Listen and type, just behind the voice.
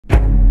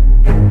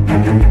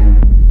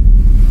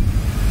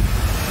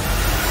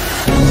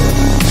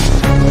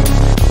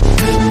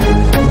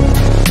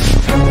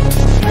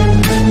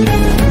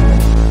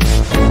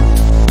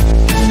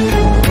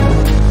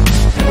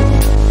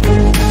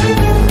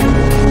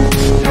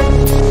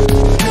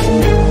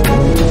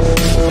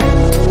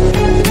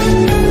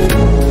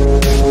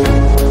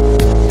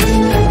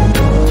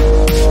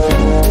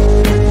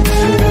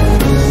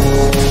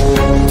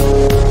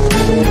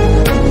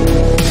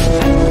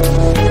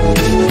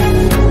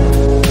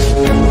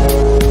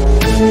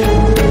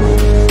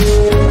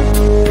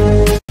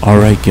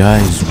Alright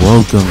guys,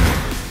 welcome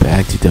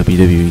back to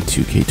WWE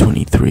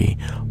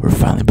 2K23. We're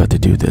finally about to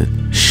do the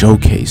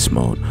showcase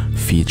mode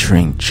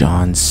featuring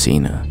John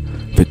Cena,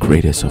 the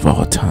greatest of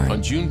all time.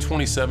 On June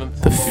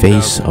 27th, the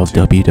face of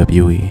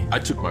WWE. I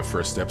took my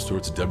first steps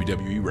towards a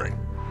WWE ring.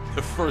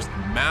 The first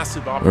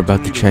massive opportunity. We're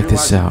about to check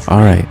this out.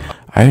 Alright,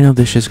 I know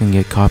this shit's gonna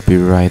get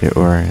copyrighted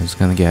or it's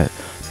gonna get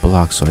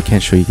blocked, so I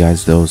can't show you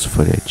guys those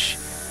footage.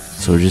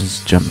 So we'll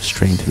just jump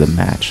straight into the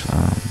match.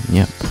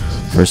 Yep.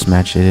 First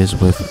match it is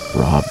with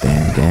Rob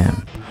Van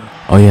Dam.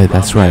 Oh yeah,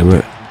 that's right.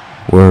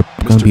 We're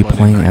gonna be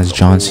playing as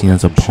John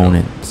Cena's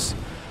opponents.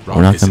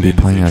 We're not gonna be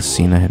playing as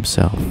Cena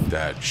himself.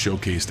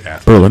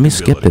 Bro, let me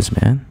skip this,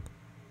 man.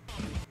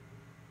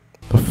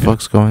 The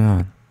fuck's going on?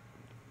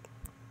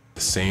 At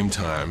the same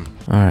time.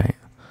 Alright,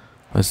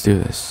 let's do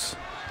this.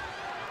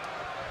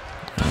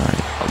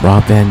 Alright,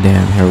 Rob Van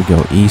Dam, here we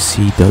go.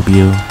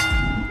 ECW.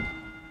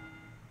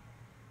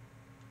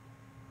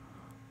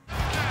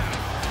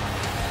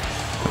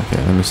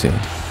 Okay, let me see.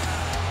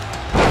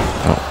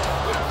 Oh,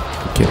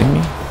 you kidding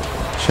me?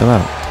 Chill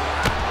out.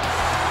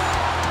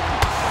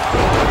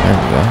 There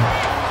we go.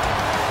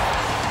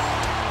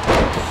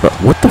 Bro,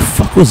 what the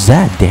fuck was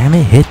that? Damn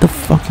it, hit the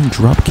fucking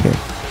drop kick.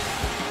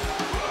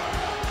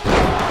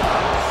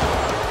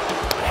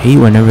 I hate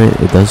whenever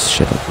it does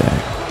shit like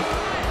that.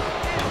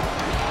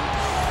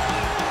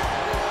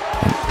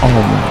 And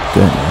oh my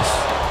goodness.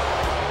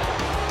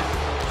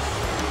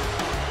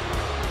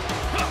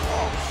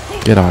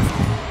 Get off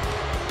me.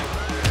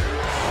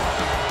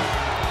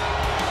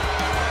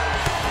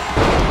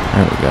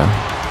 There we go.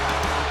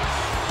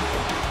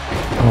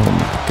 Oh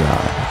my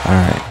god.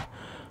 Alright.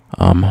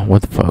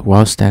 What the fuck?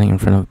 While standing in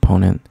front of the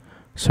opponent,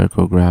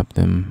 circle grab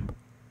them.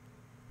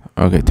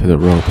 Okay, to the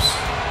ropes.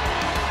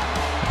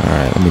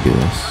 Alright, let me do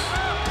this.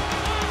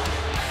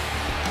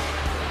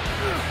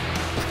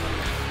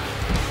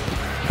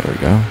 There we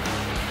go.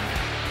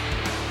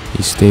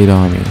 He stayed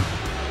on me.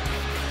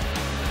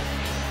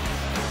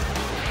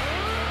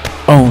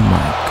 Oh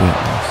my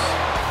goodness.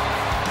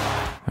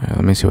 Alright,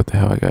 let me see what the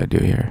hell I gotta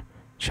do here.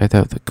 Check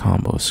out the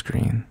combo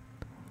screen.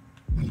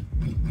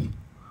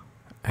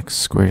 X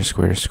square,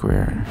 square,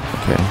 square.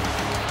 Okay.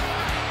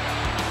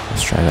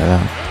 Let's try that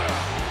out.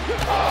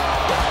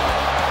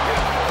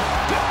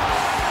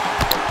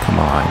 Come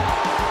on.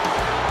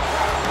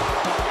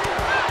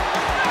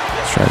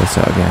 Let's try this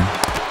out again.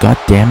 God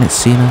damn it,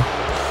 Cena.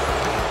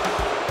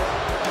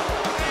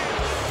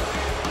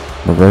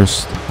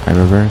 Reversed. I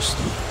reversed.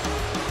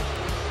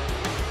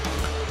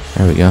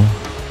 There we go.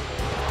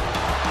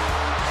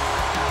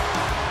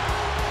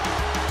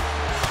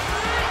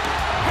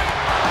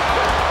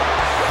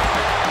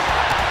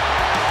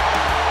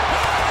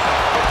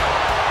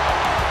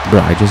 Bro,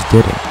 I just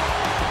did it.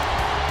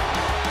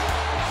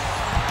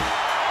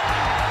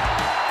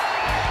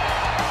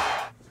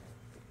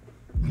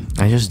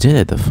 I just did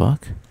it, the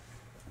fuck?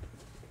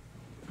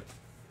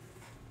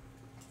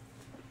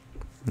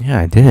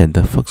 Yeah, I did.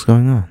 The fuck's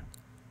going on?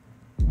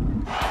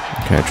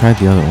 Okay, I tried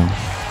the other one.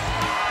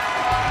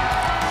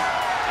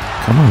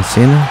 Come on,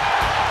 Cena.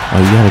 Oh,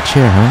 you got a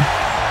chair, huh?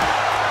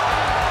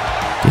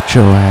 Get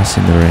your ass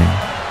in the ring.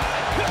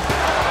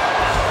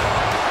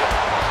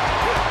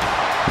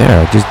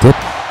 There, I just did.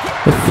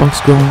 What the fuck's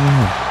going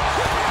on?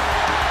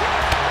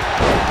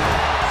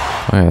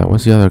 Okay,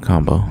 what's the other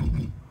combo?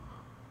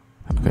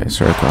 Okay,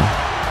 circle.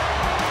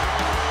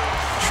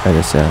 Try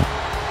this out.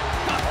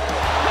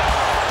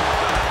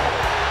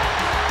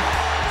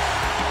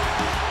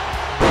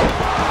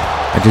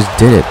 I just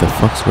did it. The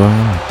fuck's going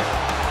on?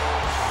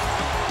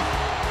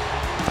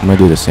 I'm gonna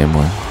do the same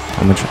one.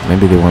 I'm gonna try.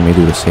 Maybe they want me to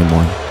do the same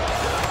one.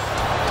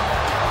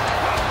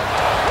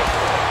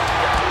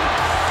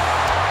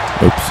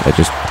 Oops, I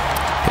just.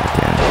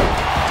 Goddamn.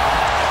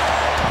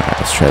 Alright,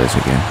 let's try this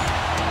again.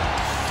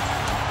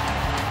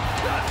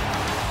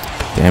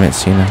 Damn it,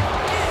 Cena.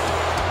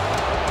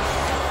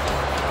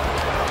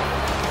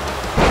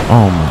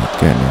 Oh my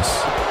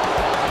goodness.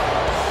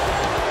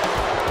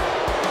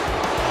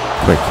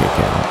 Quick kick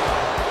out.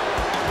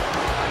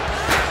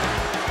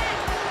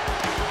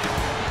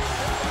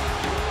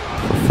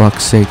 For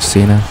fuck's sake,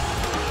 Cena.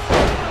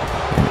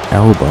 An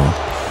elbow.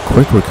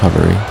 Quick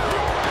recovery.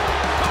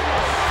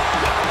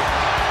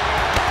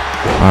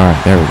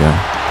 Alright, there we go.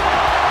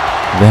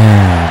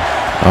 Then,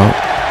 oh.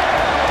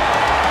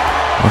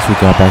 Once we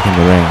got back in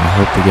the ring, I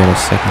hope to get a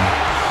second.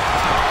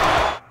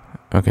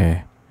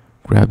 Okay.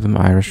 Grab them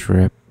Irish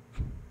whip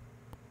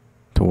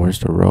towards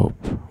the rope.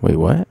 Wait,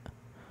 what?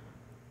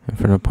 In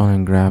front of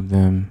opponent, grab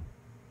them.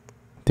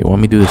 They want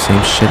me to do the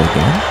same shit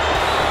again?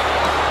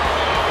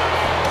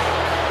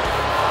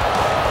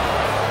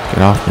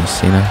 Get off me,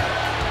 Cena.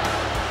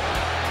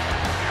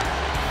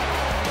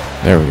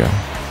 There we go.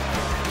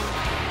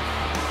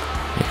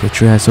 Yeah,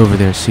 get your ass over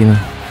there, Cena.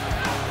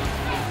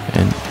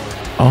 And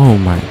oh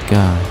my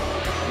god.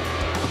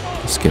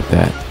 Skip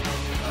that.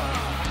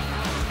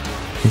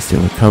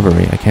 Instant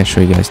recovery. I can't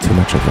show you guys too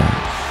much of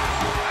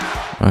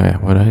that. Okay,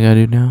 what do I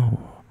gotta do now?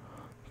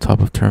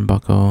 Top of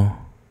turnbuckle.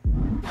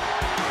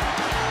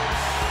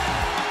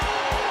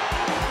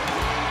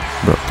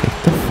 Bro,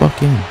 get the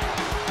fuck in.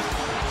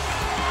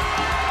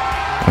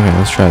 Okay,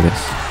 let's try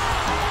this.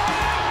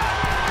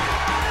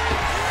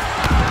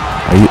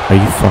 Are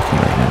you fucking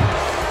right now?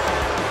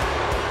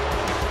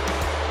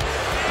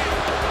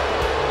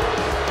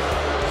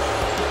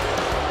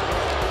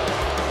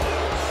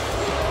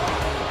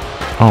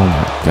 Oh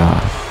my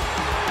god.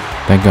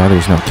 Thank god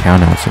there's no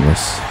countouts in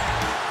this.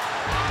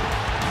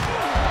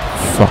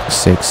 Fuck's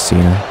sake,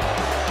 Cena.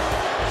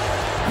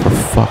 For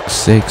fuck's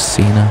sake,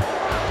 Cena.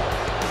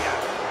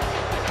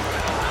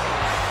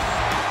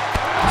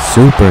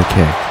 Super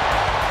kick.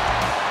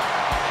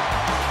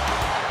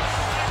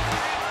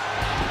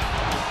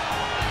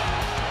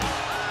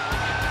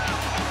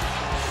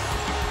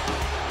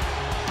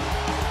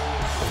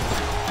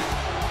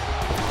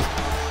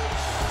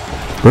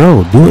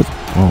 Bro, do it.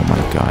 Oh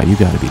my god, you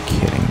gotta be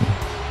kidding me.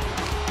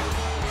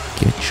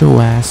 Get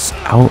your ass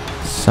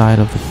outside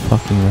of the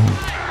fucking ring.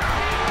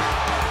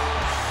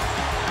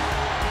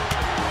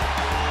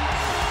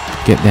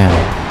 Get down.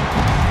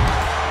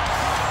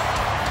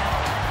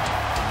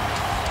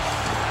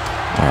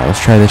 Alright,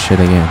 let's try this shit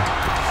again.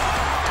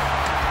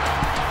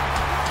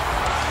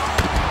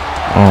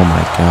 Oh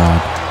my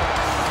god.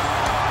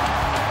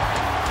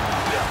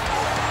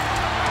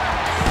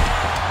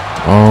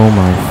 Oh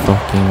my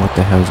fucking, what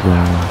the hell's going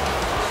on?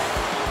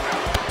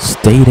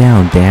 Stay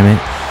down, damn it.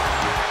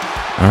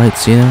 Alright,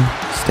 Cena,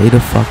 stay the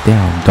fuck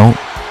down. Don't.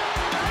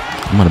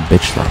 I'm gonna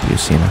bitch slap you,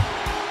 Cena.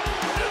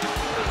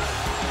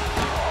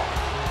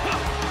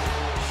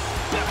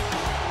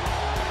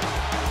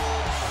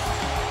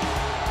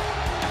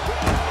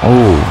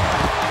 Oh.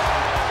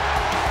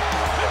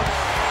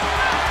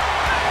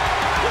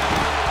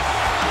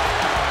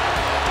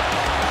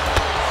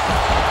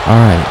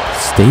 Alright,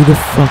 stay the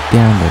fuck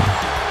down there.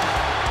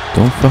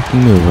 Don't fucking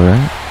move,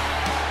 alright?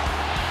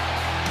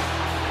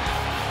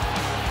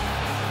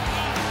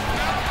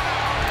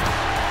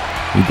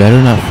 You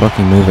better not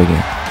fucking move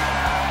again.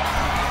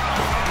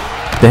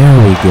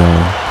 There we go.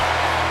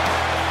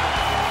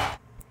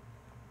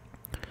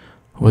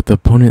 With the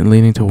opponent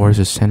leaning towards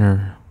the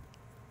center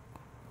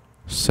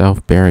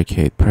self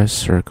barricade, press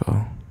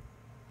circle.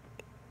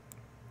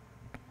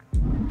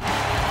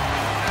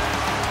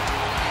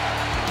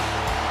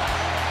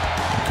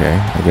 Okay,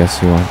 I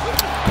guess you want.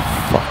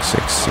 Fuck's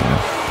sake, Cena.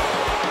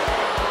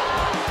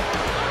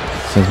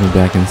 Sends me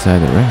back inside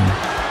the ring.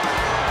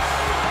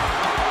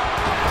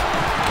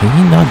 Can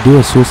he not do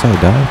a suicide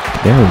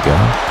dive? There we go.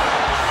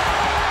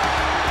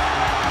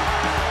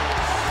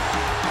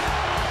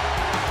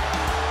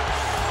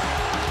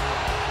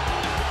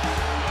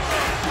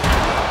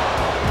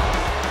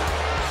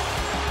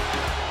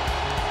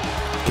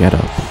 Get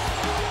up.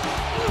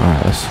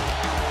 Alright, let's.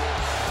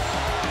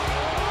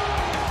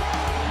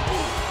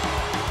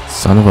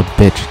 Son of a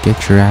bitch,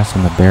 get your ass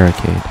on the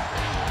barricade.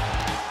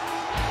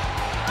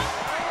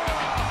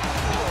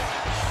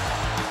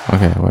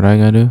 Okay, what do I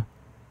gotta do?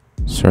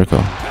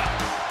 Circle.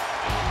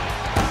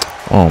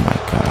 Oh my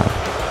god.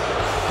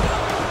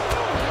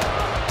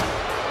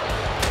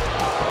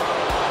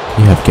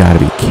 You have got to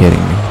be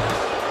kidding me.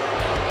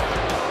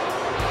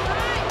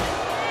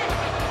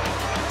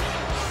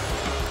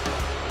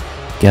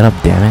 Get up,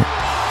 damn it.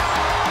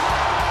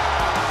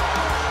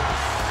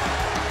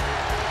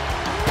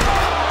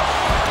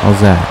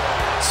 How's that?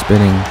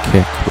 Spinning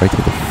kick right to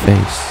the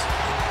face.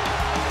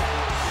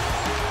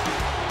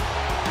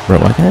 Bro,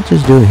 why can't I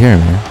just do it here,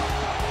 man?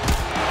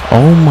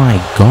 Oh my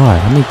god,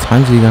 how many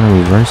times are you gonna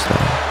reverse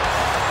that?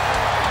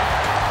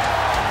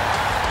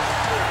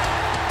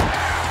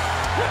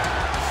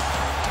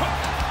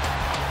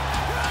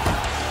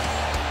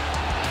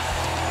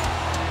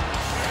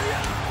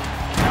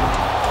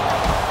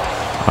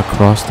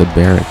 Across the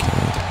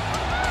barricade.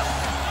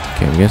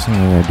 Okay, I'm guessing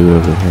I gotta do it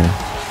over here.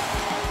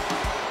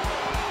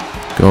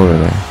 Go over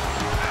there.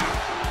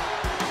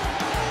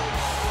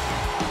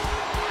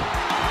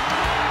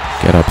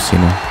 Get up,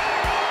 Cena.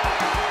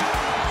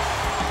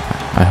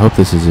 I hope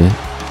this is it.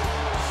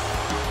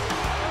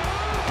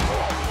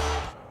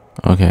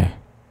 Okay.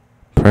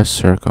 Press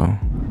circle.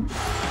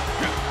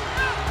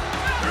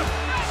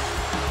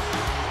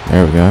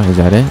 There we go. Is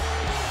that it?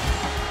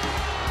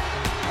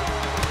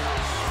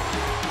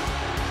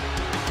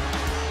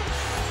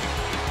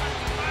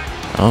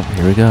 Oh,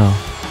 here we go.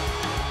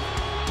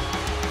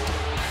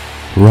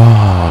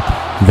 Rob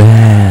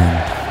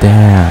Van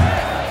Dam.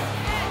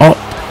 Oh!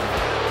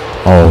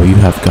 Oh, you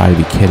have got to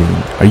be kidding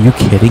me. Are you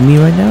kidding me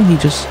right now? He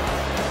just...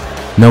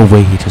 No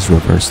way he just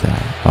reversed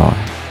that. Oh.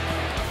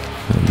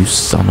 You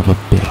son of a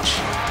bitch.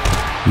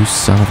 You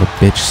son of a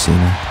bitch,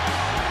 Cena.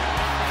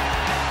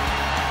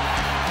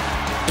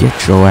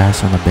 Get your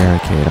ass on the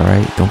barricade,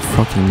 alright? Don't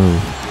fucking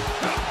move.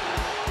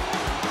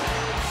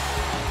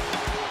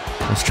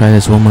 Let's try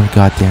this one more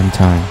goddamn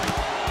time.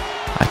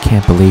 I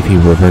can't believe he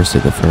reversed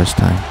it the first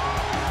time.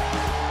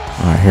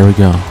 Alright, here we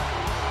go.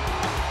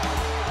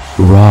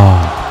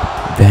 Raw.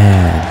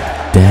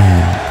 Van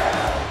Dam.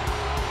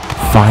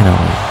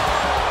 Finally.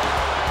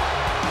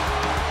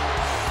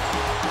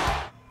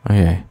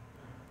 Okay.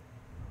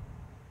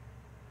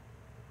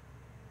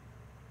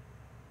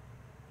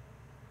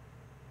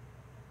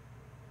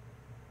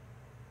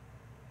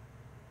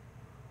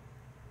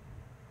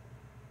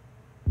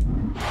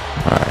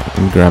 Alright, let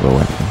me grab a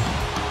weapon.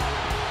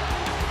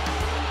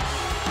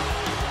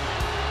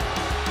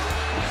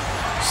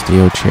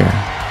 Steel chair.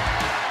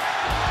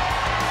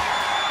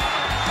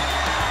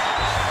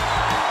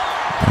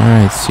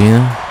 Alright,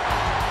 Cena.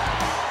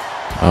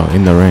 Oh,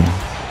 in the ring.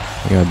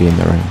 You gotta be in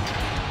the ring.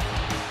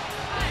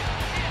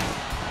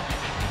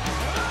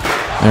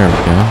 There we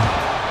go.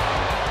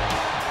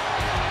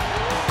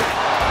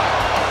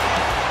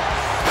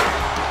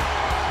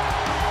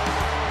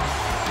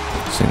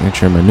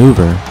 Signature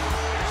maneuver.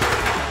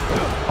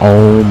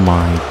 Oh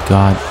my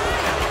god.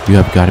 You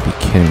have got to be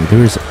kidding.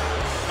 There's...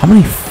 How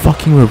many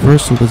fucking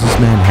reversals does this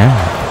man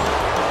have?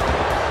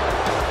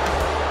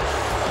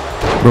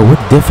 Bro,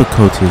 what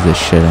difficulty is this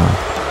shit on?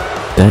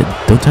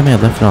 Don't tell me I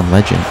left it on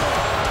legend.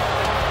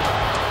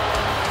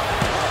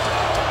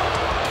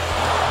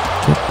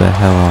 Get the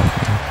hell off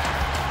me.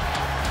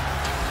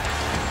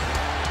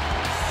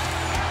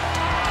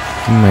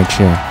 Give me my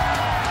chair.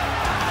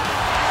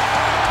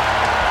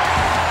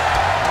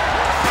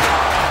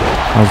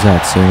 How's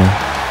that, Cena?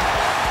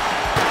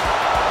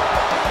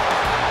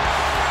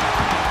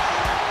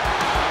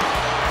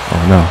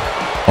 Oh no.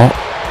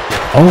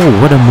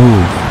 Oh, what a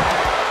move.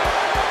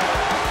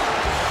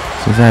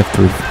 Since I have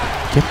 3...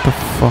 Get the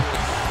fuck...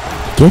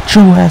 Get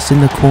your ass in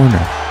the corner.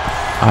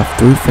 I have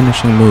 3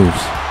 finishing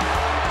moves.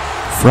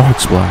 Frog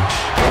splash.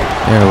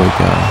 There we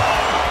go.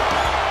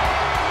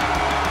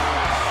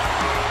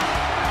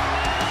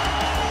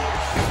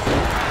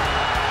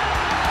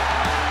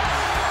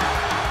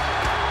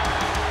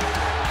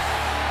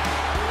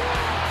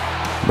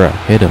 Bruh,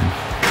 hit him.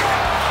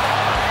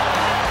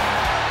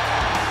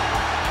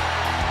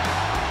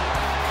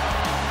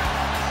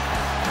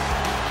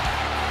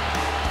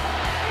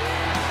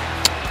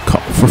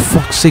 For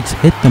fuck's sakes,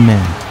 hit the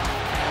man.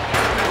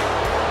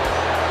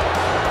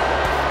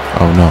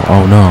 Oh no,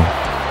 oh no.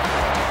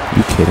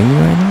 You kidding me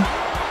right now?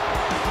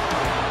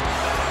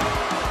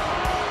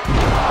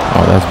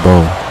 Oh, that's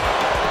bold.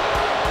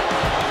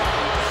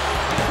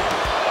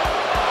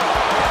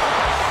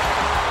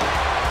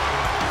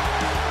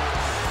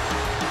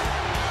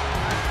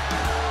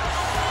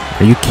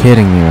 Are you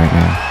kidding me right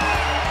now?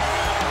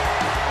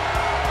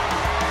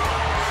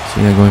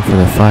 Cena going for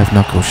the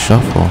 5-knuckle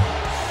shuffle.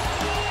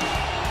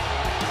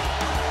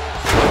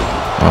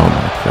 Oh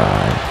my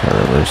god, I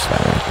reversed that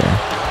right there.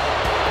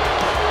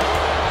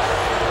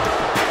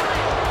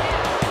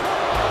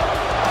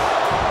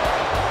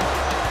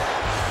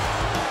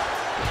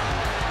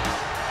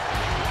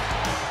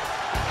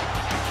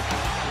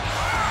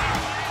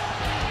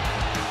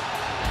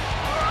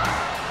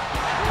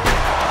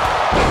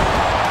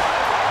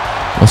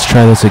 Let's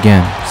try this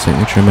again.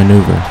 Signature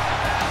maneuver.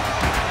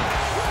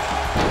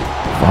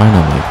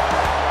 Finally.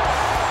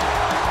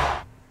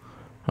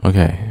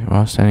 Okay,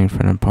 while standing in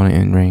front of an opponent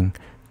in ring,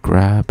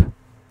 grab.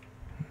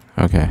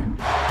 Okay.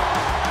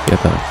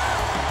 Get that.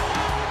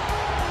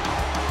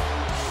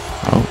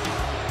 Oh.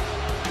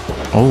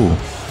 Oh.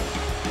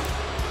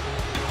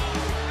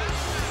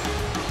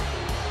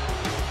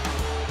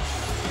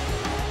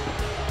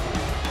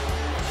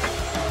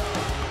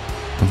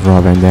 What's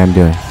Rob Van Dam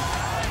doing?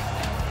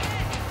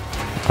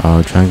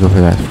 Oh, trying to go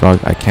for that frog.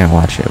 I can't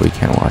watch it. We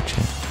can't watch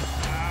it.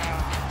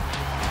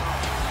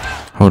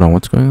 Hold on,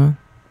 what's going on?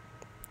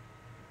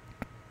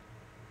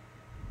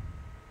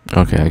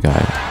 Okay, I got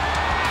it.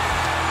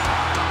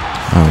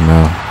 Oh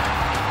no.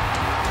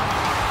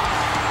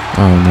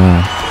 Oh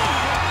no.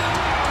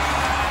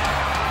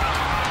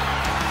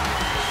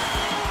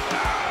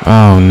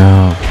 Oh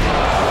no.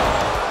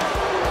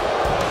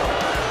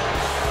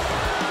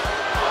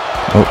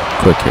 Oh,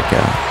 quick kick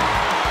out.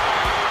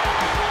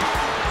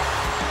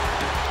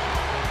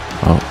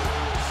 Oh.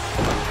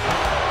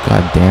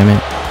 God damn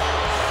it.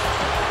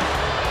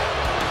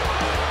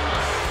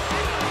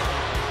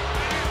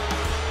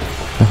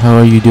 What the hell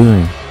are you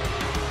doing?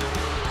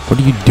 What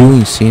are you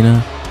doing,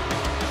 Cena?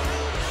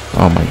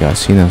 Oh my god,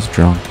 Cena's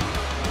drunk.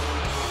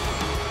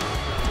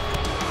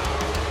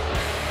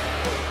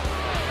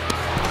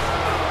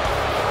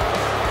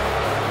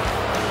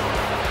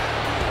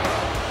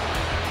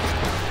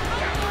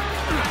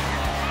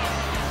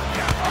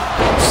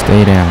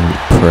 Stay down, you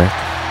prick.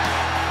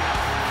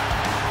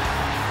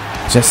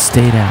 Just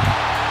stay down.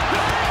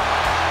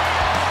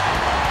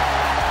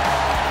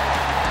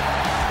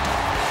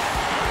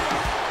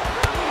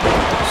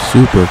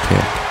 Super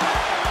kick.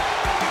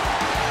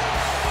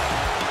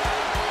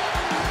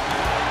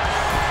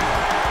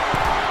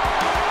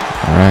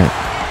 Alright.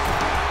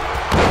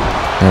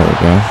 There we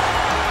go.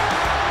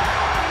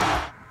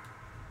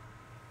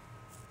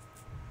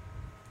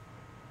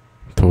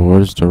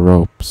 Towards the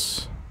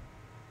ropes.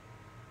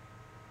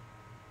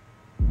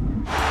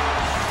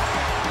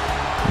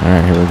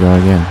 Alright, here we go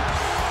again.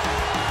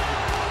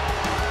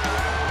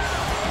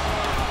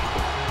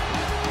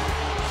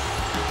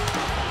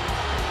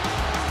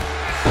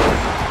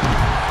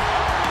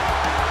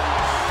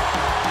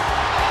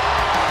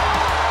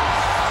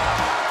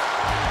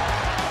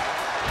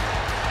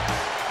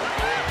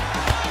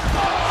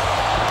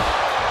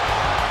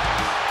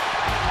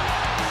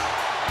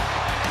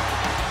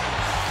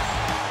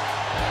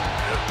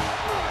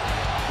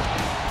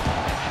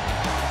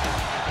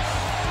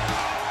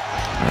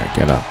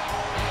 Get up.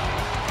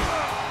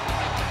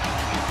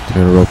 To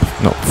the rope.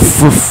 No,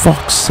 for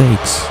fuck's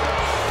sakes.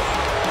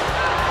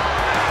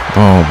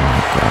 Oh my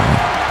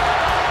god.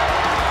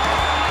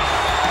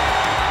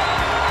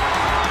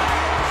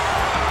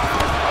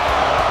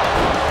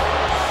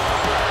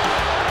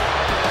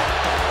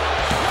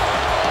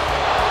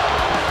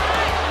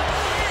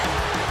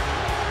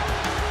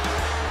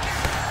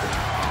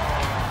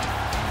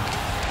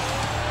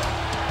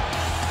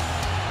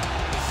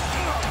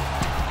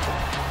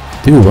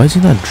 Dude, why is he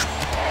not?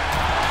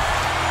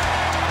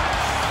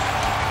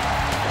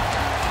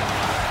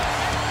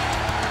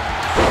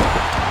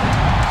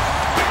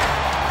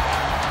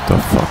 The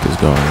fuck is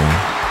going on?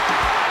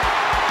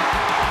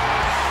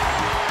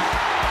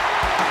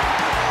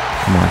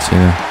 Come on,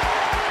 Cena.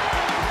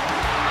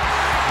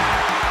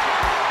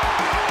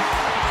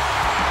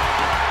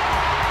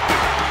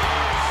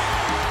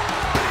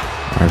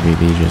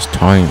 RVD just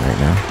taunting right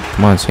now.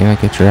 Come on, Cena,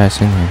 get your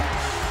ass in here.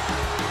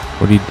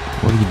 What are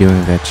you doing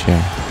with that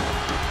chair?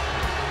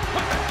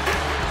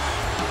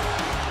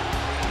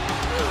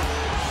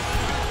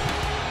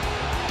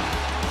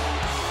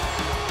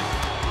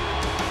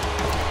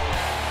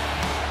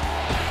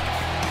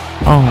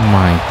 Oh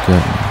my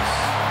goodness.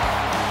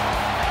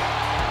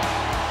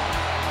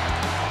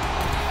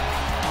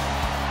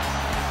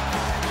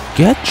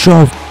 Get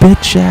your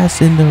bitch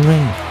ass in the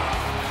ring.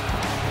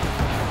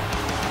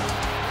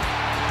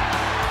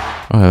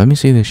 Okay, let me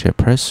see this shit.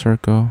 Press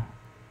circle.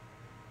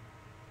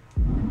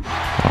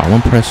 Oh, I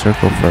want press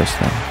circle first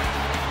then.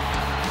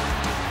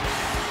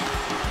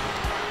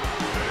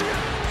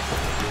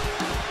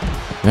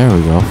 There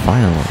we go,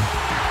 finally.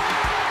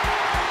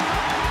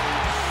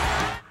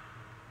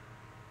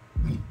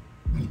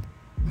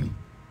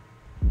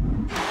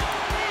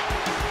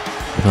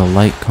 With a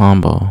light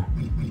combo.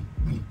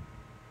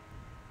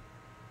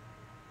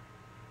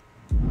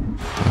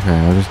 Okay,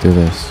 I'll just do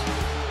this.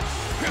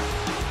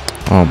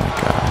 Oh my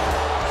god.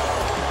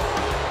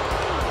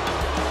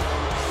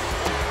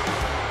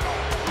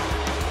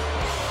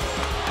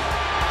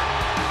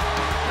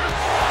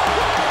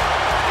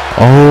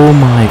 Oh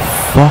my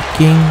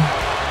fucking...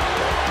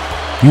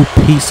 You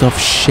piece of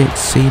shit,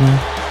 Cena.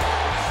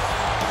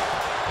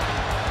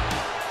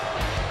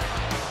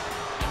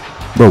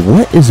 Bro,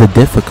 what is the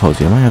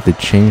difficulty? I might have to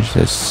change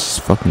this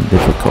fucking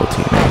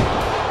difficulty, man.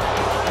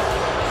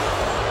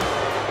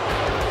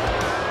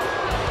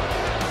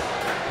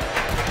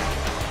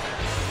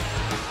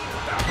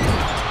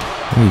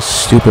 All these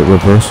stupid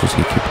reversals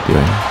he keeps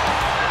doing.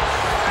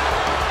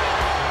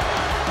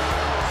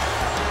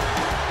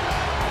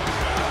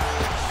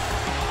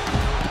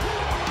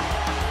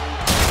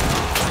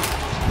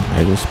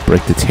 I just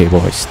break the table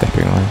by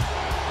stepping on it.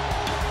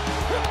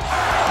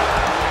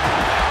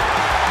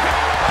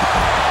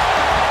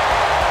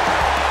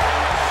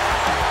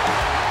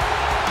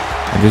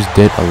 I just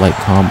did a light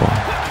combo.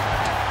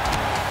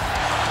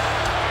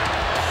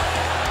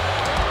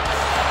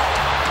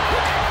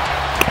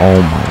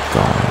 Oh my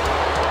god.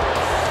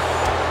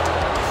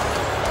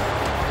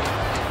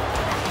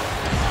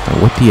 Now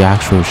what the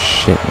actual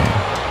shit,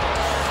 man?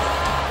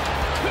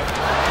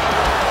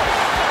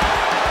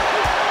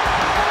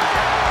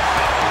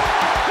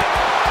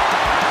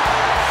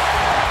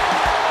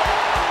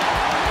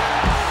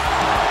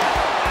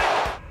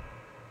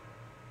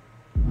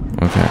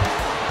 Okay.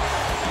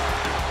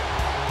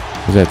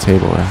 Where's that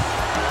table at?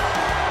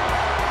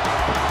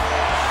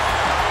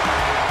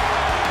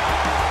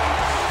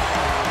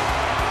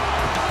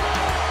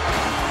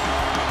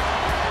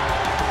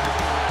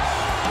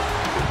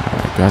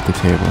 Alright, got the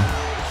table.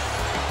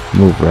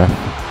 Move, ref.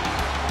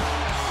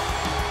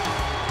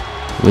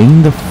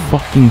 Lean the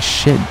fucking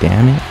shit,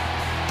 damn it.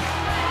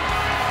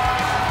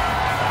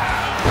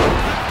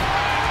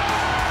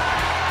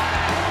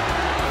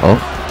 Oh.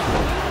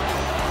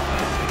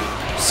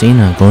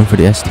 Cena going for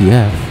the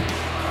STF.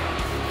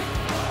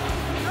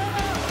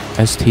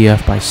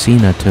 STF by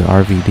Cena to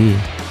RVD.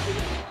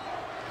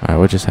 Alright,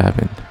 what just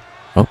happened?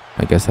 Oh,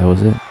 I guess that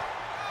was it.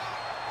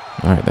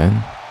 Alright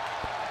then.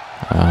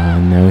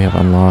 Now we have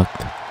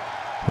unlocked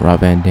Rob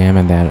Van Dam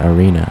in that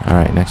arena.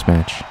 Alright, next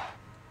match.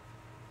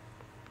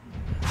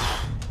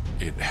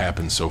 It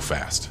happened so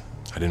fast.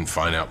 I didn't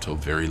find out till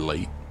very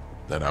late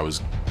that I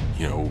was,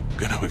 you know,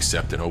 gonna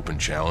accept an open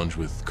challenge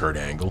with Kurt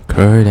Angle.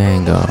 Kurt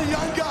Angle.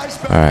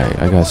 Alright,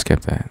 I gotta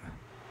skip that.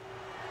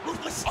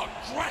 Ruthless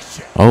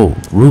aggression. Oh,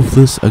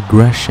 ruthless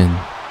aggression.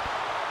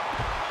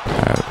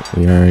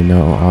 We already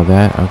know all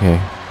that.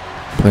 Okay.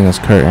 Playing as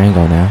Kurt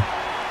Angle now.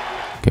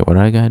 Okay, what do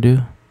I gotta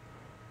do?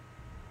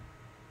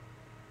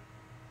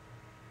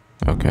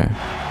 Okay.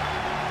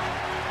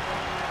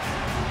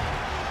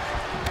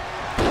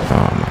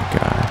 Oh my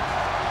god.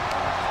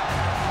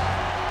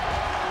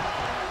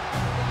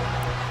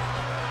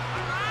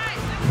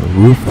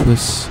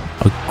 Ruthless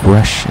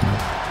aggression.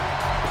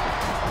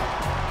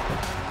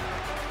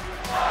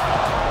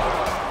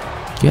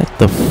 Get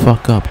the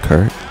fuck up,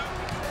 Kurt.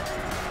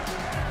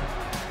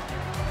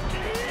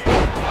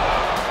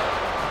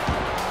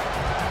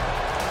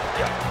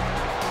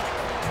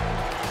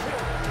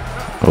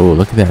 Oh,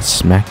 look at that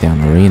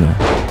SmackDown arena.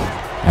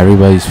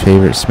 Everybody's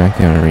favorite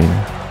SmackDown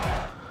arena.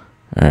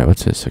 Alright,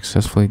 what's this?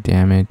 Successfully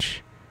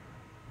damage.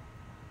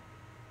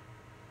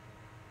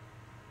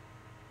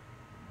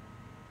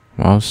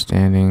 While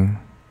standing.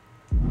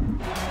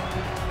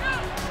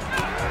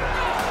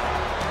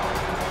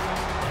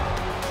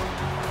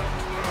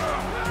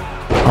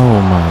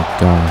 Oh my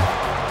god.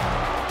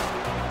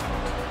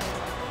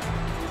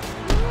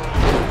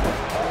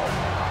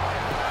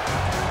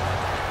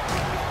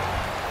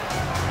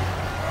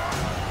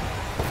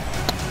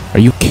 Are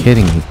you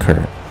kidding me,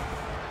 Kurt?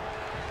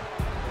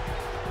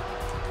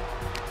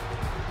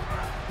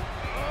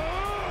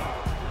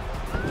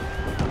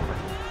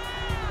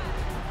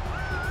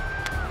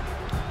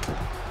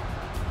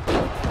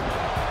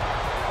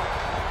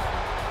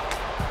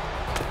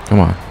 Come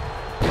on.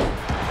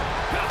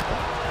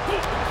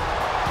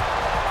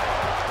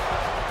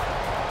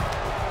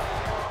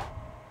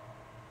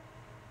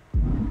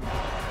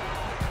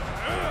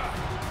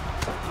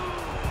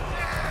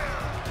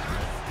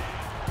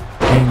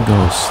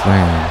 Angle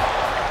slam.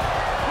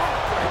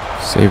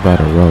 Saved by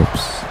the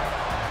ropes.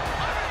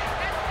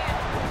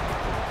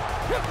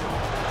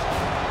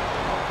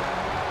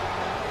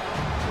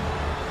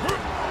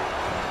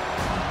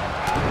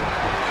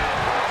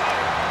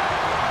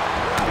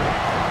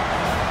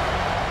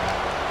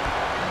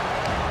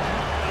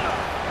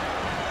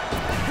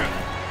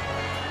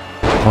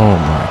 Oh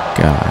my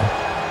god.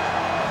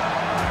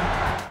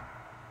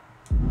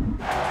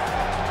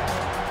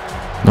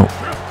 No.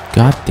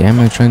 God damn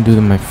it, I'm trying to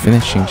do my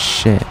finishing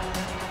shit.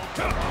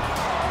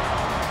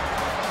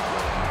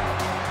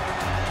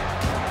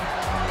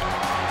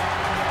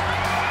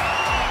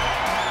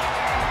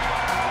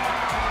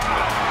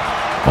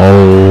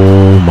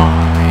 Oh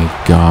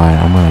my god,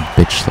 I'm gonna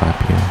bitch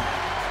slap you.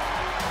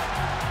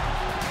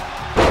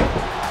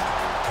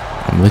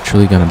 I'm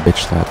literally gonna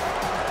bitch slap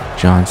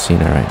John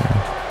Cena right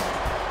now.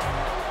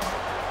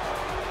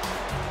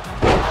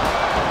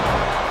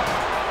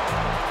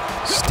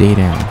 Stay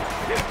down.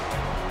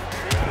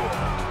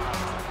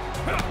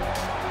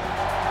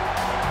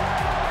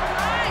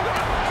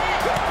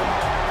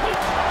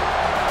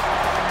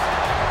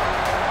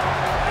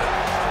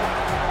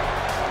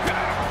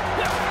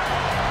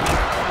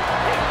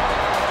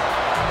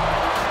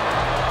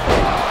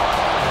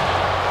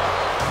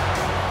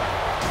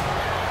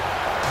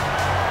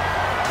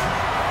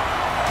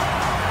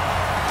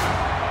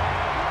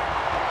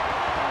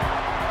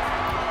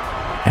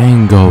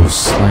 Angle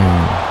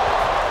slam.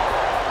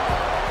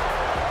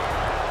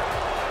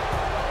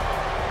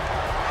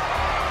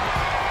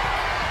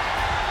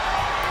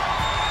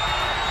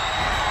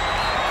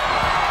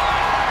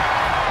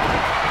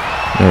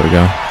 There we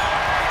go.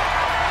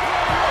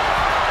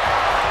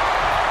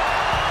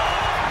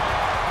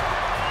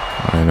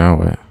 I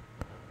know it.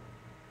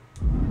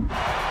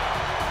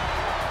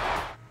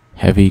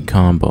 Heavy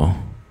combo.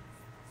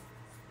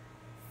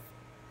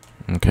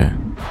 Okay.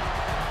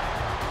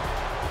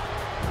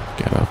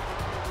 Get up.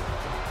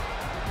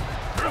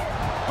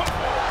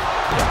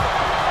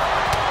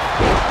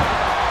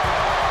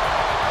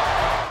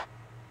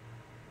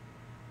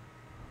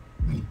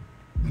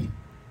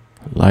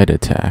 Light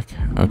attack.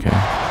 Okay.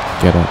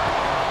 Get up.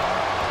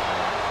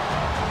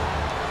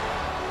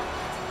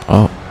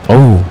 Oh.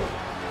 Oh.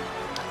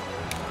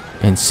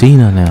 And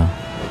Cena now.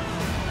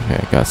 Okay,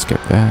 I gotta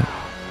skip that.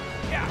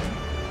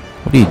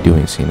 What are you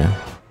doing, Cena?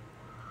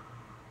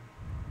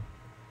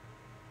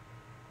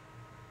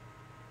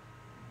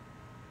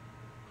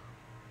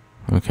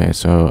 Okay,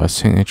 so a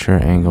signature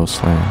angle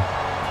slam.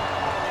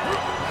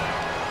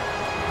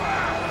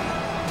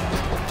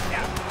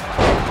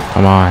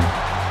 Come on.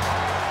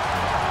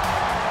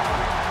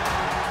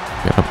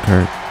 Get up,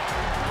 Kurt.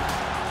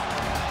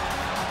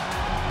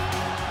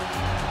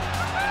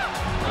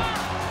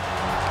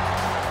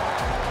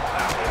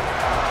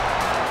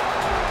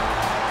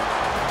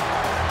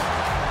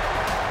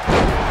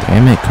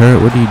 Damn it,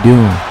 Kurt, what are you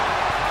doing?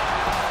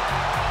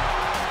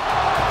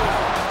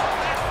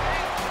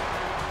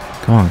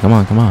 Come on, come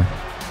on, come on.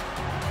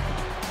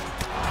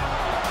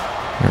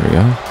 There we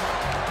go.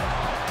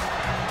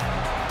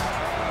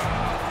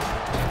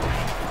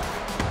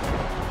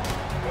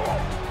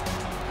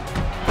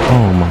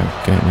 Oh my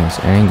goodness,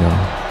 Angle.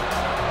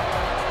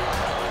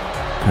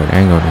 Kurt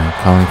Angle now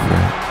calling for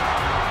it.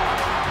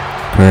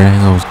 Kurt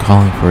Angle is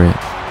calling for it.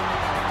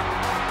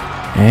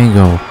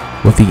 Angle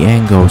with the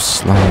Angle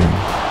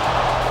slam.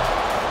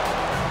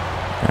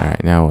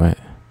 Alright, now what?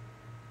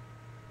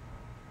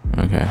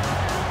 Okay.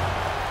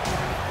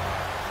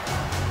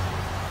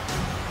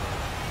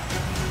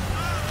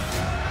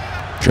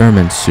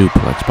 German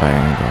suplex by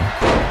Angle.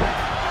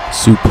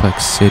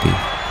 Suplex City.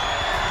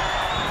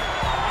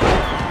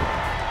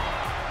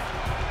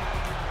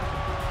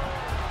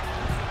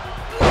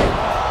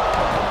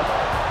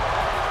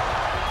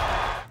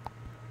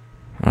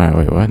 Alright,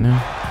 wait, what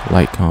now?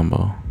 Light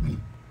combo.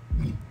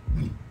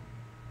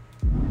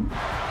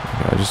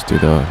 Okay, I'll just do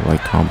the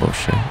light combo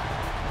shit.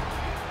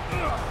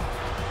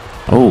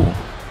 Oh!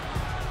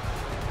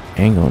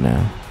 Angle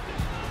now.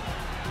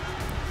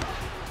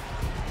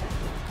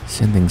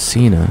 Sending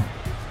Cena.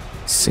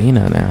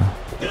 Cena now.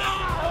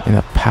 In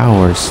a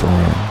power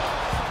slam.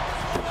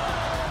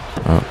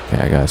 Okay,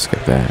 I gotta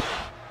skip that.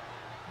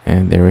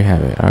 And there we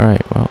have it.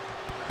 Alright, well,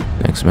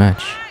 next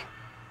match.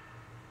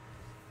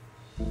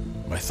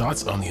 My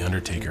thoughts on The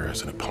Undertaker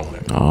as an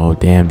opponent. Oh,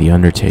 damn, The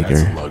Undertaker.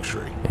 That's a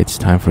luxury. It's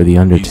time for The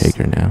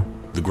Undertaker now.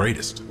 The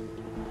greatest.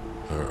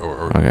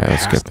 Okay,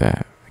 let's skip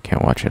that. I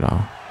can't watch it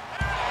all.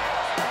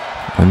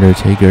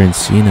 Undertaker and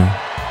Cena.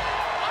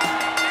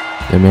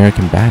 The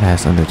American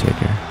Badass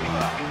Undertaker.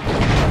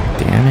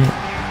 Damn it.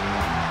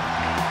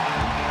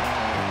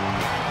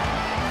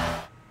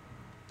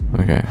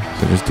 Okay,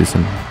 so just do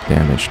some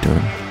damage to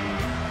him.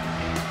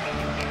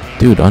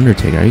 Dude,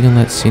 Undertaker, are you gonna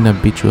let Cena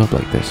beat you up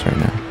like this right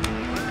now?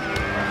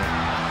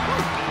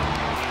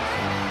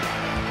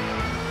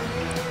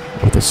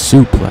 With a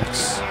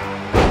suplex.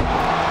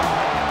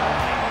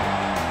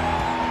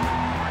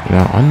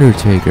 Now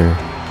Undertaker,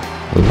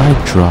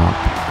 leg drop.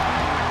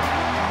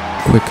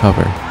 Quick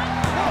cover.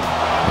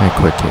 And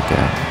quick kick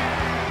out.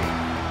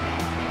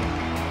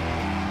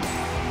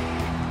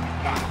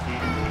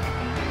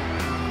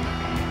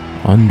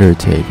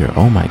 Undertaker,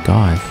 oh my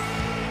god.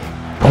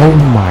 Oh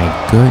my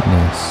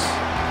goodness.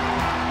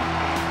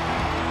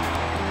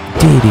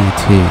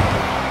 DDT.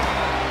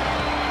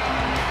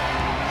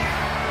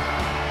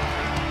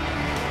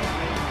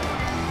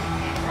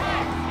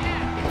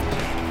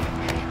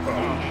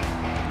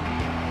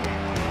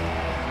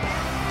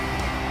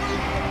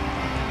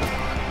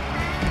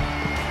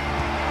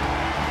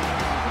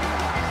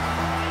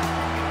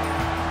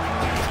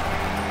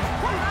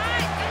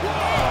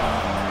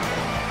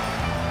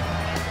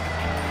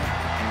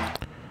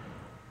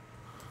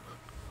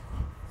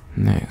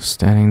 Next,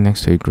 standing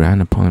next to a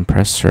grand opponent,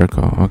 press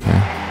circle.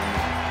 Okay.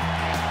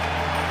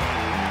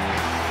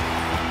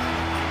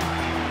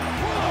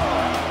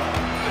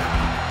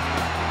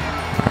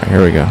 Alright,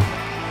 here we go.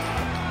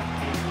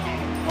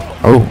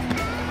 Oh!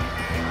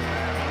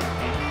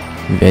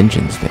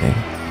 Vengeance Day.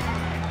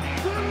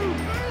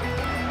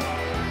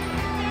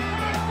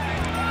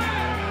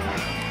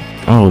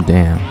 Oh,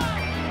 damn.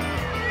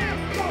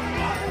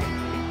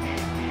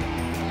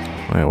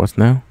 Wait, what's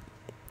now?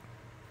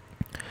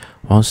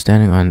 While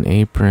standing on an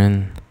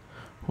apron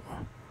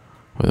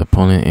with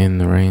opponent in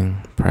the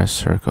ring, press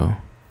circle.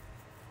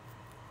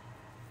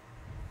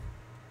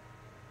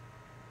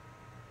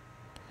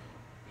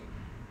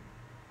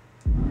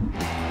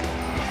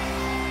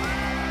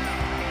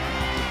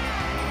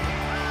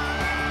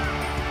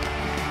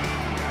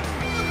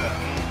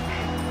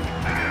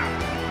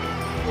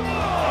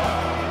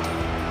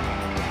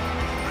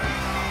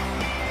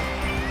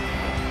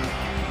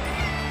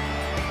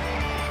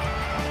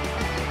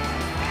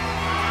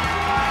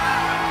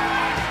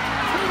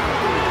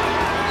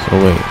 Oh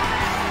wait,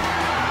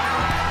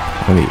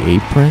 on the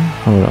apron?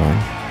 Hold on.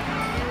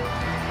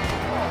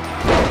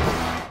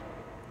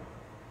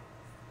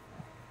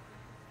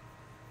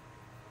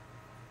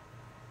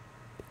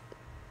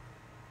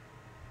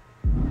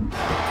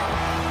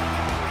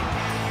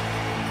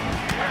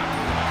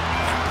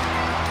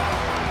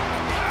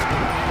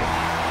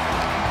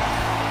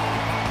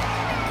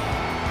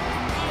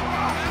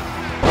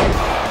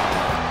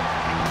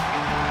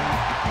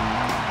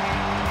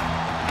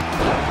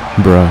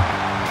 Bruh.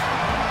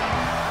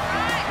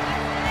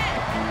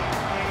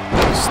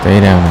 Stay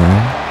down,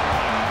 man.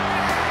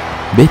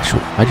 Bitch,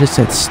 I just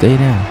said stay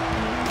down.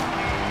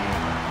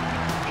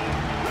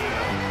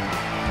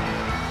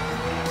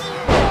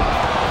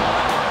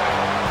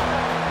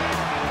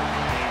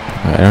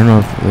 I don't know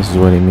if this is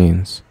what he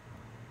means.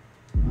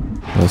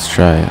 Let's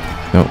try it.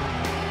 Nope.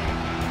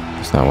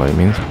 That's not what he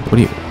means. What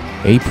do you...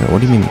 Apron? What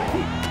do you mean?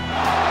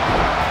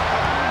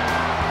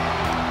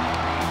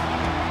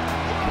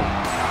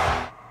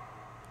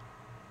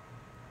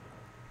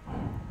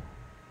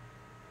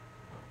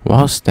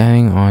 While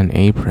standing on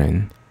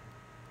apron.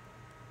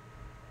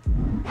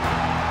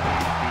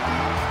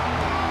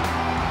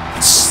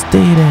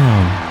 Stay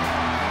down.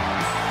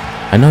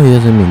 I know he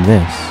doesn't mean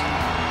this.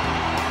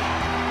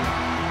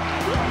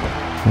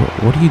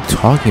 What are you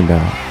talking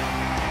about?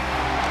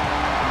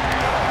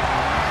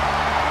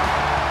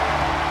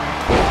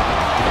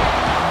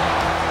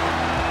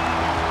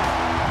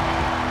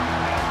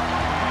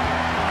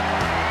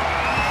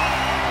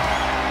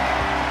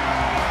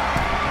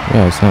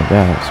 Yeah, it's not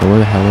bad. So where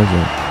the hell is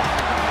it?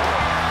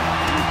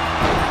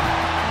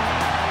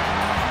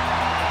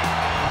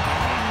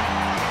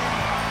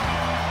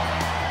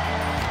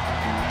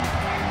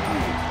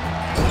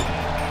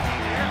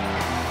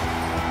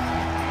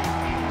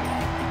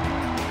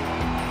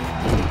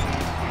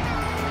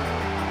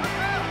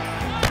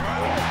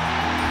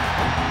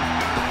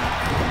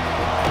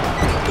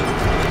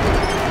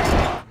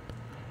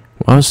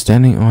 While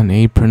standing on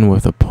apron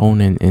with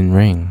opponent in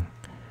ring.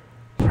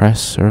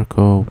 Press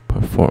circle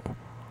perform.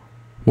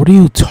 What are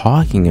you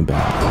talking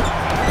about?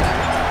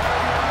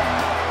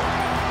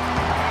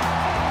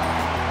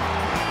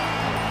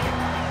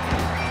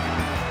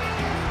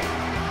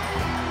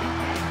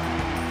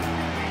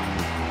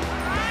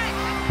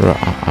 Bro,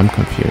 I'm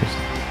confused.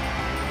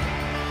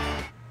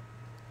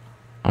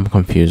 I'm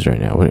confused right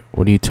now.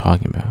 What are you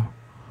talking about?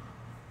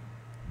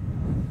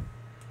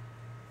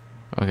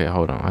 Okay,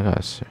 hold on.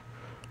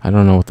 I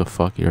don't know what the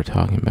fuck you're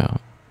talking about.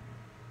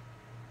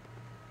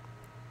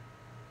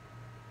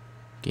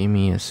 Give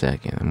me a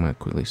second. I'm gonna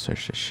quickly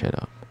search this shit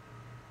up.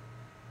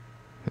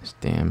 This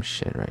damn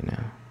shit right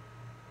now.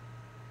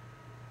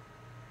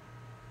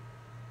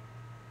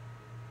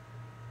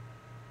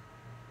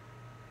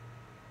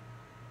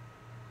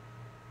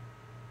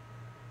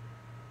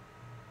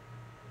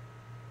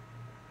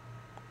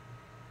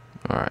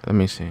 Alright, let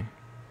me see.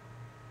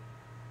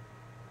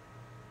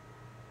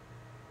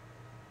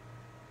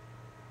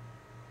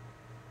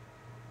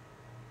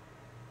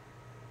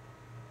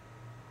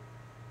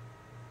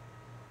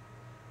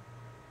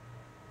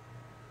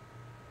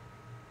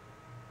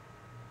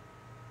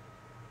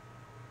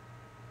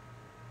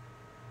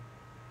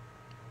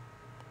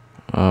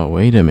 Oh,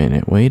 wait a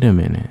minute.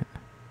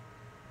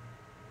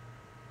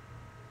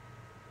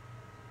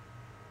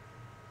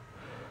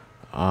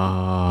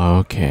 Oh,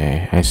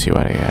 okay. I see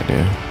what I gotta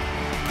do.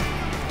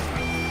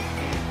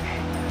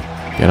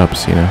 Get up,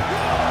 Cena.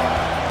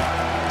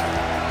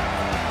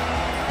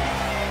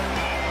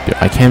 Dude,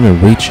 I can't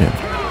even reach him.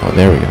 Oh,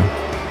 there we go.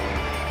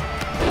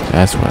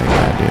 That's what I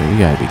gotta do. You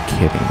gotta be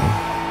kidding me.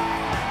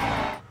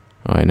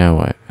 Oh, I know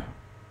what.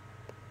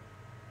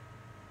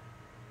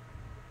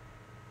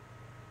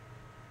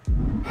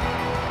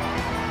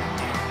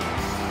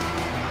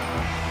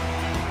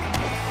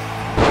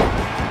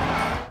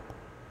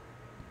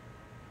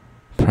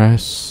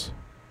 Press.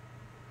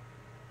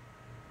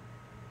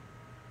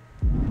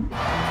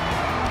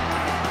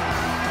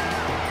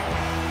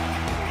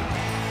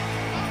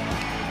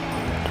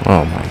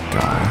 Oh my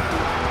god.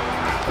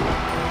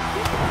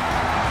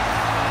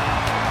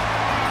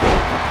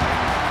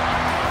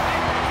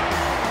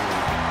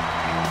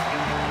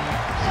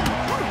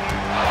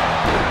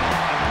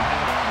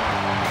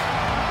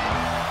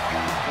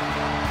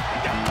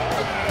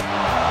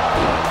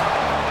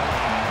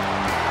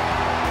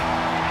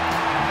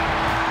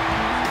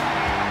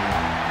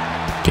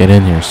 Get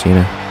in here,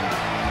 Cena.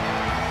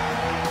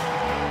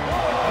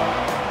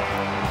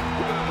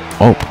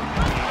 Oh.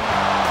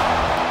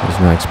 I was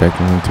not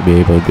expecting him to be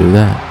able to do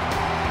that.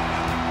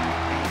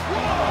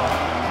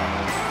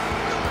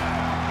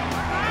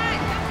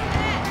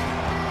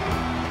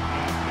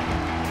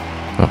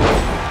 Oh,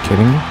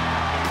 kidding me?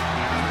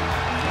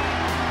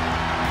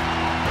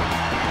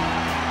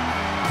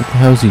 What the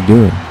hell is he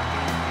doing?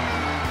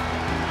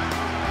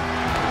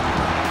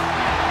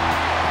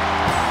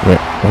 Wait,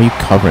 why are you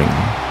covering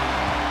me?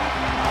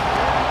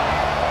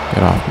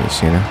 Get off me,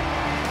 Cena.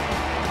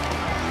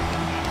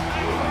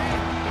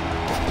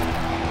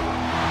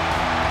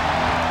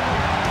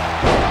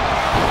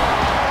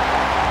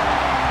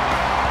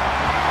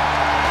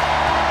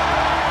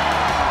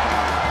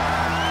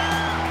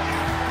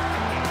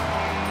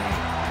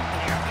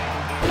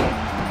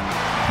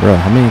 Bro,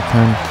 how many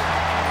times?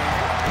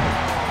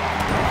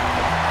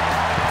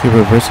 I keep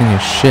reversing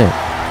his shit.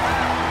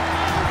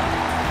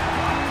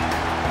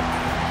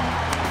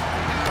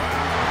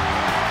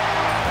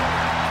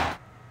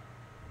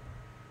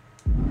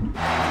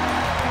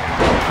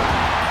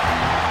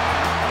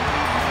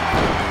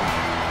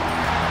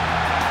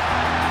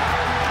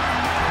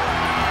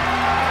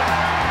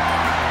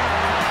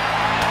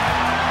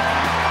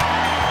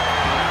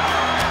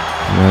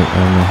 I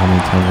don't know how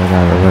many times I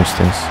gotta reverse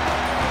this.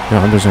 Yo,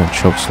 I'm just gonna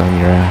choke slam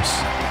your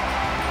ass.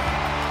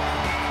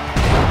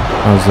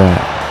 How's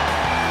that?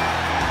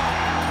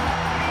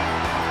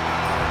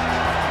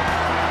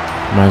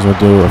 Might as well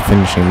do a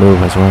finishing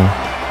move as well.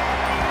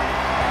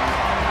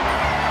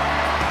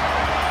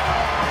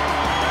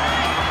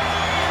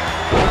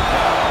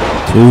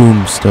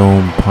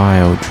 Tombstone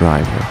pile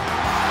driver.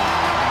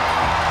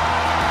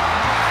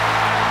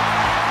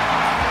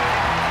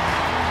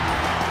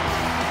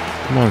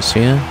 Come on,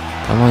 Cena.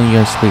 How long you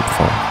gonna sleep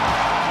for?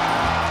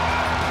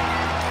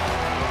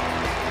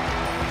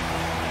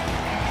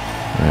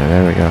 Alright,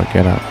 there we go.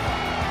 Get up.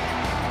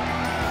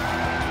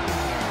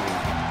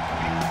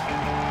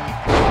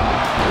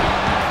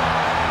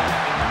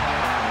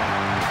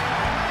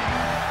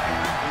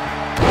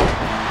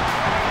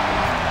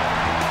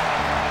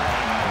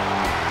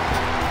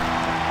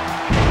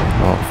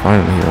 Oh,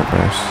 finally he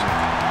reversed.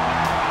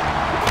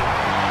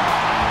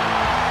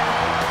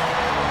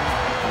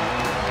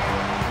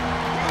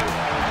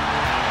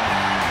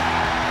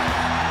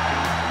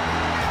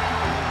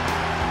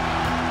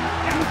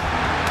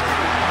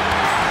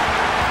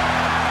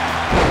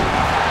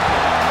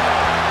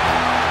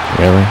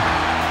 Really?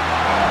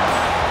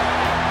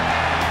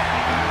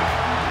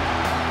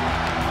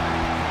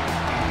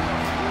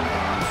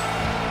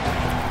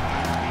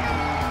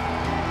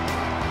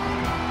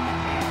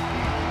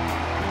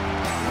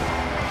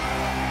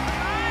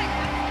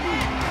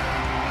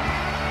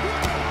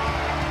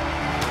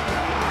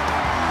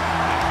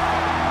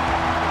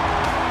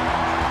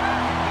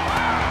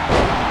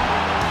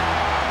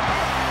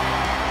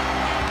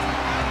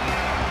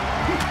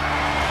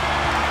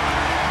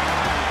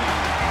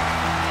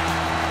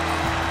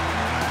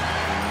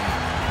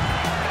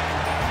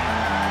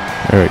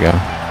 There we go.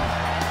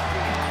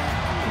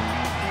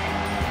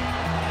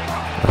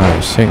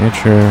 Alright,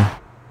 signature.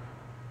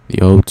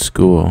 The old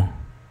school.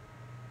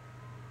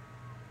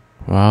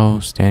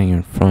 While standing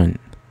in front.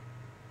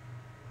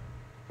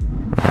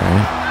 Alright.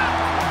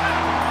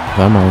 I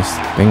thought my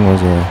thing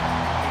was a...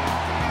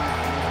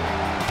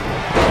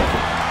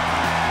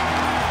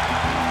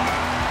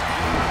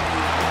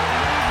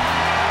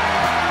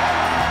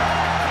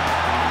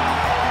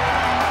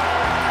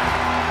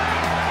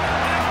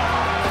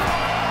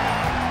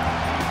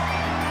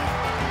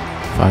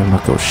 5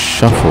 knuckle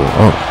shuffle.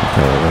 Oh,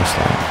 okay, reverse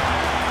that.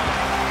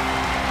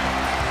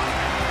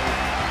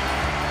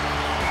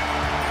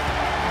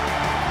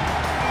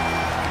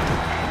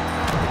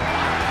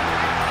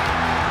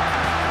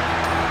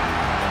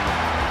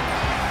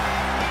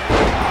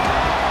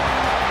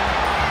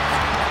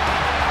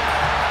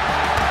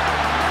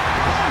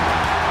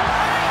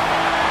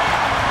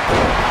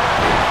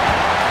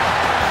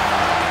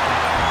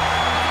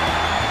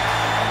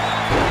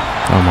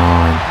 Come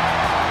on.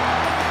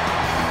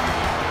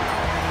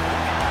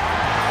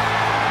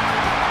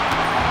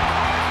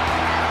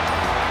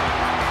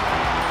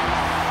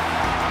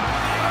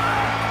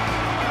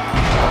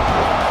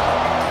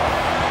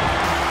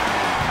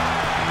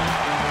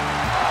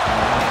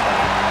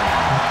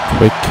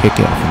 Quick kick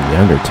out from the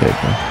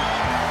Undertaker.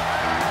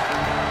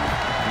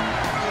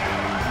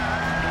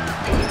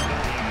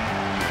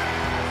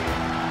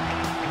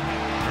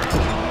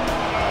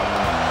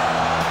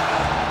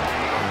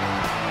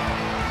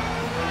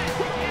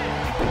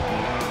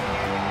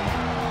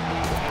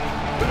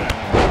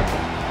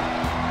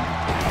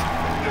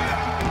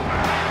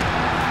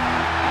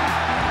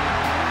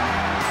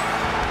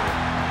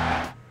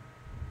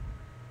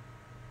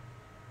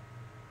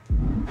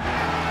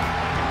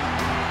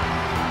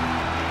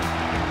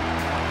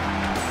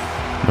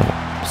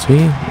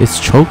 See? It's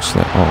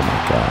chokeslam. Oh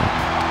my god.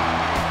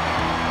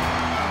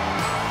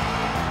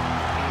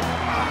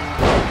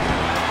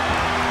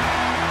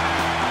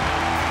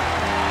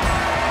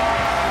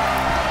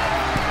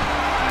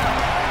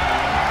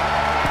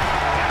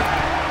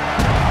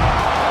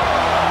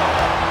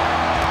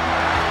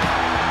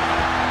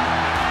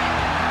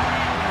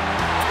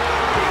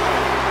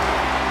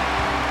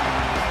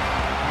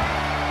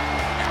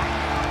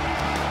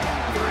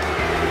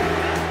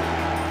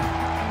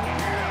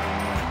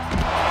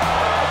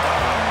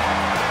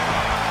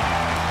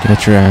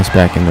 Get your ass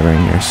back in the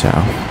ring yourself.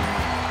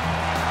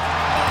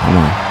 Come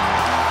on.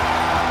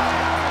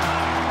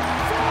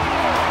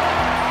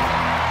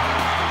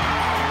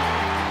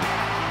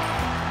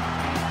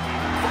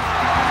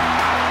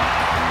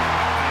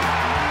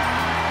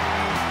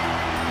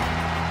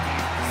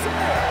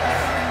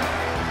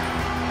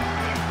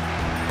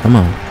 Come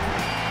on.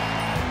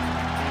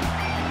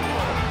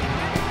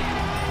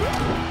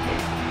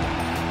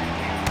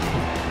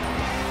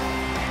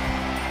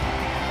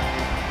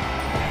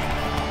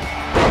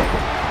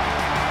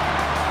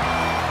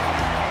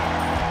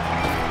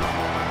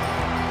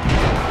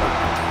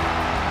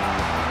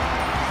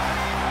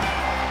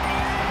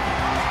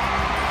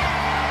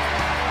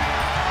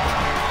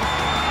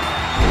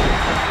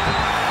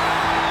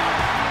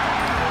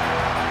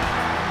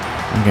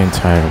 I'm getting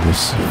tired of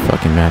this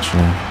fucking match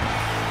now.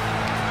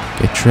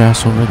 Get your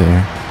ass over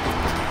there.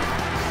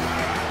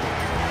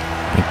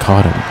 And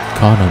caught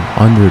him,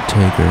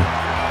 Undertaker.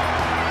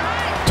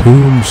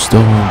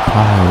 Tombstone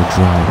pile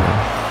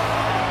driver.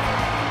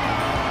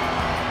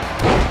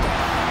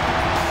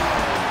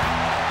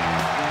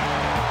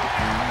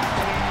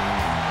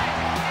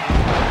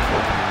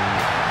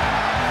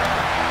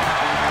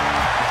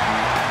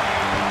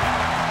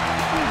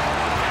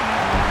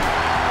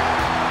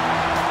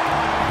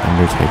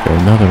 Undertaker,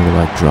 another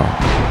leg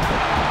drop.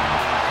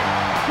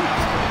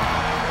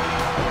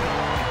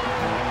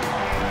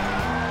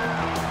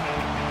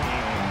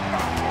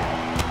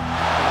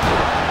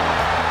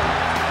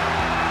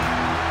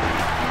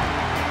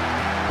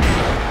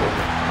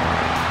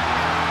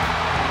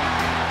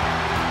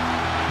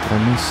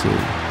 Let me see.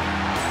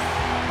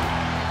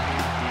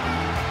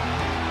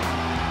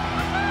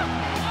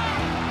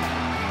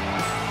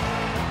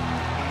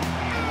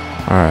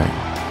 Alright,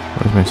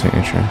 where's my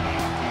signature?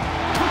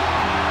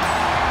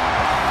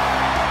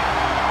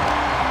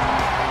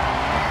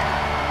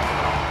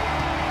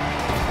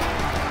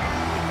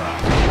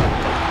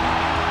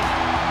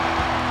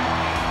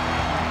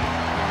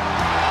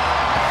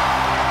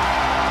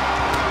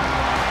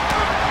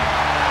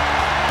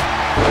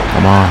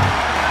 Come on.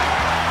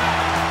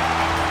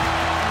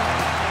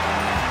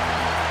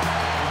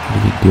 What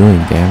are you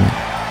doing, damn it?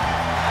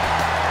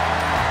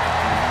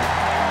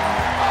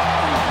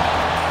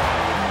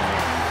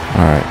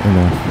 Alright,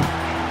 enough.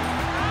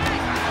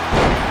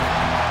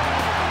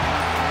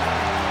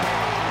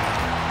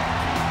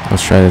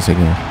 Let's try this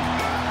again.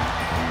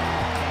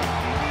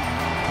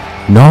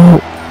 No!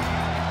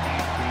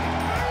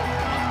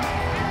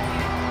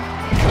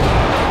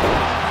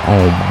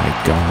 Oh my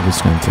god, this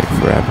is gonna take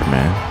forever,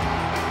 man.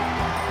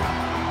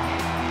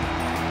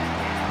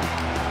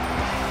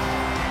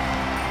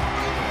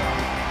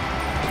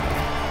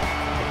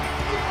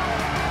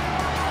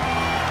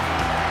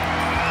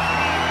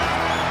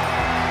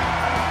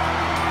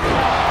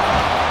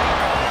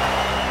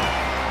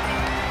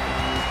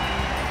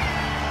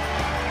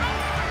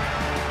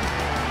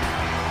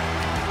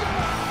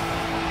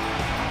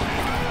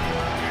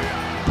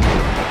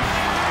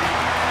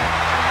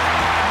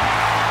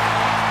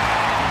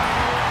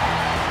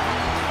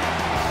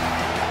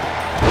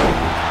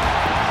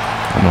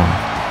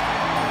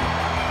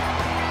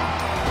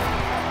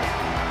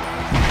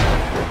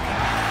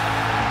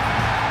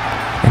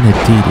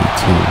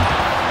 DDT.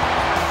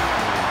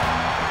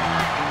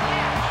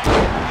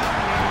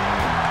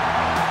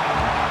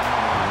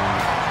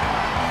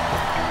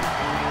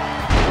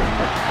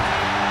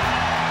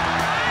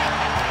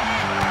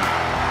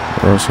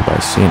 Reversal by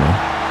Cena.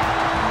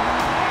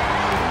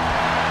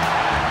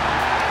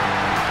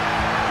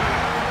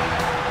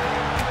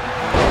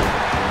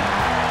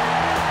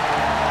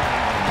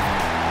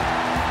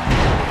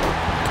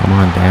 Come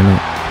on, damn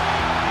it.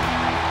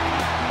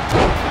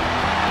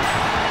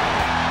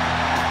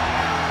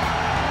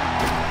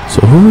 So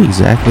who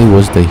exactly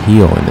was the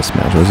heel in this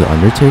match? Was it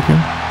Undertaker?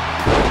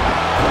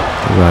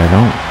 Well, I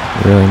don't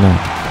really know.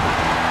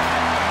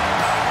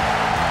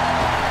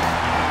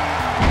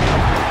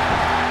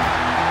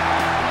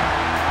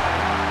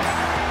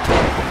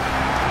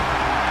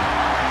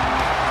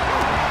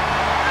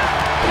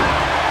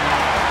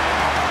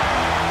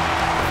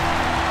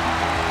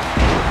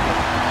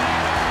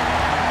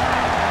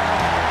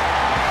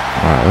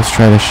 Alright, let's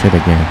try this shit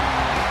again.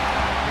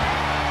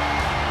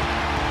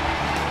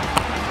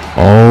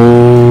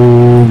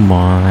 Oh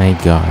my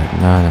god.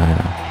 No.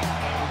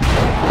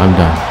 I'm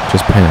done.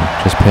 Just pin him.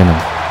 Just pin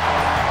him.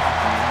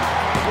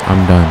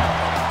 I'm done.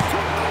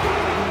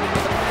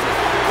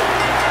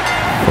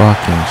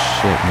 Fucking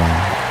shit, man.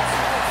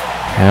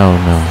 Hell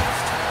no.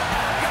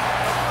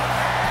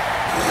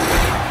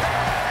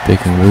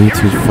 Taking way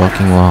too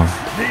fucking long.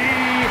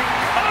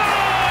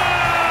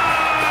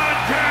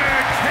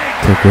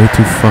 Took way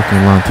too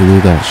fucking long to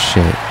do that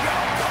shit.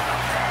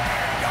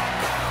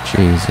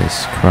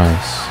 Jesus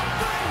Christ.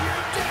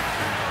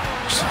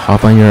 Just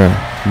hop on your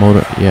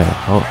motor. Yeah,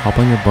 hop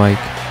on your bike.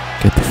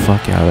 Get the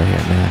fuck out of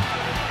here, man.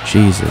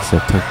 Jesus,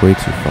 that took way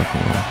too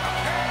fucking long.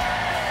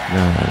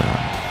 No.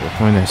 We're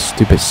playing that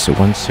stupid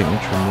one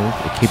signature move.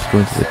 It keeps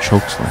going to the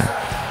choke slam.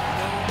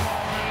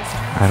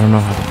 I don't know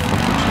how to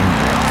fucking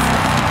change it.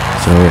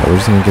 So yeah, we're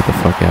just gonna get the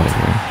fuck out of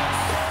here.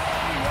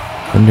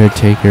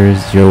 Undertaker is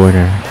your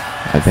winner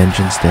at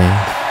Vengeance Day.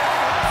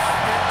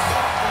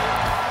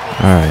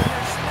 Alright.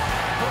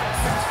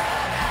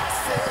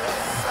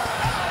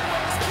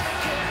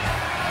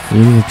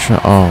 You need to try.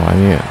 Oh, I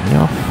mean, you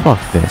know, fuck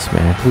this,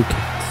 man.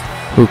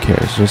 Who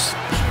cares? Just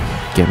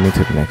get me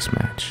to the next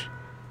match.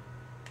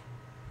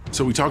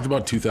 So we talked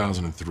about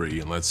 2003,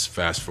 and let's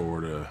fast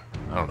forward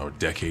I don't know, a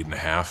decade and a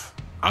half.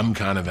 I'm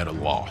kind of at a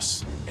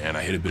loss, and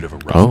I hit a bit of a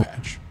rough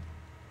patch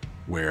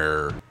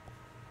where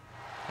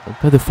I'm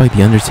about to fight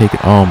the Undertaker.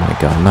 Oh my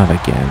god, not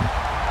again.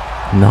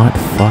 Not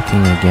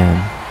fucking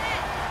again.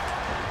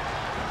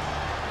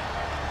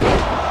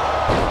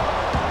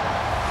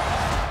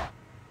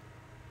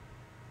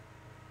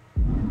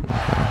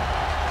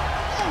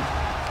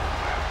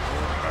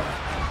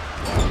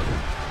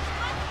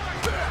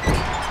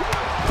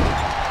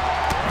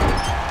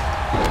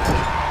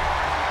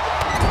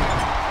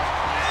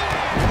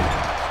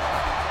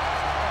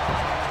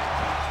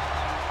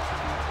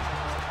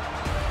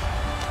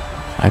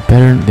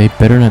 They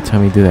better not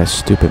tell me to do that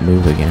stupid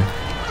move again.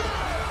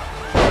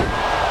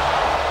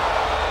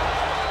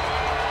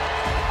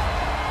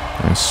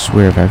 I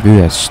swear if I do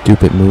that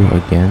stupid move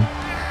again.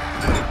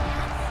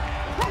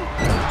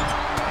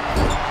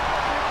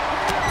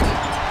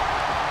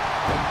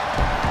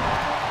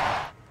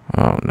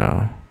 Oh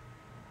no.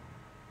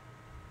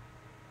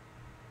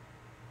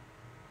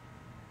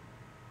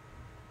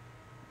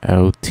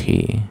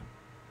 LT.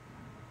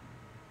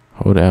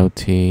 Hold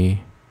LT.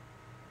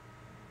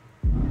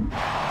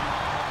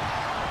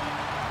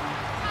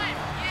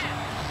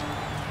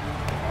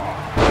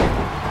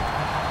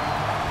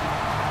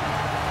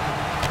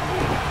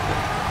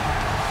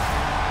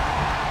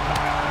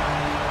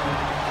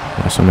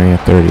 WrestleMania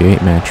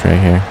 38 match right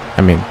here.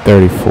 I mean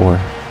 34.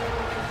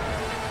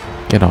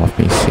 Get off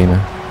me, Cena.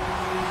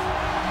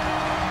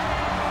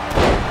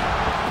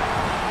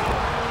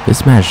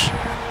 This match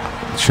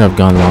should have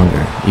gone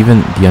longer.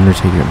 Even the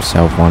Undertaker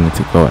himself wanted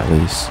to go at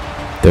least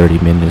 30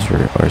 minutes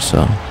or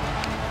so.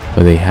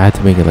 But they had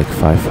to make it like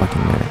 5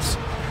 fucking minutes.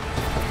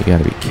 You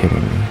gotta be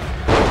kidding me.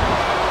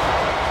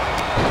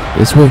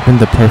 This would have been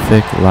the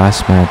perfect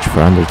last match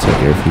for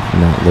Undertaker if he did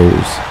not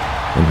lose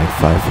in like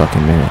 5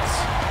 fucking minutes.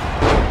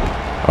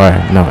 Or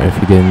no, if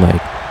he didn't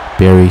like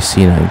bury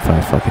Cena in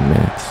 5 fucking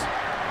minutes.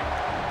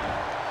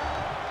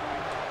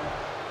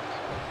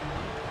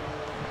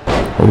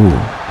 Ooh.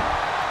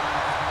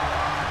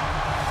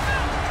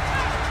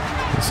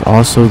 It's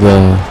also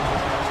the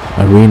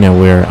arena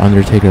where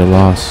Undertaker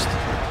lost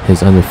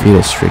his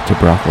undefeated streak to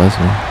Brock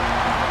Lesnar.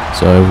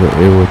 So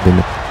it would have been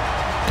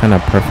a kind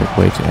of perfect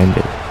way to end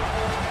it.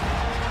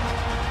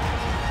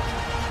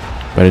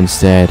 But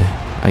instead,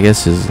 I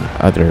guess his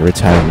other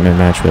retirement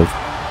match with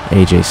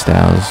AJ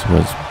Styles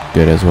was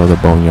good as well, the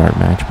Boneyard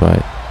match.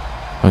 But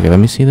okay, let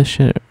me see this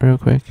shit real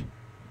quick.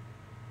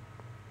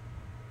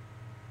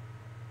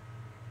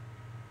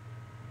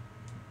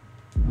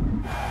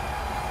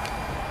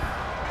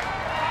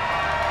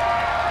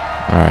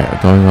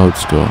 Alright, going old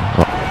school.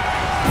 Oh,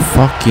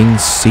 fucking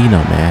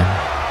Cena, man.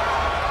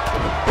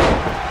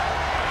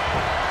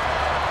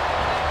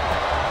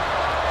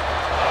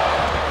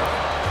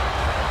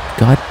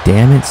 God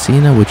damn it,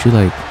 Cena. Would you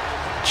like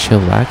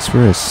chillax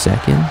for a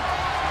second?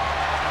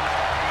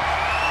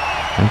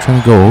 I'm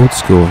trying to go old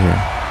school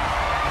here.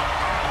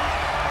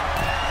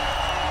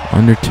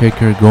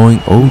 Undertaker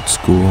going old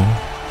school.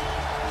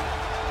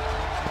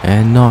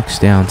 And knocks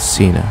down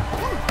Cena.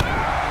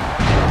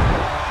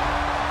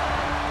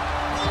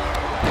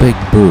 Big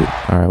boot.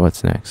 Alright,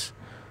 what's next?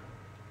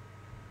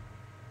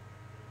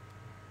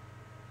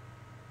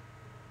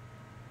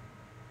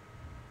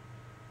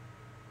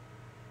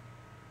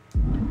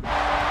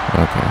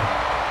 Okay.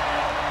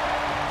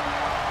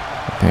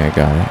 I think I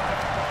got it.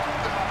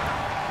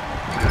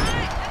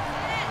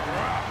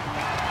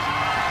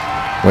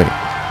 Wait.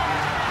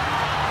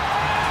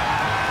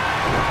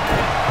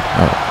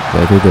 Oh,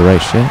 did I do the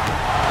right shit?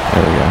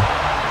 There we go.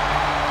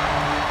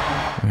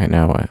 Okay,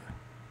 now what?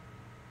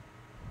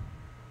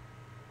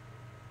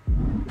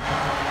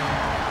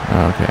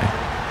 Okay.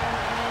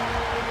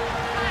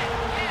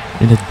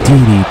 In a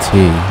DDT.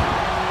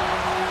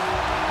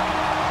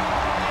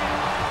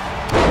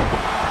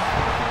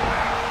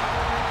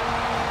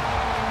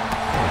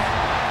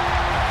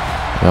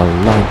 A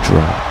leg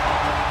drop.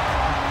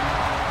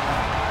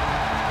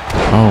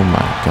 Oh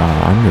my god,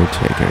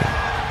 Undertaker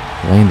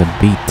laying the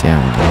beat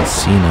down on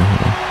Cena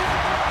here.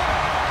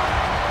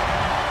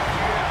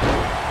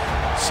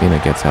 Cena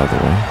gets out of the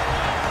way.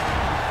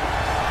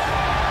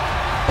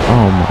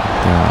 Oh my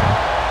god.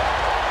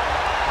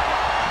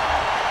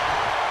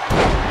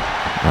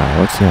 Alright,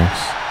 what's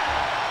next?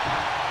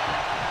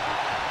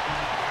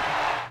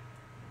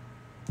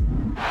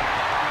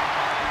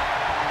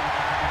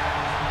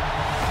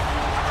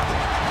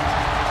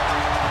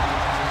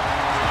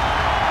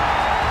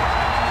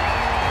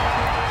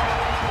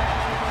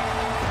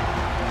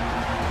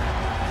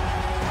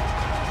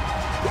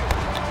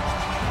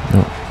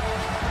 No.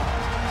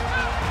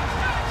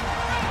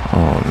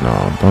 Oh no,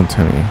 don't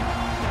tell me.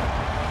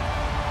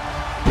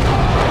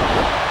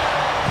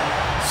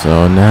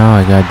 So now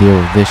I gotta deal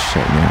with this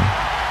shit now.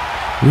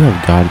 You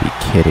have gotta be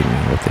kidding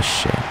me with this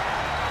shit.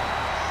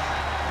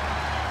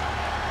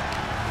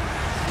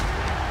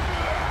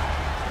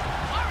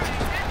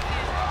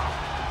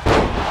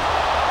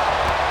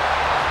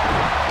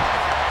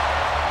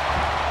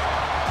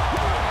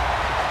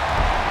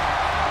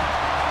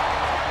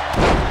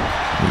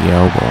 The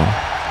elbow.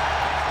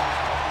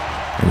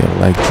 And the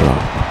leg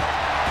drop.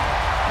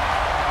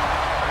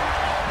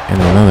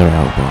 And another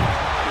elbow.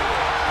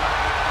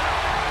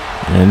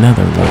 And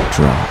another leg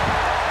drop.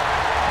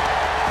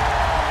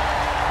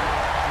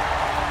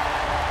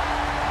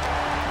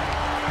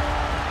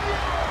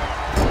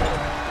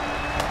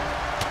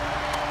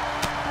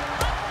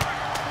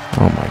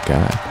 Oh my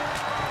god.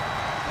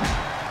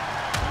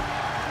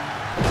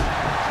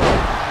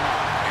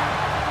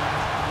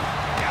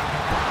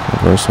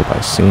 Reversal by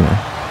Cena.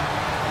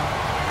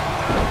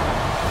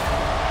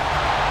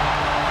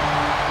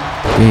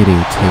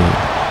 DDT.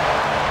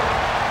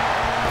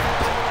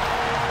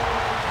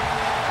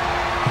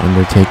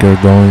 Undertaker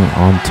going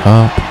on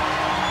top.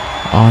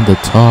 On the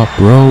top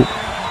rope.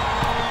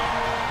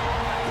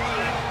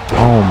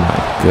 Oh my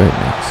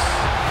goodness.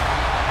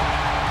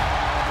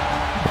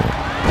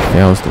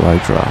 Fails the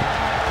leg drop.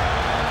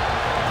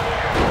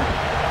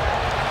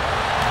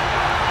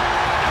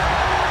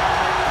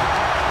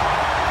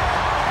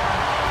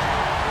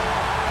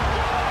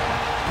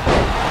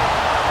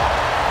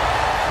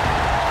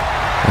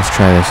 Let's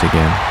try this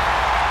again.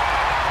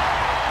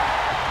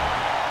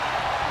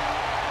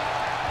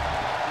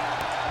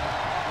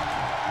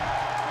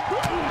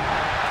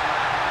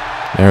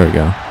 There we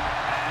go.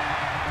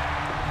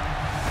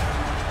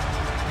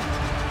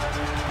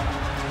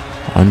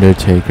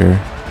 Undertaker.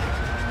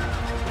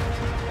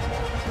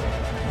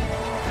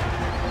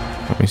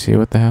 Let me see,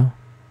 what the hell?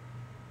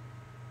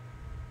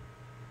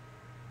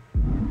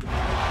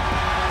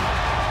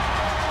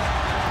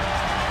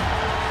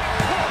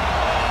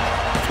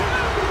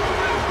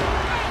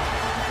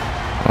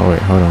 Oh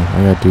wait, hold on.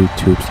 I gotta do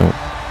tombstone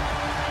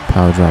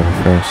power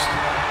driver first.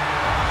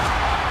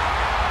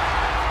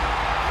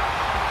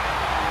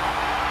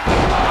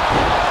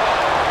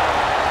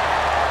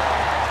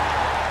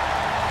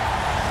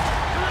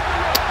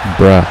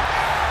 Bruh.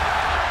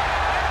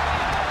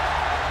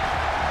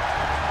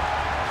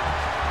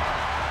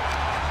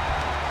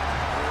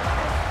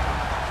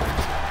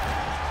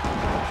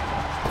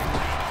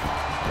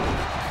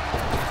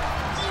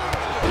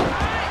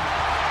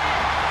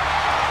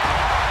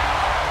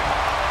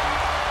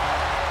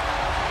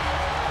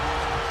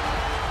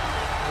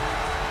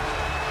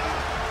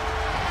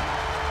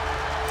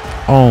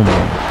 Oh my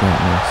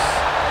goodness.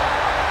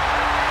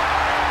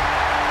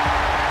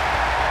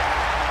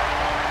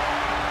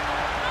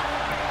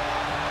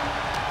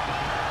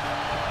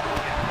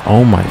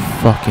 Oh my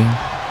fucking.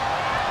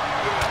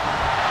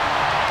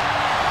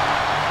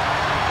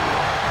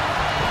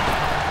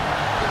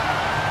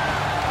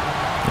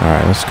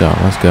 Alright, let's go,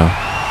 let's go.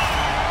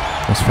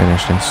 Let's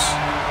finish this.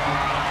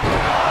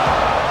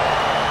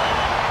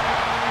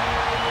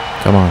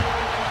 Come on.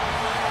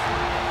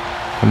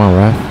 Come on,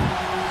 ref.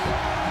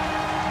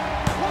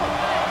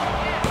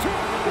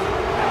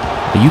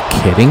 Are you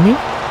kidding me?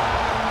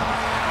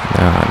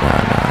 No.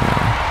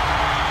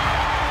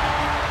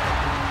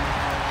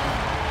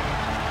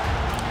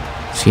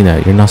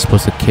 Cena, you're not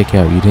supposed to kick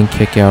out. You didn't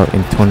kick out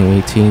in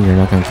 2018. You're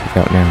not going to kick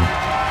out now.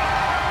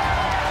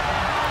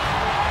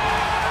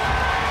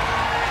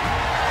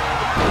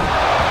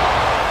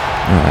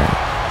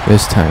 Alright.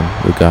 This time,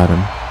 we got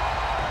him.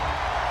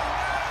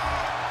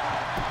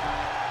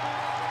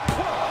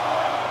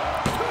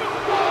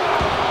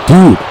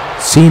 Dude!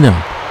 Cena!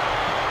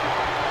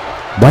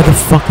 Why the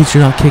fuck did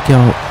you not kick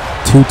out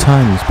 2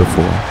 times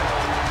before?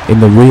 In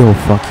the real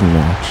fucking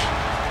match.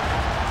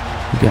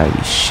 You gotta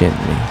be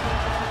shitting me.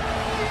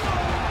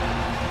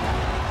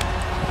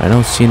 I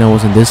know Cena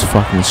wasn't this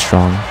fucking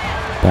strong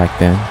back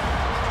then.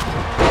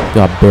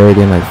 Got buried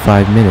in like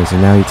 5 minutes,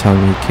 and now you're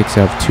telling me he kicks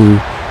out 2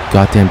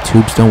 goddamn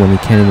tombstone when he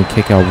can't even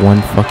kick out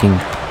 1 fucking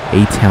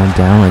A-Town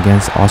down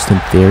against Austin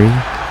Theory?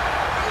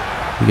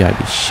 You gotta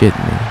be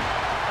shitting me.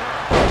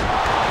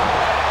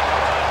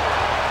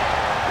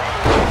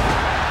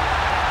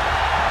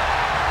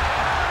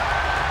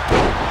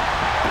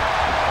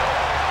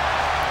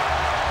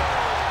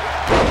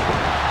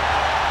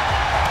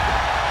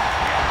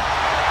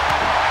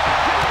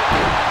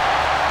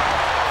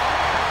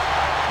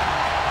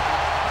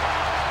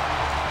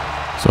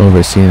 It's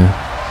over, Cena.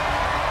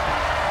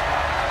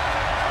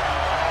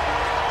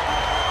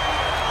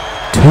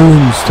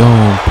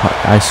 Tombstone.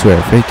 I swear,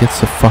 if it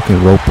gets the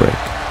fucking rope break.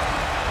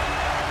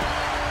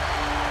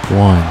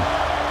 1,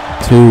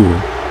 2.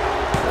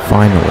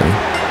 Finally.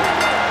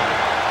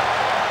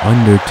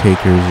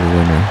 Undertaker's your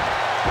winner.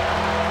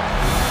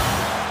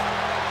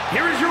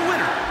 Here is your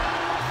winner,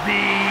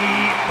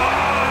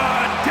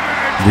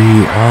 The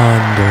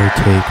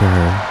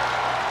Undertaker.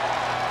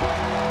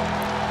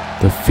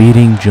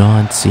 Defeating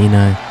John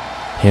Cena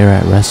here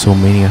at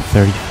WrestleMania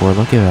 34.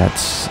 Look at that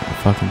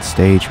fucking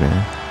stage,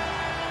 man.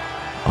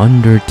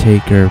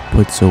 Undertaker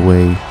puts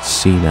away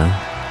Cena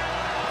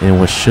in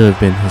what should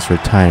have been his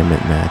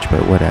retirement match,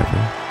 but whatever.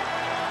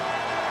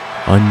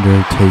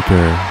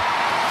 Undertaker.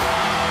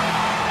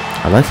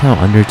 I like how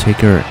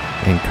Undertaker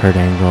and Kurt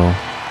Angle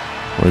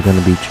were going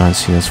to be John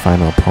Cena's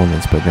final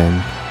opponents, but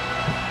then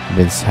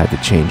Vince had to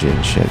change it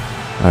and shit.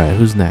 Alright,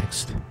 who's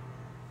next?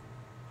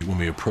 When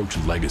we approach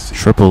legacy,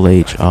 Triple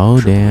H. Oh,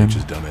 damn. H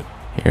has done it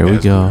Here we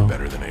go.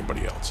 better than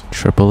anybody else.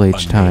 Triple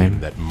H time.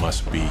 That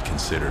must be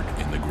considered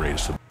in the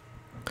greatest of.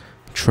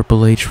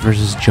 Triple H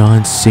versus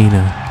John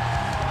Cena.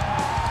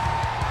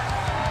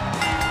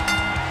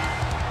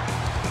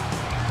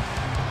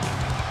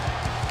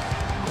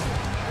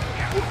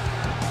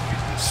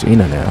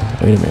 Cena now.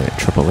 Wait a minute.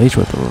 Triple H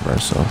with the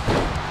reversal.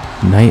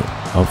 Night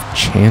of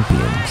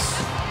Champions.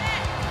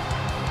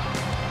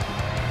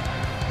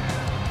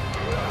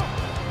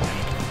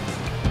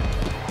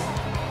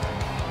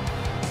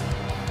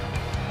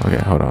 Okay,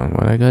 hold on.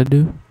 What I gotta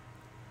do?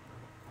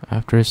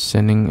 After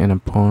sending an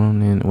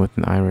opponent with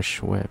an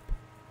Irish whip.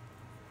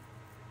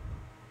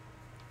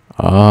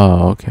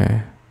 Oh,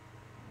 okay.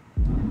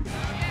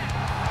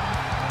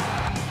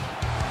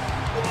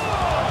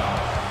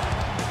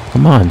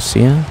 Come on,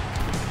 Cena.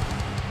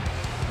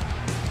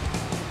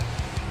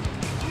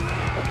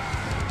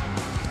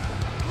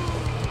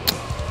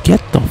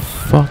 Get the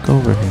fuck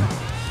over here.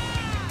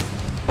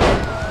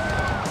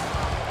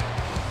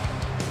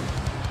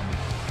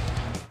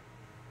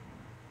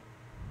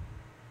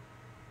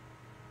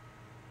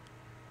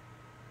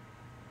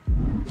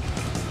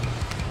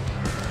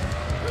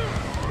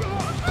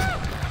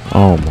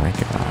 Oh my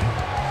god.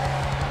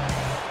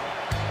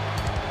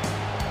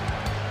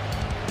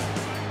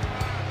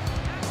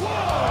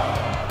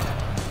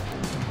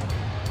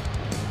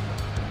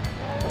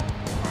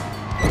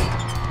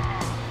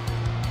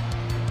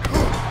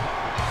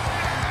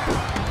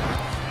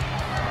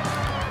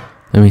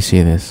 Let me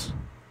see this.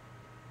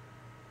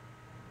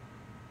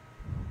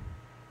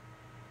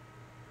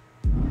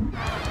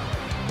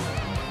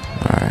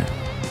 Alright.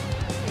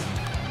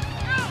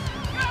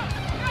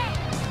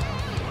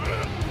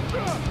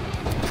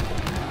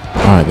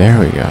 Alright, there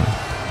we go.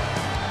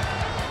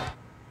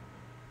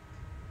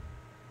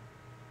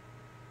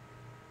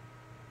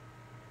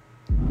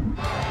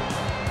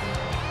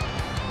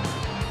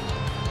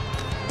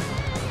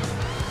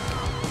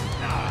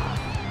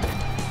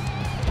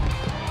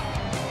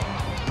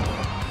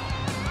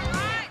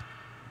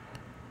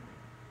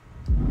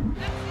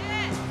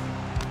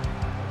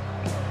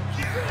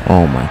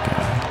 Oh my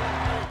god.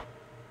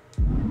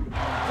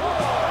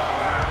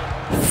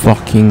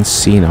 Fucking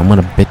Cena, I'm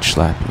gonna bitch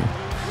slap you.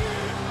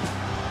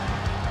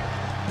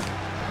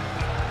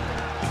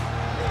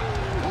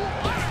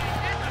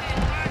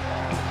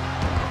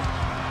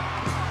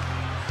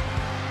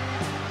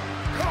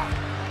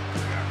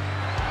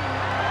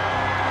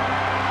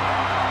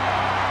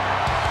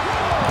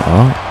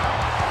 Oh.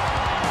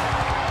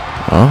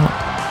 Oh.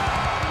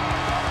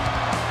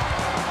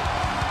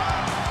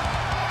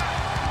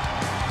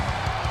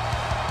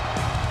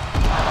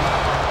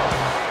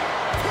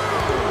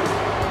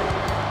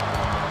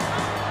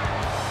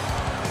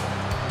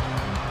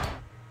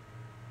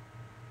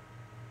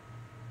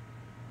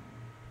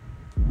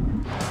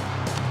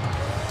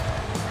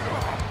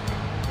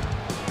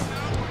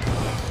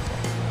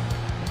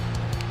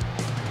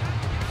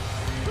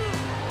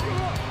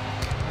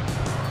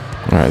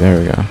 Alright, there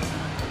we go.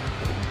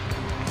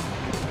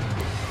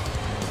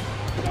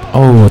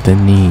 Oh, the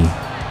knee.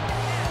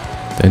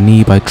 The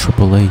knee by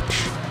Triple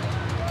H.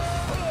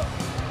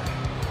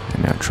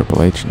 And now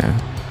Triple H now.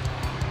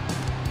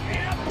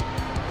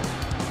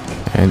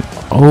 And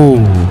oh.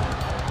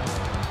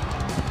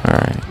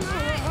 Alright.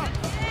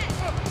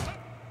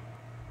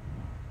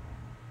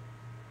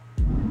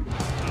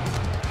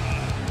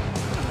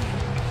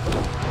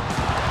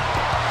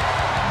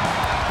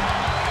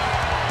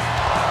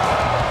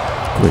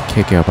 Quick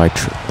kick out by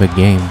the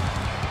game.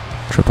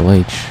 Triple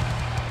H.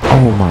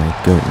 Oh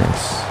my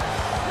goodness.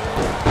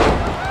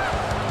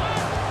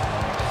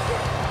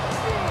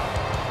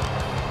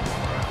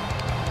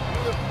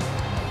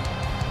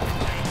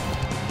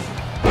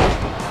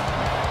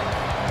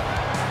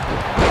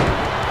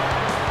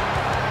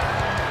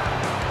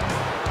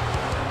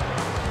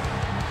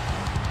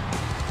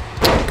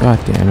 God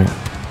damn it.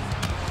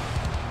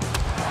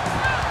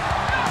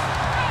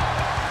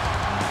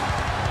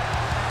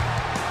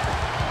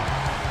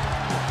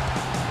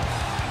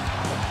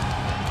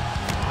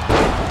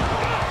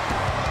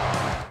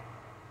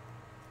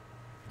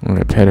 What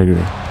a pedigree.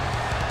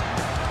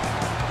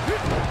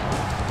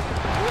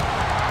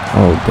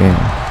 Oh, damn.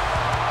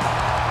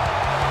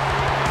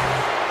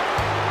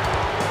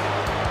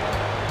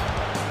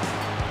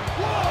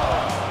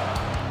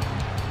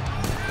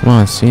 Come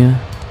on, Cena.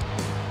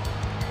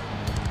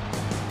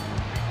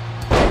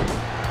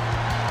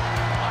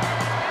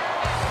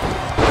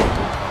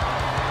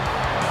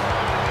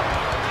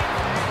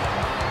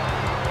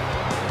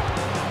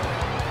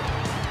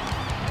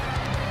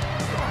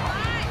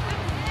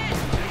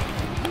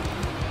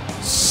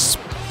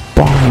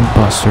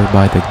 Buster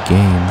by the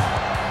game.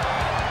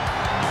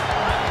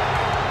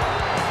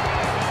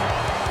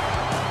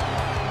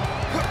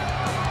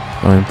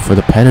 Going for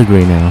the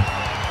pedigree now.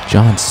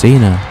 John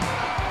Cena.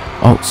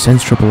 Oh,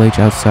 sends Triple H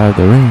outside of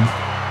the ring.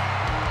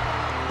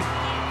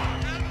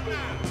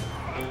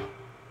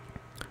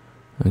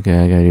 Okay,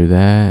 I gotta do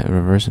that.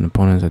 Reverse an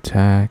opponent's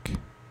attack.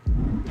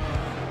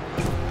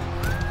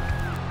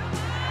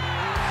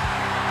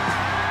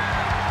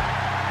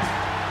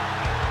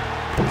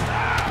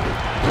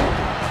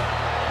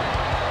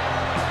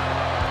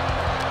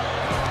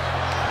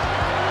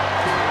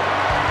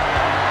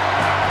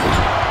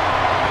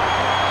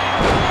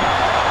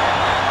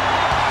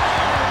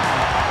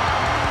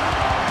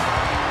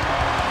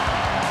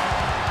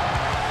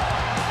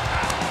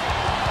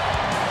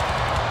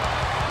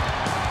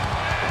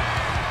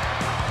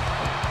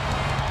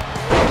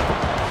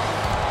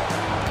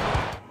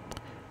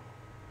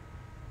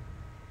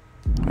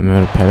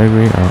 Another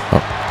pedigree?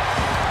 Oh.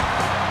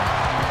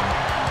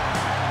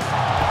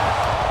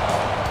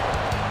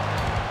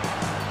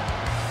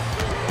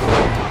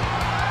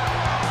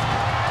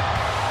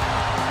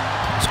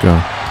 Let's go.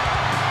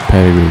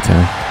 Pedigree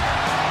time.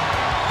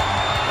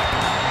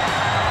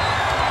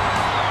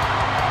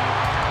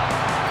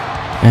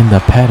 And the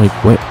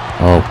pedigree.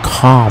 Oh,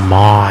 come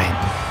on.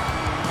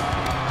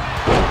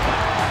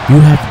 You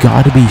have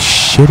got to be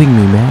shitting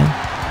me, man.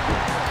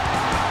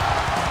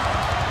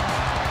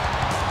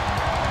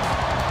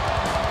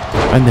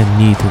 And the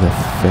knee to the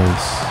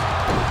face.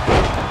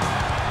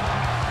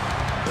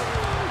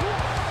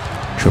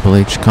 Triple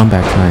H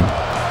comeback time.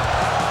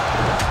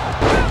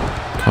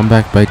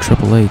 Comeback by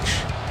Triple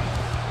H.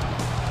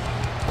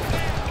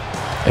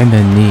 And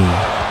the knee.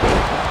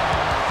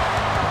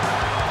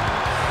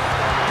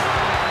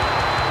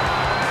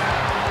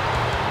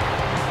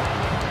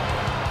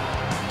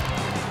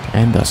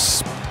 And the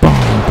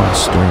spine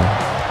buster.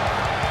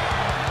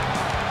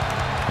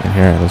 And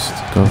here, let's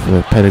go for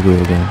the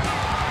pedigree again.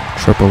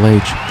 Triple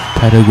H,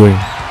 pedigree,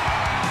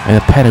 and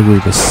a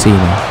pedigree to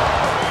Cena.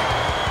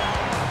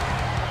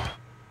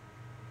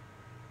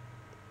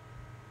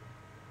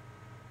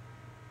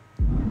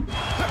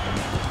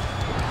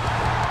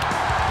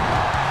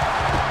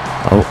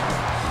 Oh.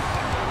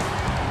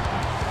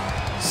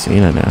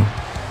 Cena now.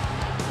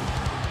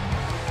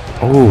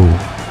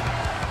 Oh.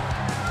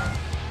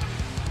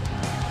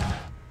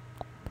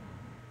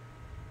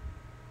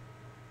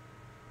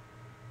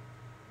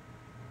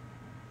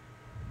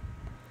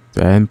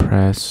 Then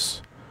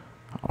press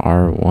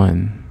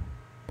R1.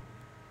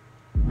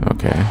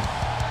 Okay.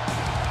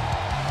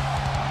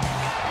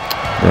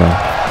 Yeah.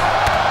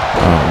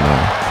 Oh no.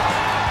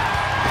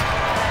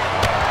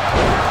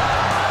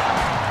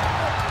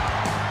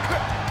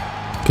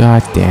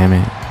 God damn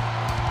it.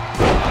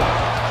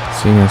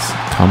 Cena's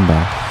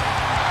comeback.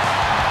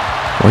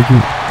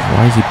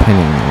 Why is he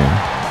pinning me now?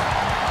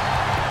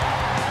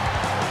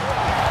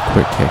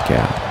 Quick kick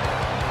out.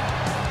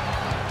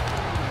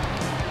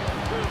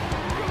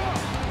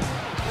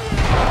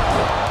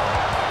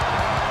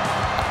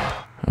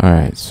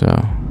 Alright, so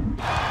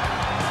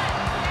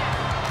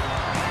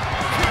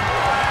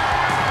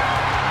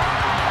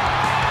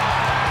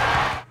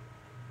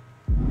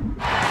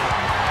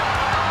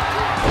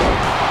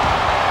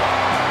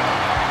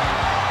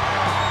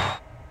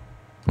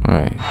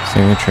alright,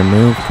 signature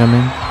move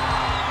coming.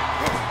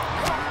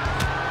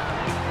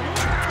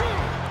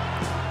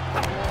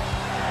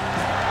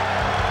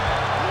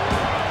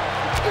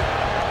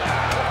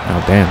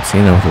 Oh damn,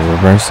 Cena with a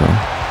reversal.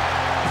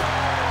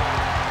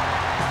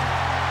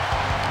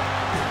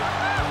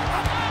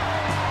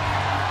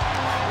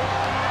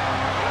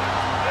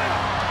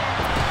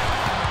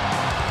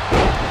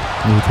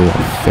 Knee to the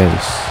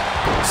face.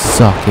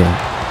 Suck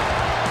it.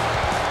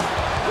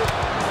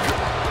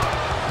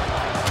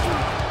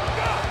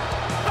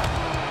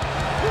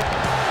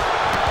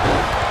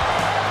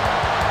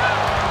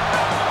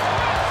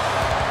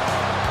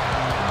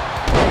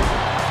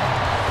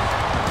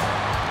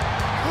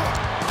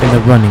 And a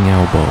running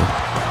elbow.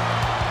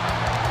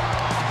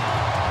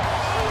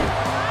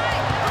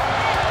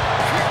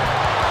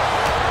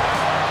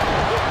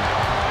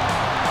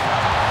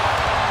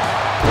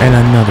 And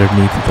another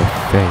knee to the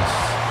face.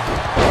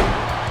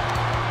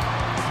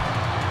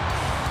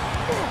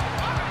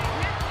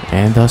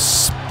 And a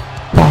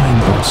spine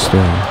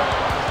buster.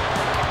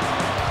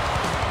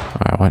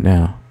 Alright, what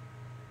now?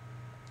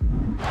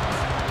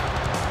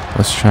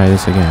 Let's try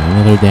this again.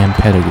 Another damn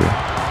pedigree.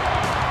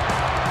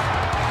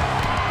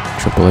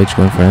 Triple H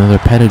going for another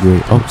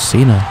pedigree. Oh,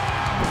 Cena.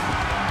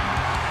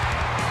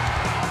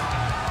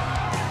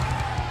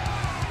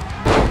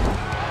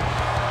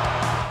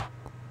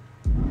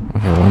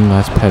 Okay, one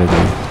last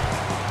pedigree.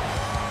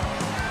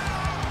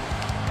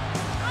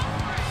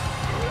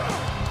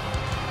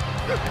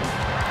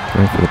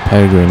 Going for the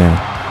pedigree now.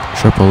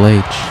 Triple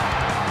H.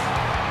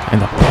 And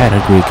the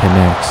pedigree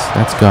connects.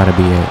 That's gotta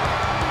be it.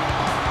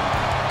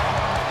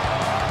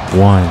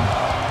 1,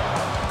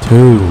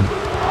 2.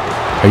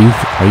 Are you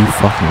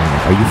fucking right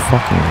now? Are you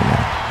fucking right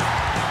now?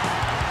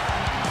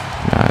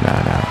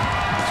 No.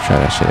 Let's try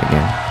that shit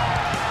again.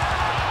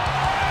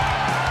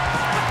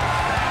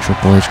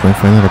 Triple H going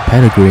for another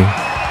pedigree.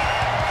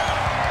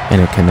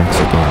 And it connects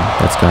again.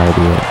 That's gotta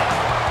be it.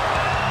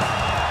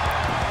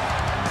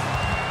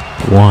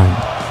 1,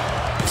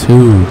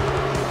 2.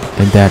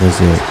 And that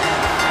is it.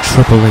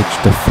 Triple H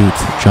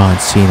defeats John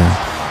Cena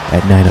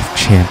at Night of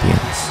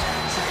Champions.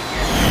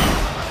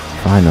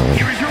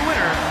 Finally.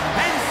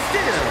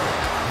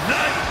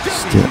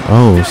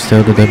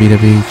 Still the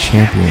WWE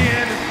Champion,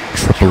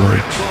 Triple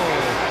H.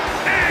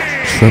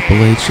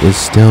 Triple H is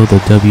still the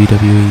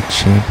WWE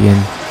Champion,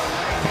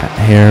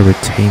 here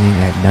retaining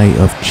at Night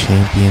of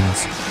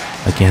Champions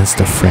against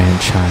the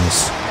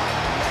franchise,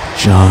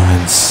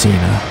 John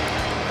Cena.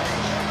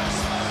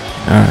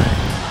 Alright.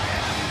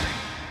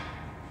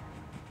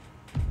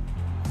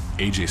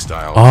 AJ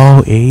Styles.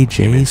 Oh,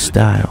 AJ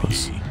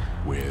Styles.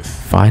 With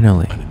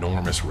finally. An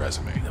enormous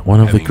resume. One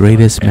of the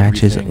greatest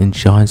matches in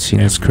John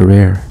Cena's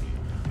career.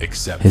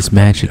 Except his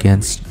match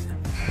against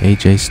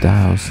AJ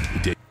Styles.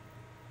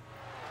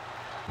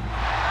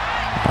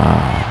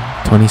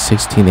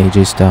 2016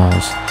 AJ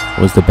Styles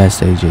was the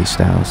best AJ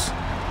Styles.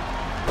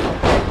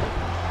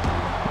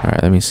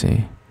 Alright, let me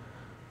see.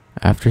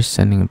 After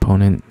sending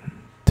opponent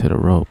to the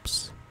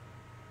ropes.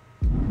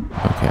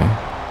 Okay.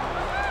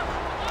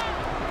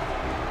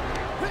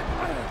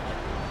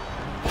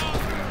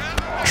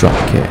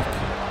 Drop kick.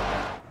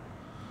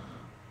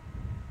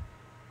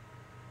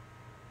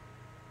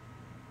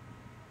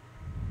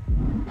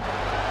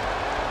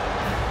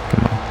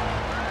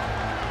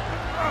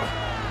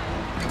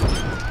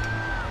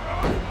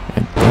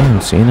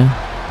 Cena.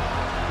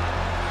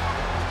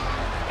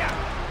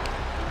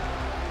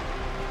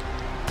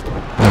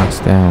 Knocks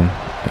down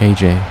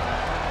AJ.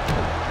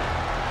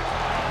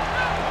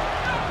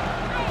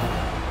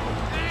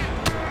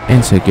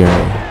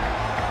 Insecurity.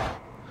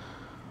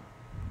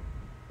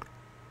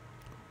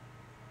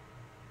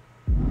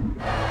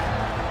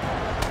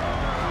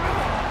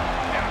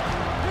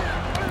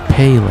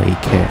 Pele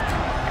kick.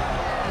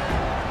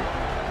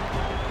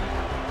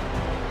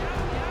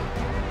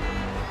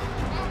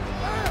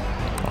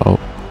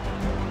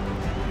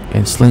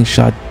 And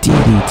slingshot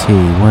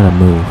DDT. What a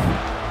move.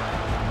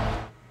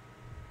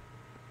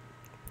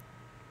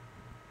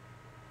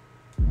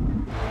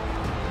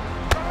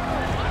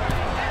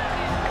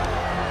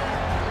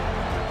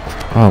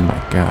 Oh my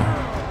god.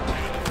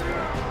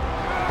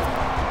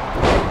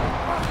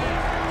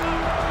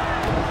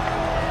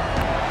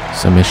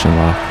 Submission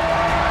lock.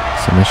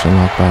 Submission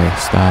lock by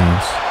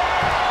Styles.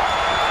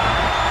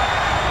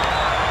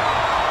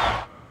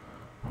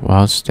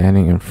 While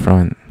standing in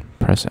front,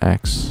 press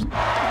X.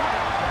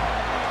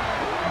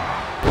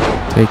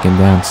 Taking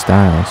down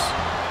Styles.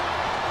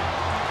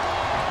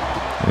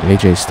 And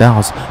AJ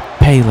Styles,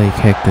 Pele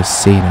kick to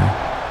Cena.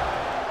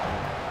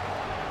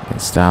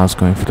 And Styles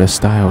going for the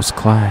Styles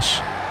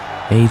Clash.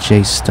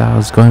 AJ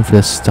Styles going for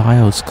the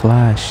Styles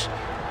Clash.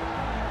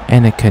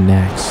 And it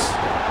connects.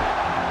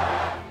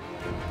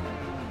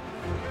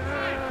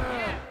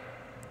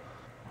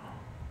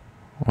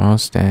 While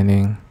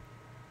standing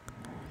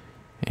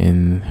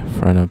in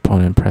front of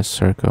opponent, press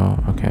circle.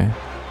 Okay.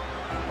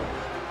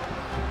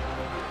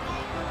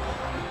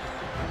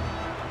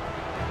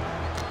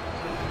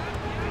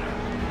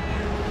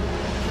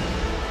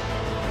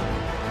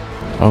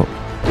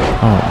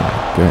 Oh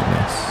my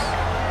goodness.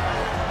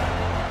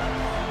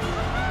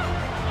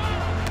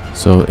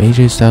 So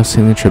AJ Styles'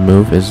 signature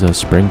move is a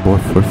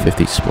springboard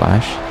 450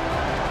 splash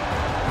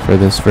for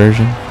this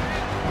version.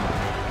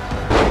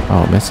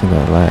 Oh, missing the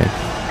leg.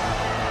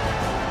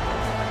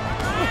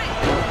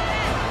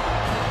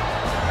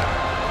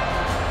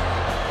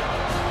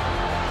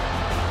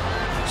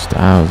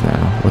 Styles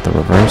now with the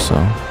reversal.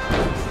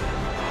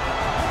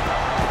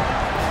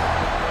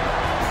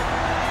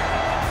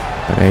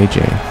 But AJ.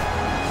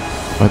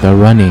 Or the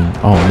running.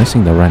 Oh,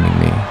 missing the running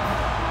knee.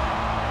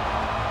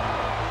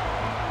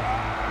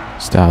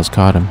 Styles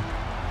caught him.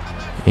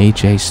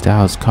 AJ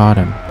Styles caught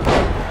him.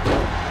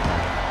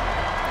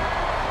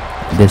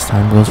 This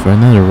time goes for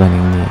another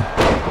running knee.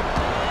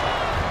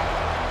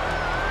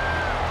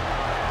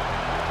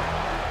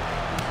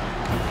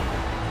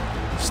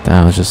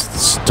 Styles just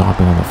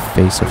stomping on the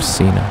face of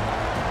Cena.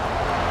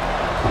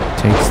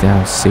 Takes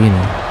down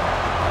Cena.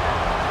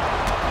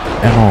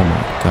 And oh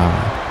my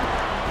god.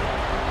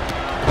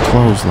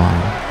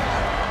 Clothesline.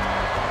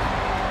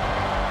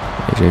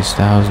 AJ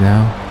Styles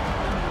now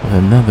with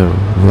another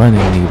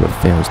running knee but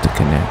fails to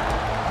connect.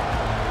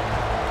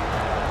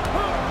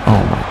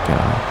 Oh my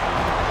god.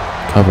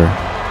 Cover.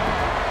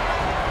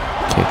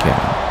 Kick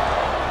out.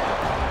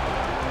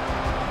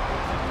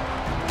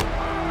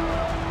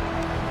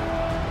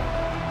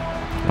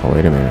 Oh,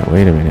 wait a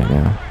minute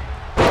now.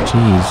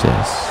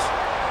 Jesus.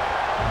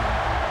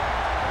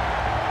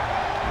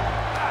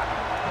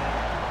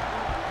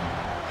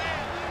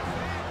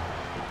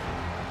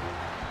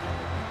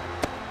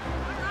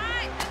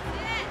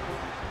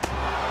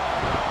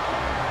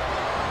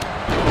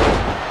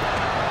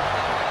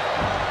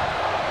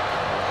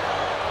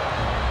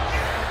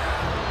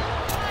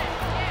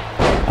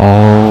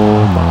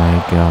 Oh my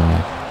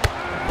god.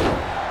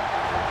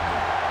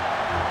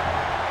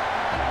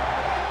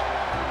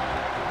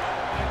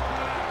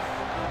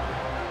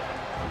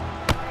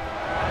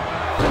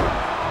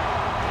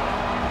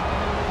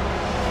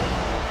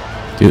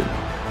 Dude.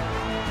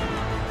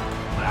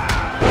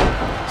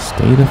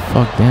 Stay the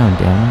fuck down,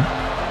 damn it.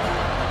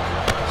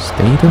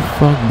 Stay the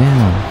fuck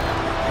down.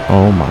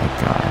 Oh my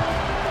god.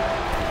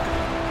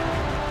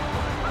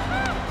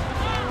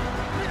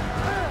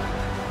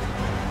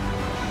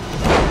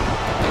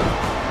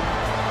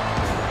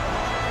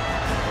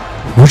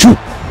 Would you?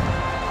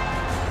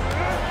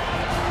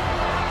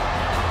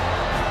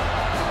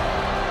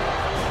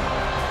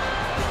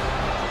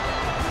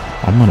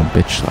 I'm gonna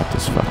bitch slap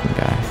this fucking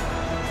guy.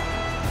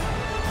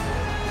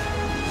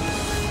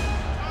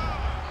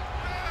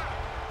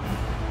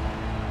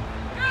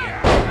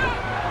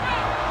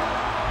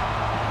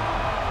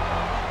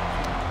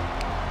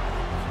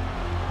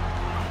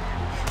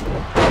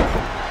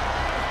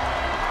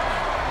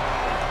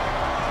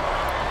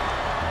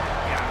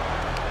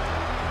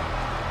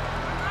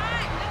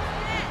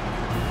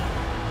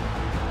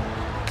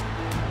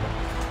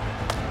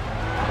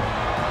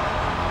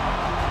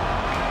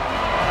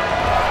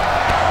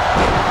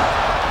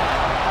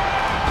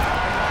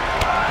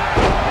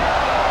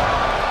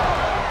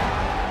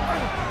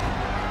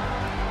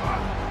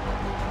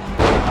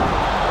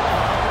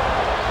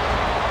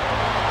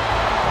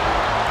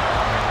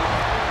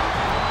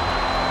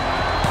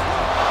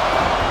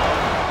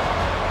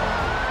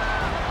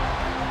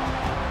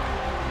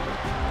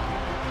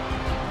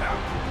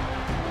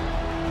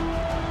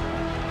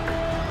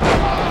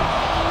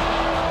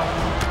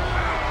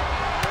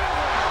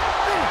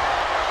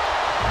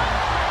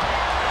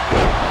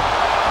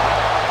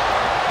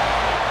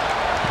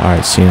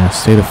 Alright, Cena,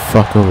 stay the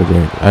fuck over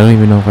there. I don't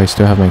even know if I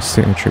still have my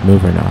signature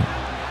move or not.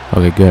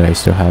 Okay, good, I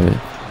still have it.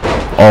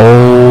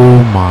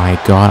 Oh my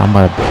god, I'm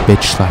about to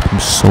bitch slap him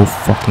so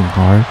fucking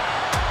hard.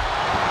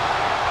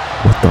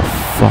 What the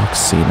fuck,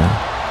 Cena?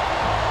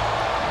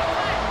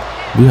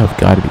 You have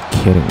got to be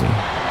kidding me.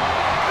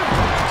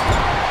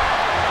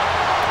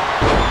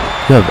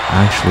 You have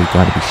actually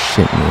got to be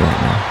shitting me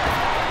right now.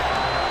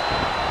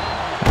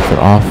 After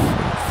off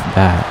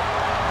that.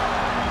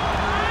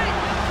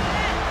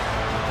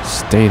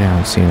 Stay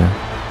down, Cena.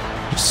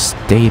 Just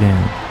stay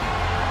down.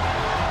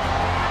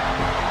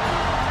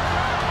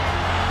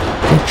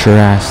 Get your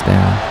ass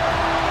down.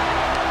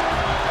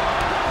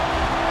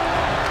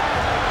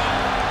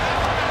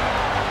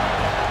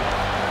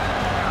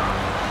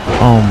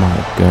 Oh my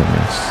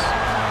goodness.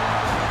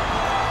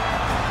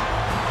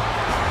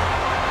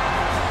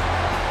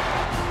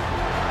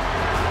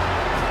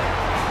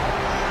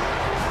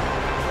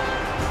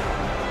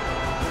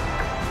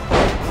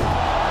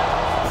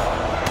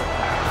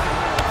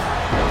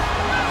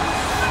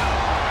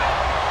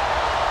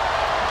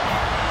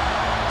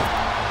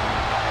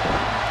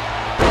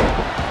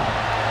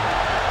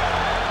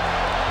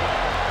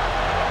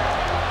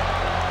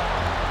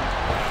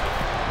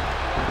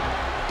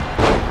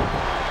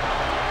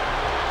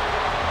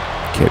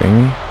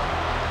 Kidding me?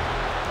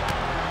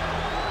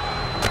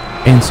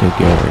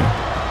 Insecurity.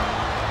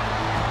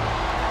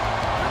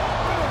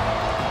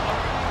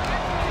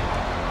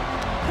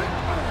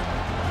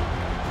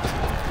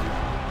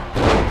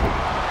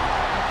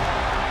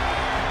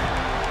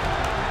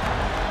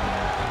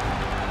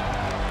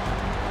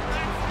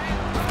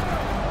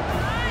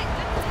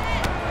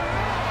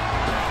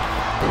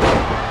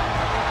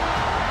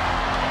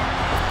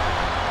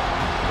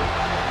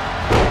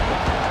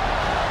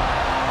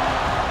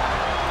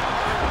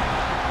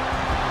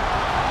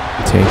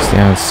 Takes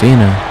down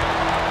Cena.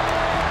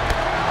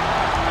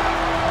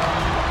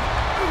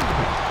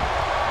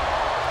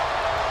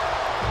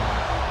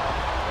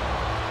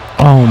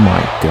 Oh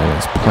my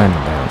goodness,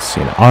 planting down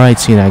Cena. Alright,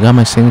 Cena, I got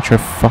my signature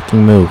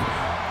fucking move.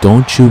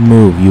 Don't you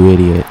move, you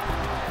idiot.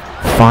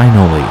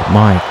 Finally,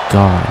 my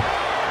god.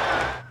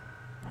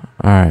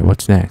 Alright,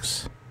 what's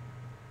next?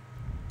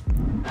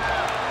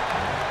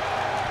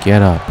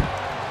 Get up.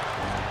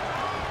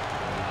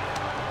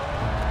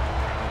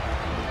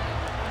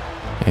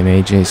 And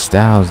AJ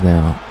Styles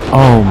now.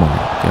 Oh my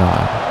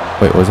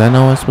god. Wait, was that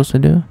not what I was supposed to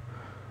do?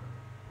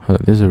 Hold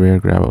up, this is a rear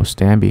grab. Oh,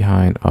 stand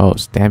behind. Oh,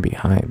 stand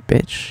behind,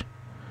 bitch.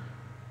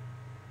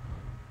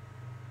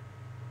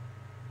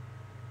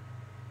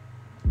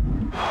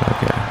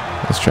 Okay,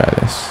 let's try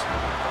this.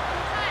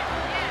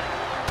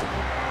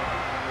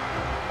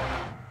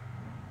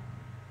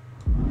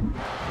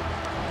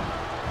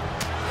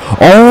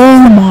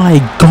 Oh my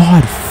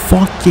god,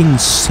 fucking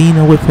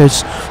Cena with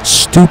his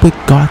stupid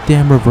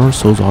goddamn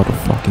reversals all the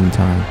fucking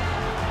time.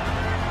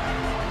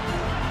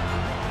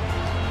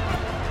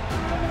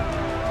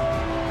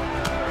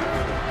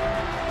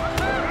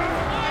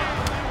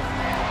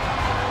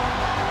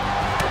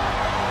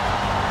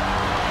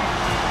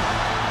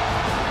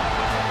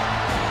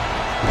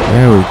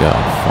 There we go,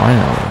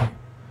 finally.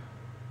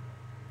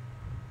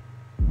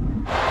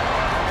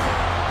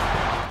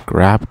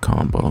 Grab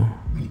combo.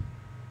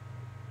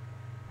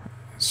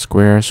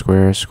 Square,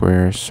 square,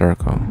 square,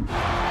 circle.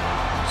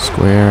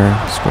 Square,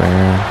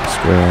 square,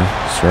 square,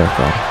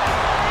 circle.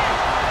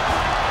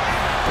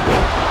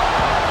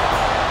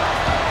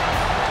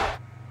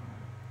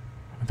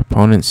 With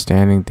opponent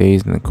standing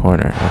dazed in the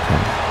corner.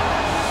 Okay.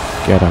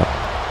 Get up.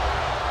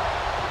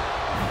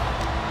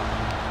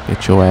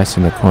 Get your ass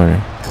in the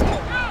corner.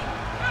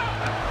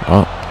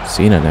 Oh,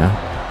 Cena now.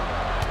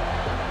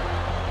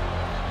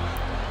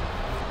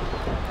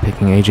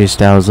 Picking AJ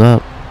Styles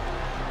up.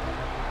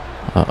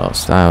 Uh-oh,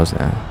 Styles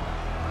now.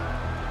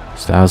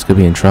 Styles could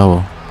be in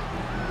trouble.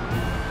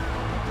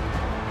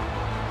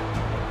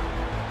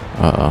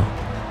 Uh-oh.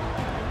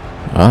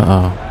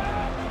 Uh-oh.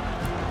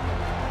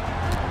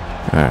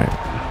 Alright.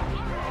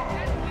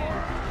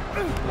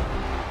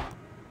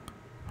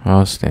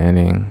 While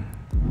standing.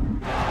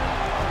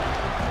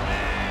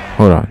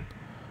 Hold on.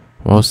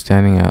 While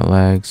standing at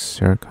legs,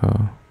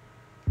 circle.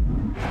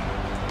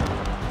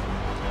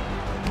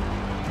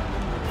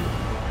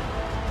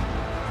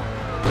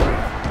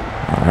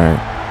 Alright.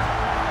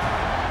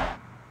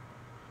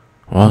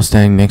 While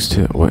standing next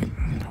to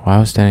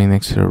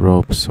the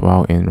ropes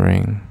while in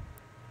ring.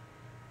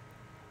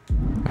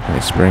 Okay,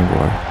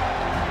 springboard.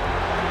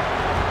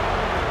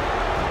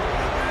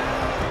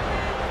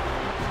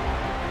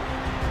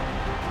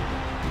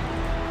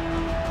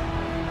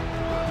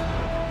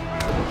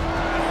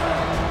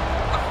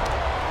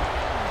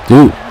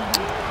 Dude.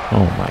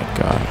 Oh my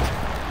god.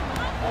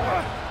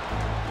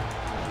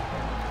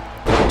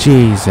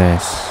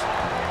 Jesus.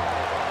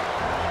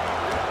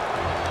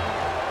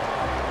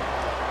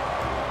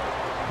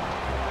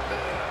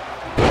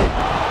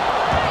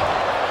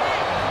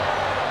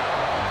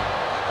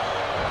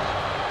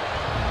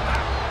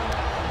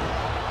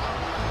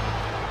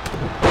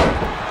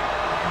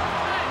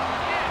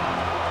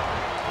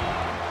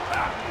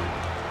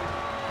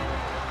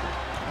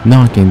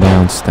 Knocking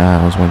down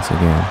Styles once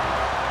again.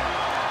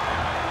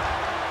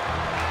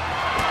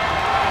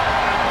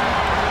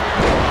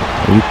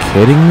 Are you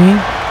kidding me?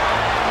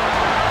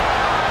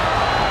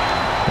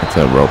 That's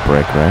a rope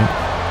break, right?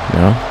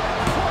 No?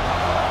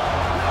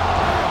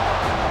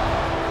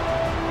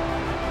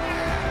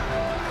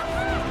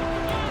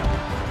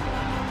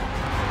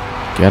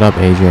 Get up,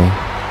 AJ.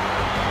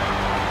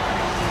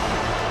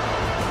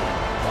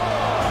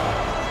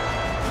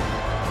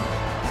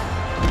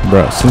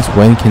 Bro, since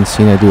when can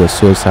Cena do a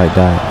suicide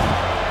dive?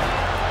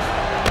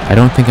 I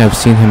don't think I've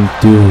seen him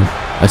do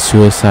a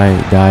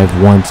suicide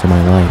dive once in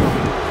my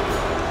life.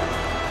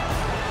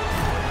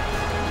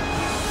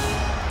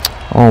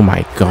 Oh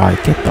my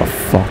god, get the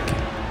fuck.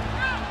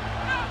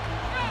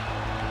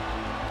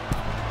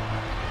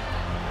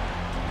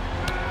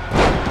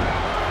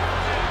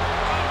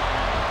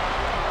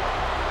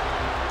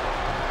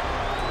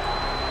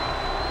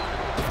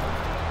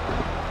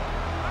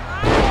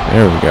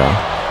 There we go.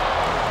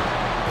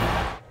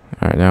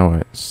 Alright, now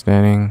what?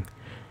 Standing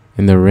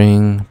in the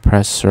ring,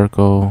 press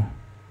circle.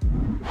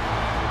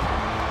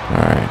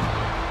 Alright.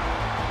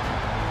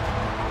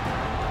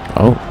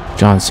 Oh,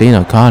 John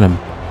Cena caught him.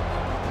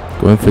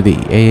 Going for the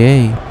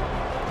AA.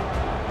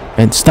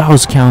 And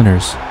Styles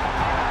counters.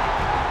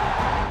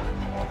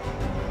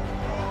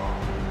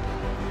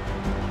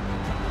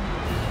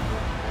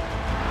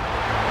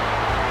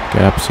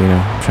 Get up, Cena.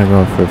 I'm trying to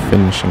go for a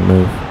finishing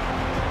move.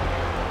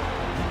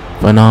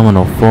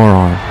 Phenomenal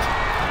forearm.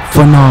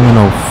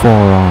 Phenomenal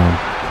forearm.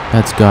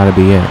 That's gotta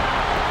be it.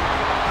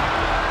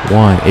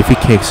 One. If he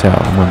kicks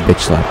out, I'm gonna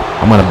bitch slap.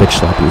 I'm gonna bitch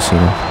slap you,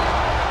 Cena.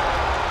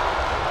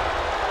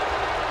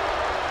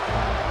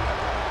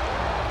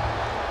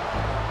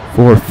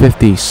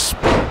 $450.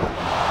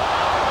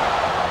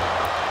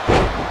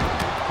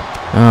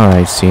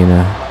 Alright,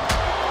 Cena.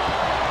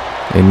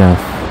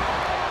 Enough.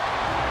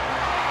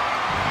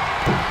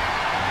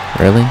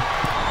 Really?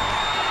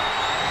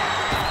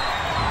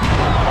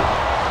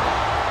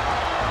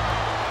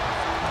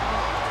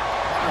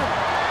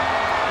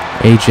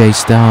 AJ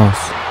Styles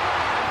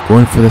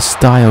going for the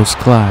Styles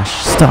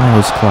Clash.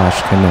 Styles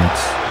Clash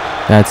connects.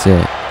 That's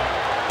it.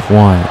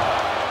 1,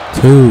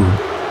 2,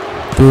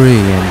 3,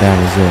 and that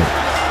is it.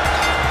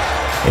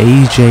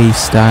 AJ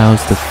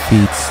Styles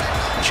defeats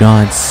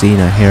John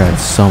Cena here at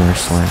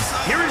SummerSlam.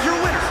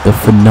 The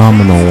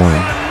phenomenal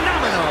one.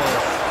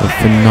 The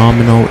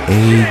phenomenal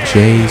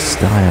AJ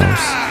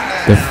Styles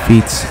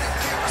defeats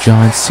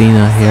John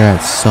Cena here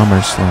at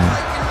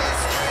SummerSlam.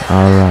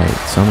 Alright,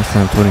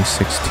 SummerSlam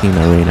 2016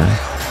 arena.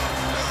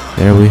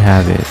 There we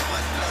have it.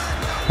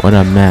 What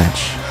a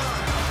match.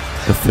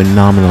 The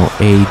phenomenal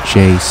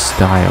AJ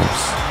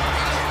Styles.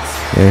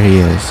 There he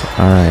is.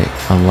 Alright,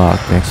 unlock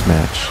next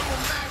match.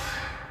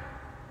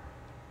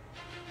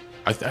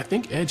 I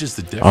think Edge is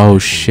the definition. Oh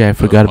shit, I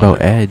forgot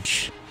about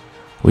Edge.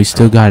 We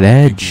still got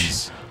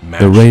Edge,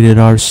 the rated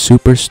R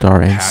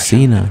superstar, and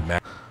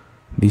Cena.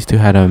 These two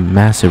had a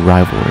massive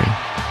rivalry.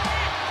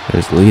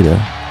 There's Lita.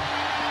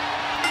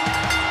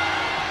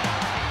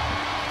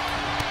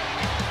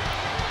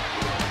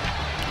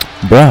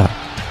 Bruh.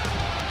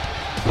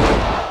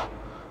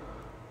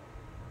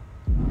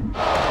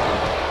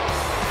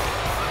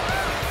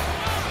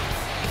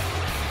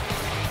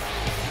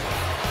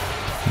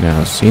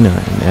 Now Cena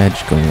and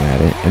Edge going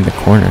at it in the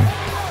corner.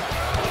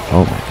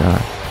 Oh my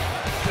god.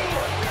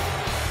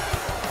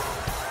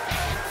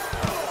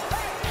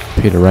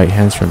 Peter right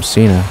hands from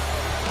Cena.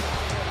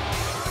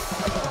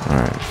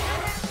 Alright.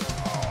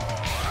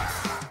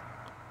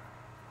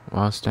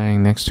 While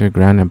standing next to a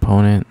ground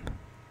opponent.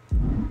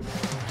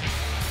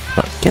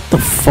 Get the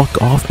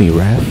fuck off me,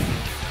 ref.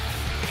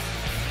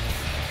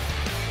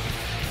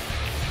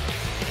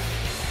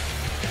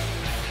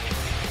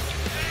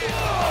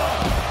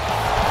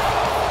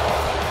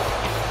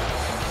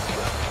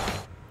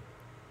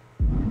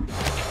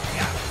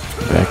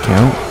 That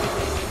count?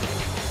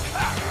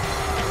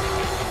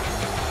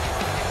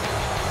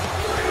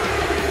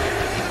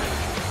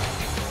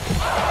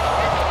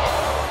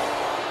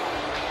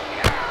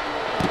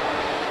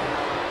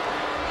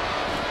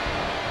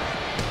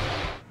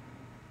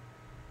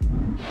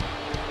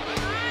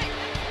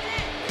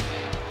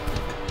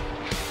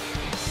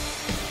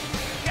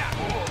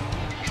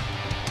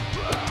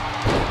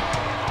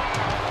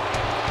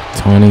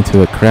 Taunting to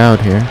the crowd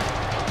here.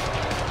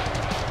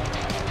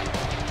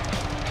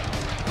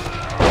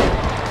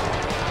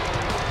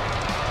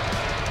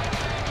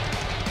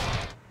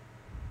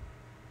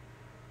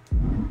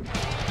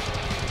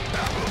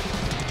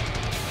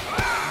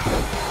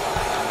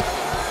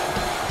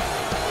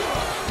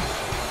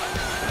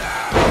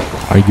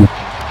 Are you?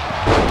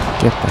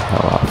 Get the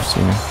hell off,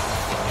 Cena.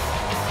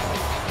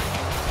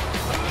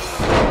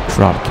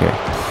 Drop kick.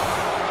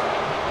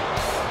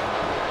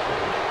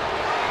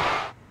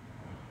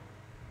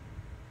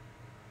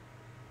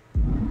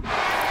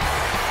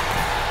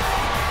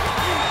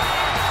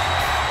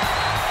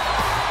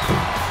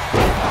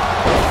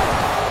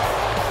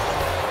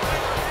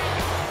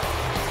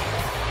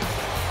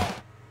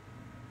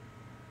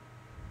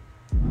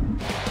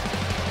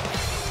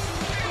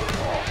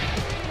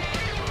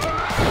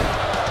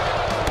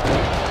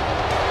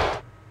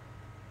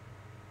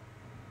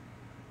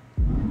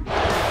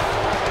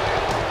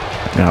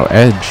 Now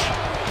Edge.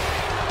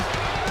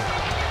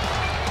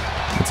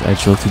 What's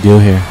Edge look to do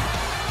here?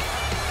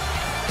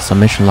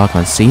 Submission lock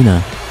on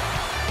Cena.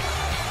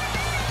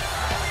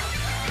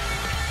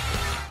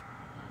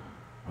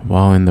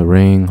 While in the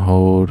ring,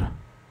 hold.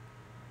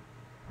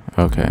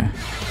 Okay.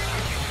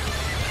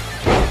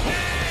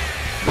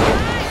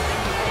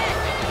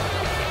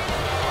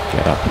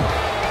 Get up.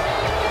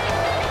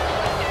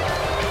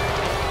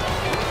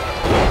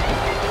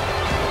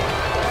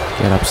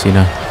 Get up,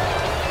 Cena.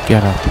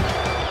 Get up.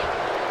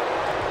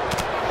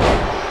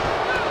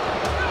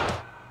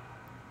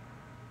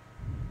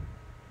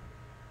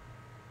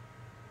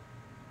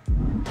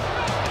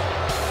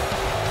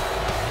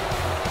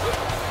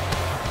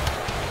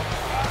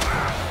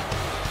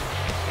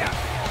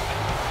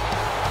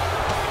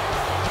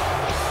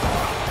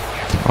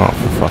 Oh,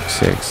 for fuck's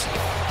sakes.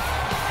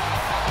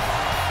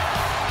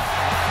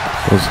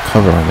 There's a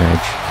cover on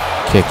Edge.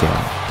 Kick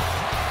out.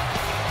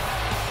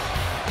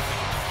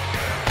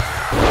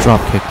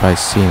 Drop kick by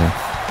Cena.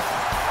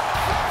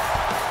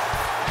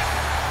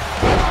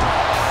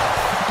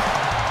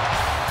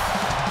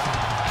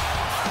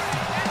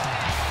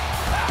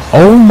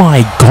 Oh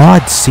my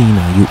god,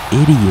 Cena, you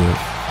idiot.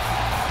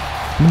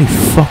 How many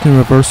fucking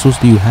reversals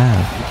do you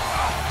have?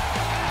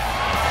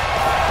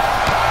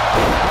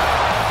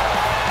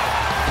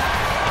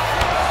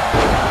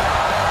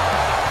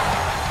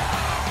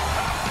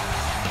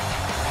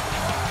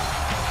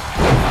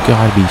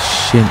 Gotta be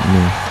shitting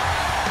me.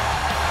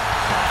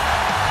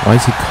 Why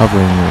is he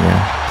covering me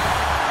now?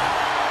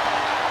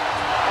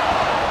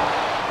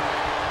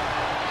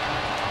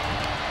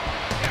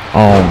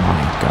 Oh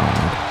my god.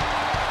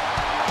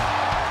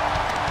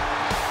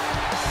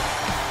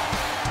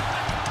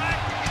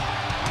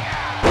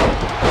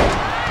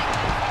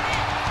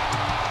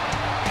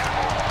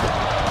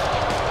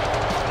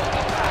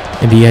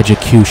 And the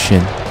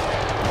execution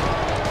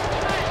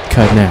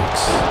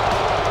connects.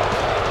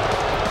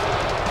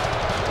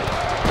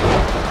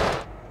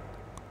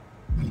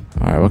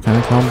 Alright, what kind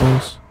of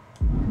combos?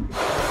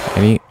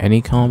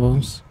 Any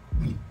combos?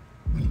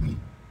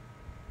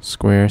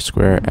 Square,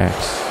 square,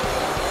 X.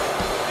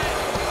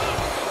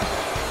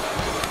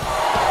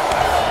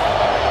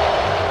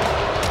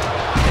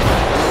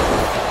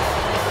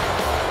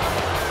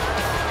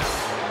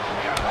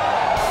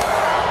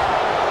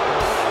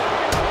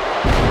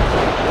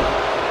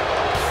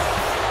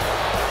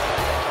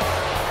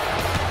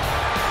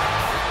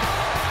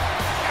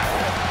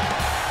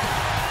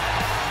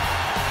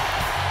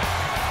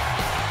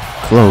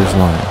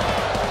 Clothesline.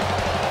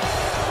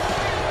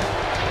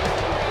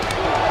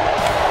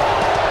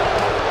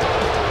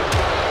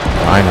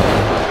 Finally.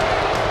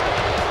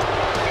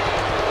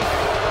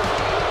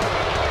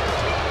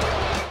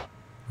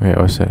 Wait,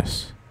 what's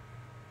this?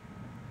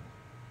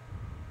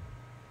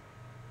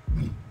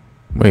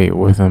 Wait,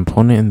 with an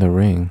opponent in the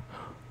ring,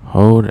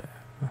 hold.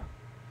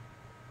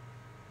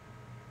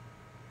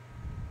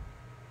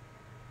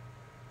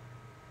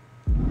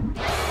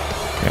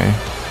 Okay.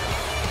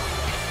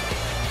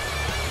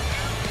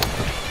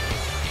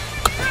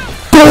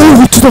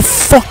 Go to the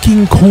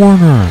fucking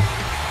corner!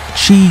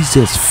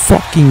 Jesus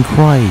fucking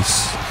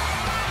Christ.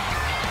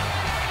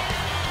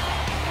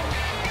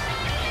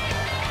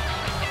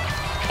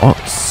 Oh,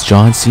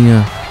 John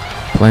Cena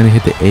planning to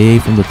hit the AA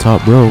from the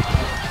top rope.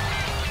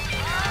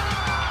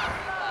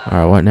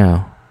 Alright, what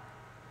now?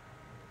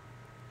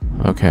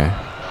 Okay.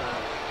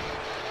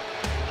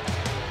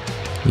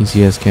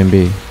 Easy as can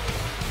be.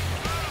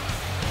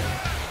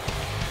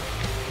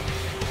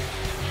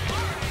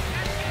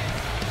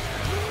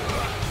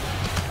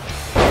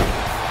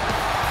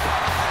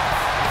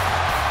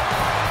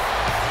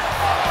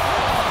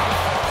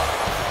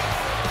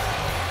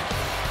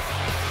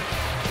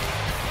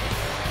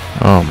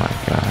 Oh my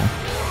god.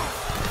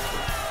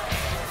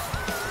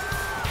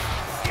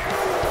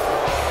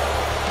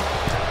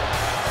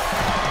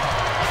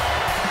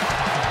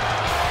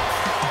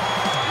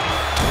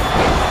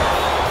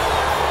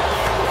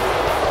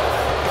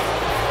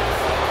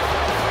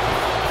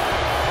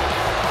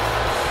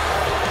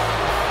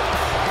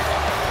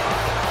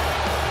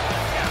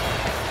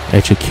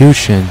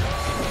 Execution.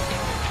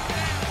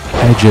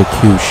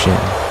 Execution.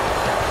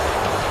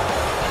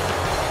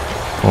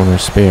 Corner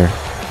spear.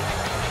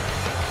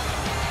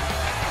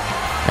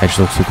 Edge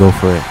looks to go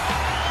for it.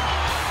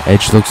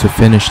 Edge looks to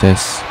finish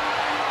this.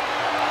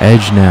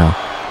 Edge now.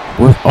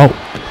 Oh,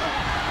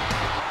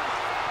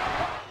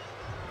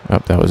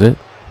 that was it?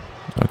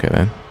 Okay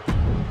then.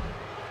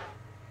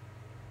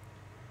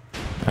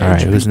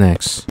 Alright, who's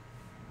next?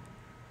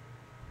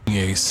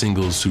 A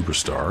single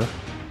superstar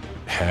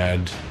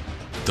had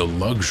the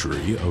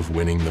luxury of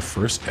winning the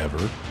first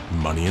ever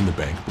Money in the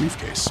Bank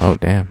briefcase. Oh,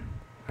 damn.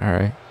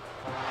 Alright.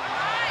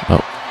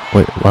 Oh,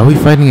 wait, why are we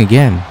fighting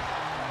again?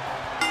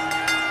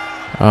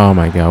 Oh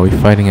my god, we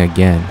fighting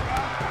again.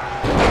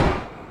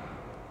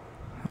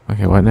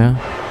 Okay, what now?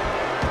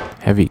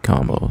 Heavy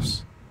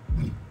combos.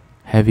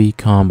 Heavy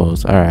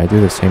combos. Alright, I do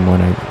the same one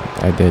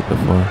I did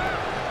before.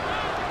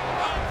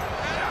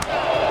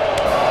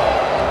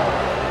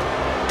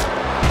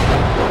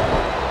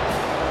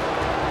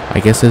 I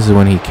guess this is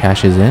when he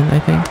cashes in, I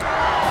think.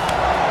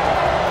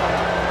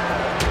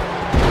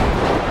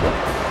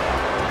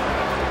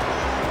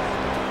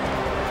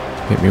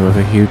 Hit me with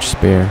a huge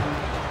spear.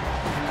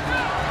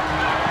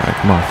 Alright,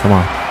 come on, come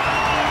on.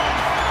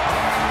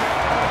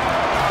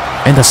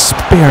 And a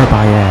spear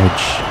by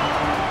Edge.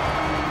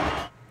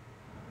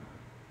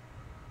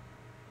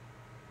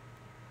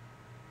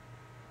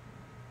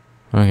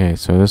 Okay,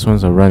 so this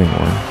one's a running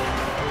one.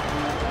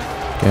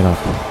 Get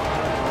up.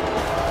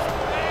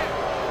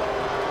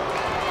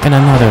 And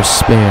another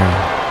spear.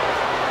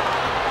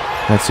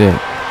 That's it.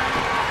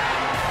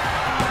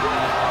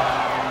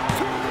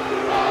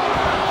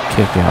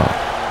 Kick out.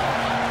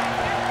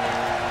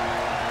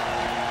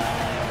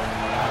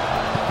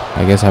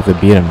 I guess I have to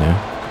beat him now.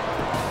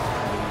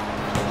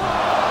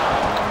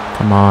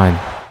 Come on.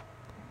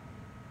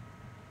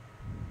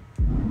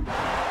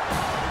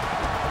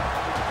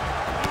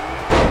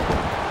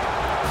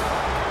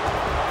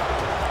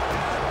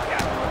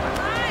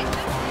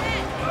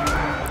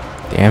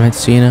 Damn it,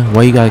 Cena.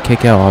 Why you gotta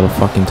kick out all the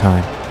fucking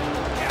time?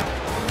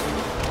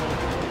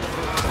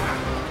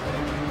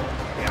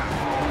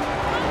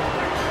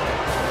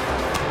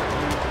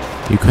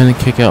 You couldn't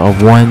kick out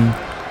of one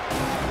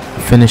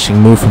finishing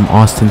move from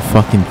Austin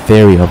fucking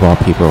Theory of all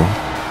people.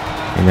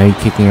 And now you're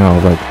kicking out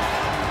of like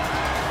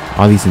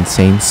all these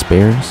insane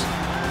spares.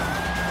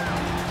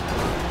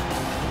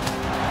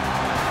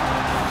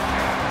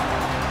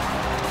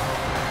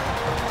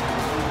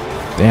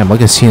 Damn,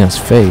 look at Cena's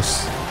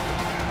face.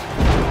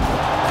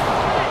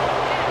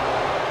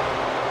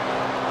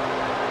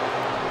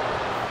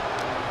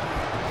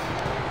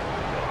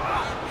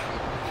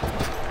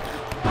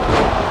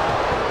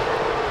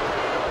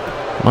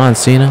 Come on,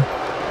 Cena.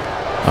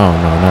 Oh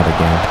no, not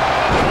again.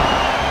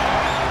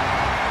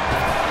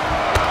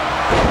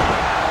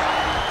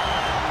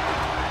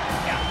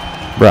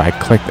 Bro, I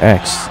clicked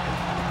X.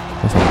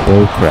 That's some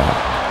bull crap.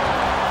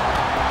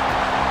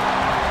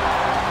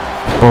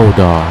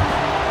 Bulldog.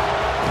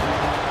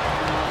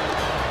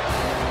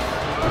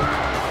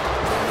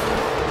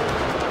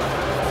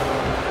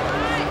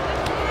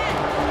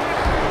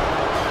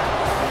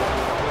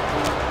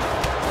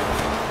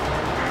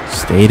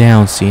 Stay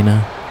down,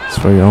 Cena. It's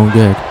for your own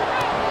good.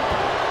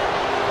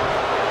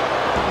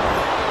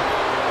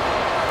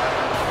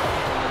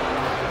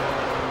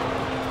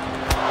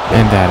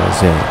 And that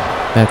is it.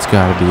 That's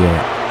gotta be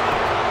it.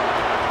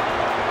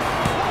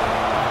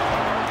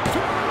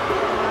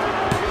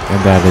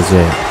 And that is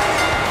it.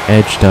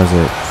 Edge does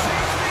it.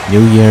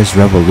 New Year's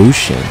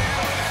Revolution.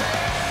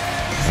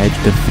 Edge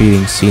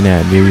defeating Cena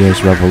at New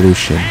Year's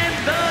Revolution.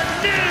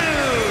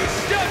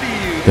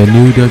 The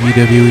new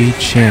WWE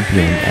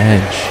Champion,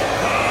 Edge.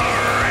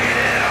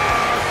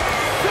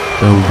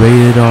 The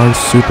Rated R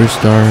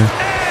Superstar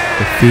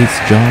defeats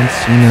John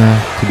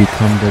Cena to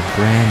become the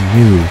brand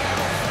new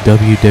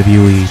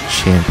WWE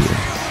Champion.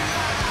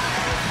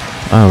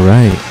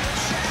 Alright.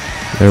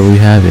 There we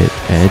have it.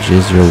 Edge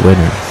is your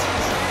winner.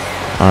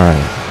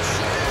 Alright.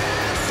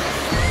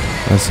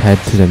 Let's head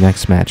to the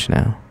next match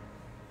now.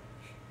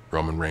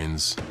 Roman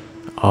Reigns.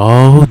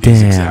 Oh,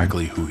 damn.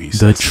 Exactly who he the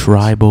says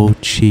Tribal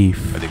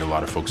Chief. I think a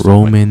lot of folks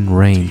Roman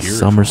Reigns.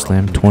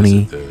 SummerSlam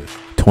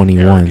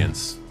 2021.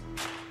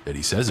 That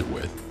he says it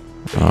with.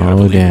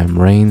 Oh, damn.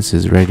 Reigns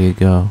is ready to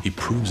go. He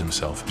proves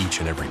himself each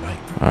and every night.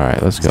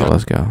 Alright, let's go.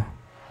 Let's go.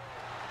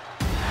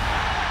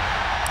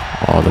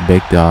 Oh, the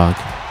big dog.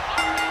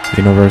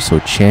 Universal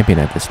Champion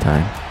at this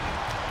time.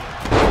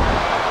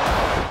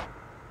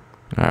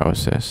 Alright,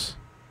 what's this?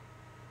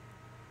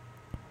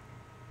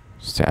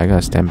 I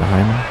gotta stand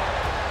behind him.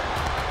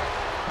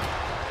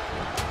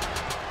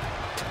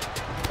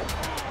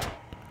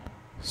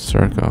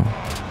 Circle.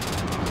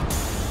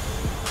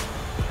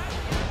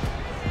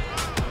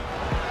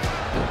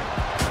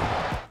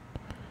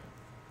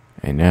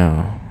 And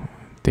now,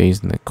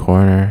 Days in the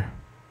corner.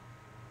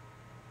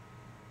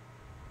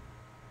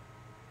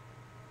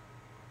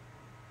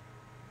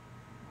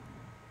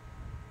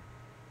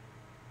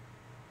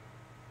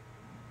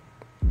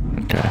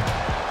 Okay.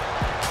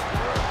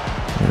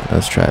 Yeah,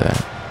 let's try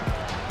that.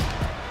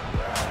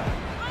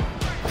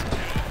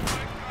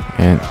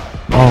 And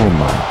oh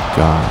my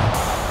god.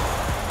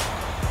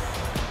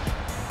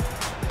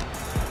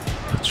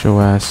 Get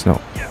your ass. No.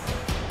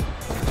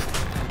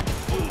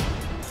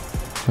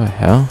 What the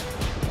hell?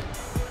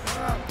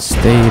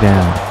 Stay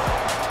down.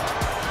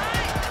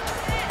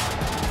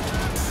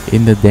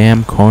 In the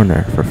damn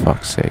corner, for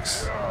fuck's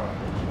sakes.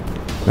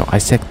 No, I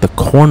said the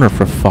corner,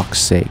 for fuck's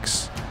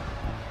sakes.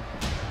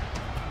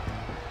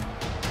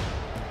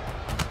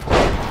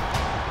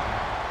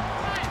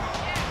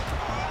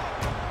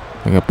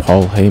 Like a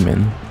Paul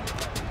Heyman.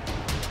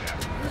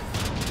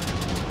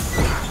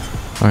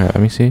 Alright,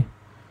 let me see.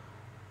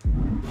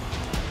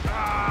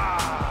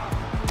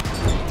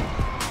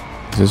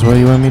 Is this what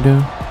you want me to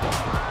do?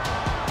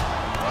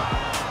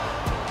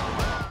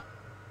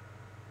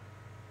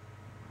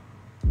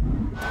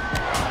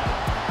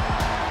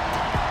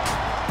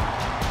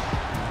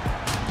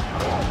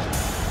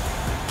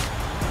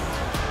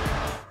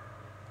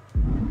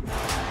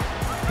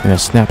 And a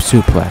snap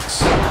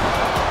suplex.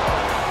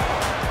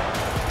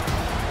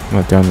 I'm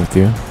not done with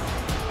you.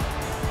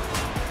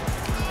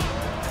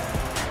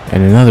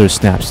 And another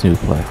snap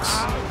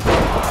suplex.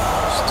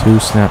 It's 2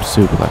 snap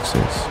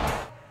suplexes.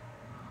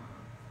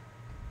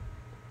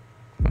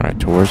 Alright,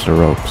 towards the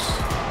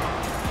ropes.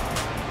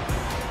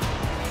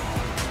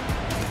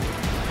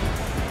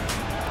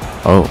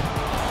 Oh,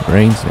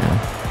 Reigns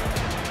now.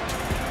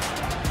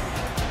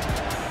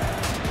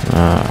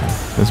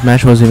 This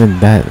match wasn't even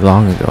that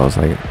long ago. It was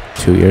like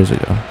 2 years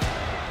ago.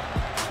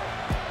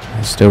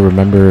 I still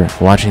remember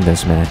watching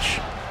this match.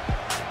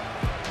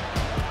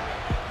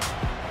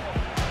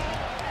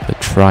 The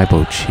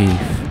Tribal Chief.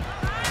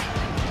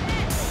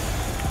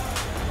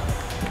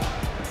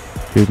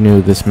 Who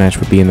knew this match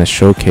would be in the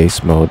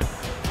showcase mode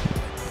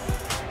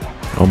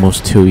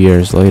almost 2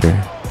 years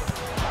later?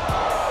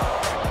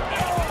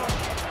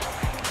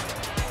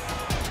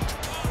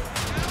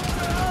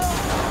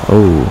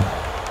 Oh.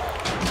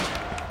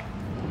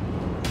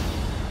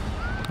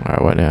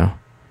 Alright, what now?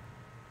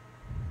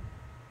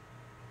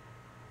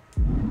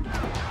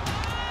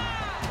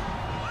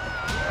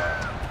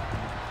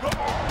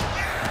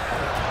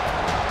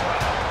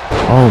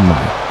 Oh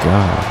my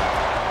god.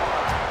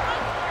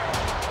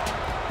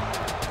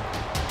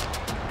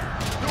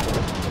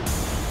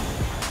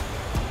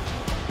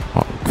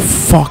 Oh,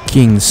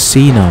 fucking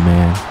Cena,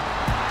 man.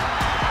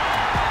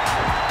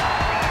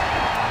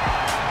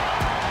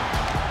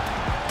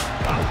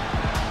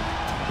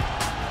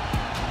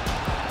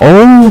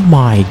 Oh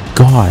my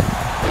god.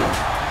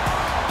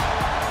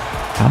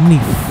 How many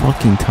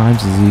fucking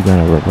times is he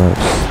gonna reverse?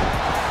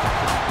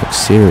 Like,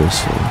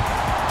 seriously.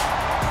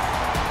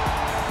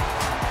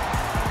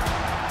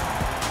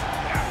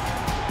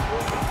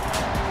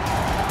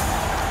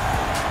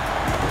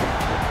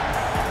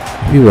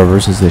 If he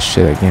reverses this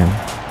shit again.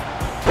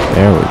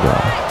 There we go.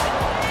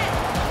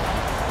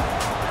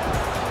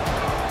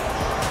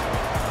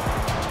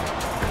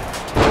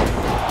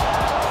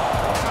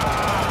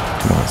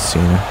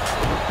 Cena.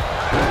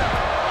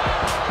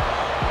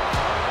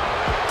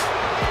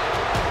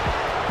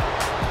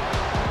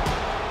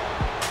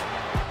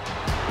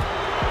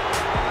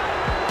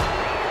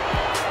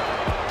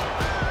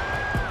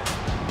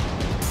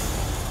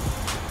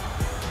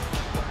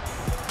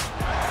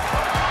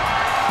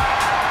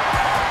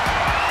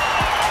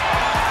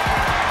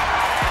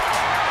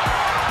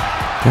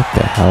 Get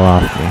the hell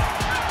off me.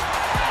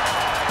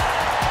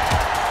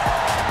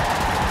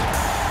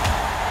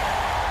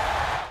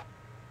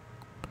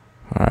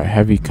 Alright,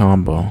 heavy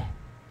combo.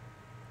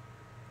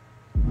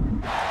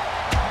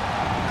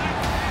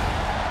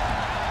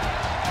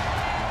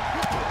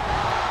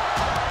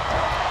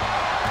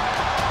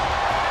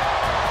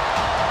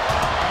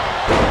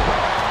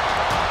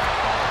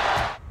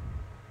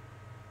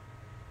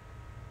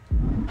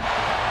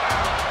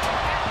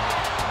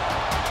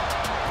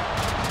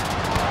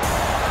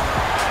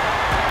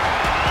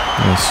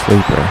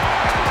 Sleeper.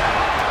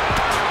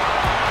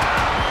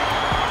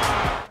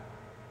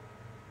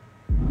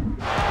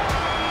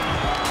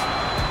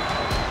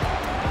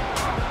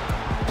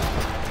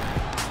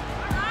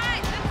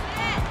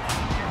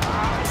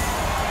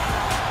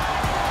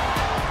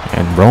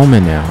 And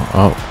Roman now.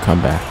 Oh,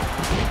 come back.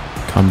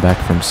 Come back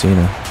from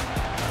Cena.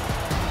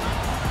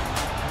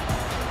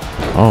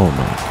 Oh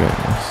my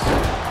goodness.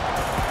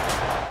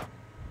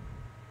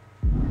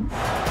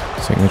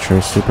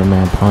 Signature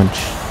Superman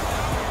punch.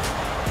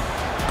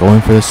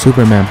 Going for the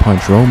Superman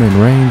punch. Roman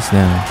Reigns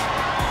now.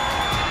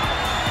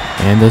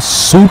 And the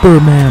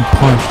Superman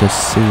punch to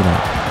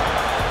Cena.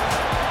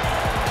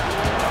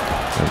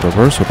 A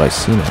reversal by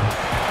Cena.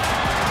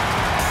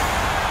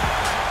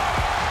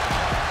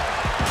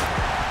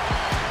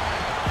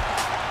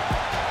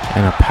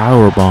 And a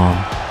power bomb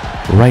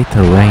right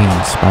to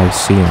Reigns by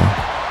Cena.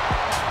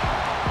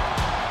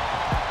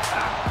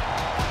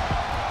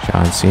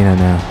 John Cena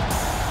now.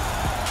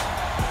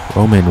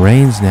 Roman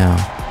Reigns now.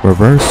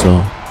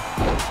 Reversal.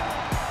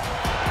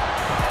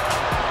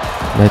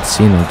 Let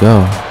Cena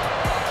go.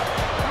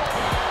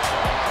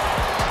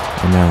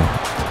 And now,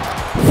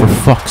 for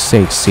fuck's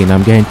sake, Cena,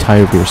 I'm getting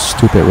tired of your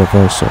stupid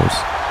reversals.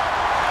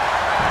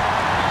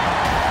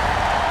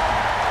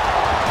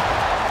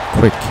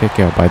 Quick kick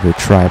out by the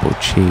tribal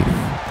chief.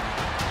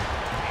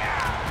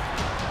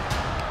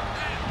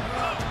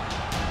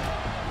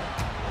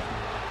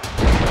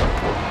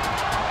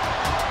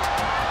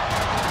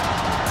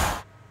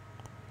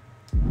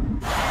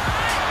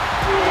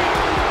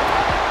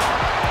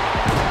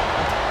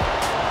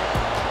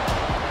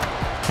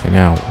 And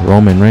now,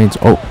 Roman Reigns.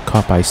 Oh,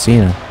 caught by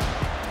Cena.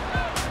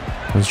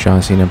 What's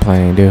John Cena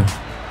planning to do?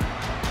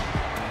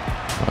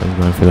 Oh, he's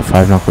going for the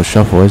 5-knuckle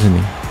shuffle, isn't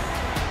he?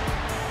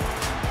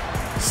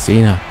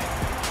 Cena,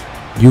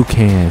 you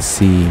can't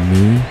see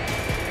me.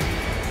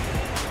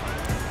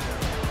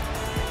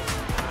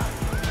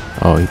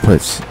 Oh, he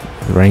puts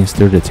Reigns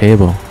through the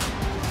table.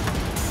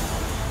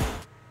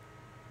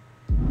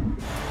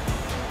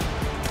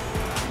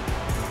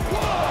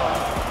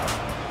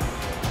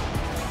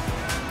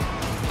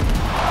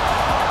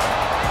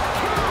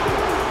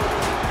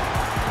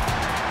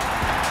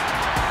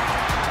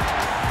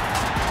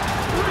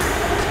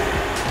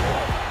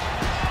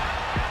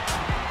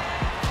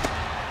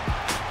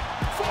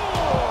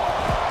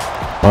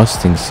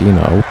 Busting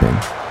Cena open.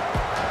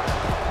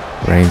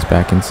 Reigns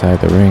back inside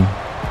the ring.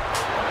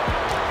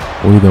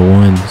 We the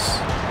ones.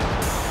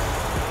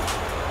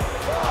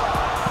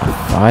 A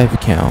 5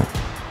 count.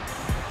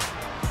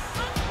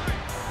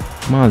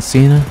 Come on,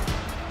 Cena.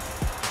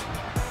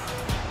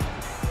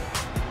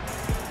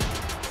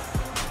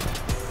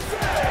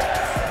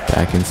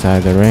 Back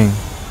inside the ring.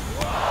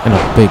 And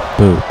a big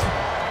boot.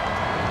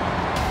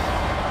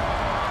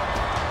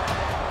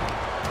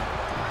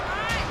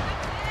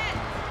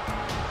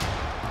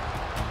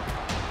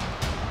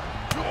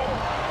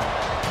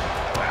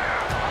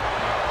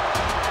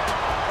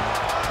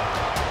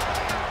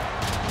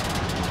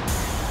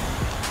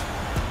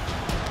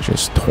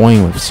 Just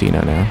toying with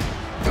Cena now.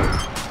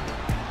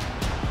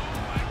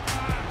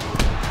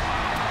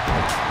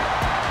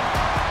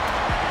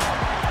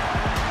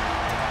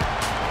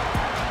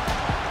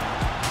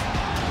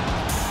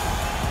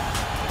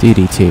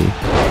 DDT.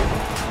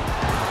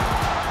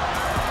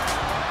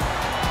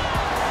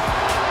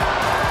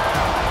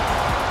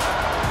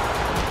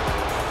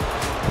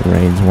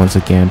 Reigns once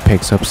again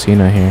picks up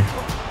Cena here.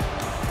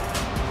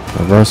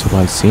 Reversal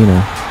by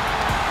Cena.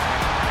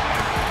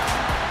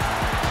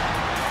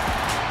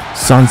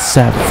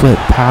 Sunset flip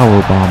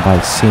powerbomb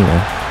by Cena.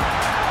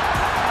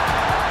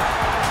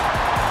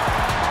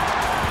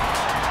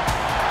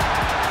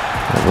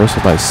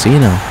 Reversal by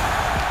Cena.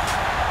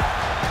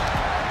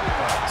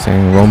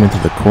 Sending Roman to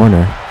the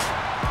corner.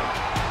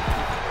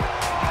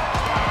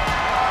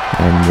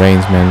 And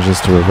Reigns manages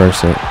to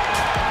reverse it.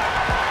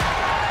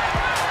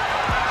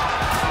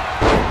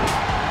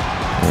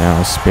 And now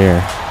a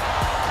spear.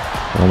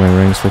 Roman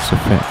Reigns flips a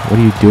fit. What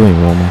are you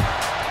doing, Roman?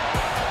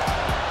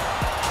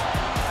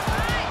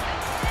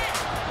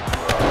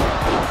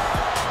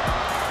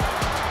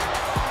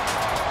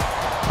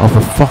 Oh,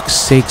 for fuck's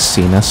sake,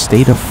 Cena,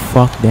 stay the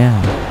fuck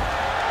down.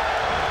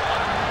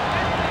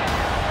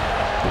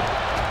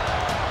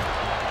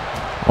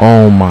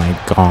 Oh my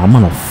god, I'm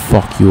gonna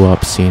fuck you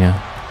up, Cena.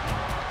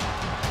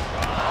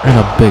 And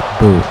a big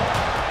boot.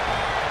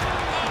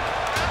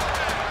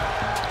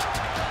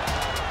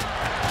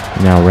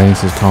 Now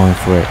Reigns is calling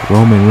for it.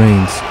 Roman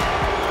Reigns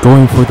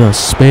going for the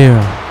spear.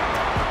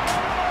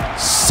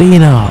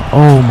 Cena.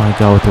 Oh my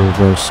god, with the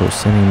reversal,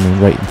 sending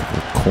him right into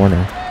the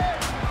corner.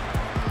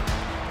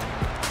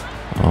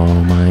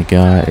 Oh my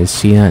god, is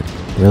Cena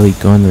really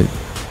going to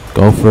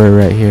go for it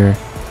right here?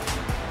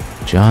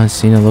 John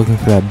Cena looking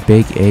for that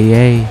big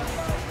AA.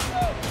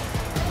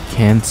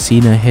 Can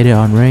Cena hit it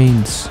on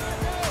Reigns?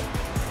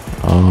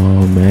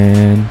 Oh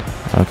man.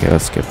 Okay,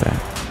 let's skip that.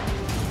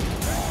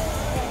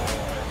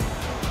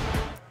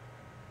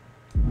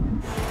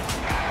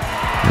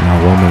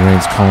 Now Roman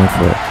Reigns calling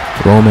for it.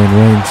 Roman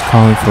Reigns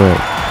calling for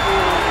it.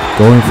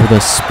 Going for the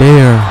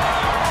spear.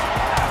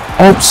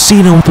 Oh,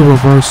 Cena with the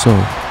reversal.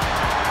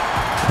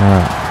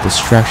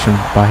 Distraction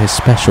by his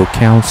special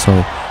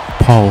counsel,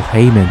 Paul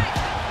Heyman.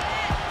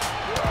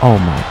 Oh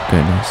my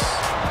goodness.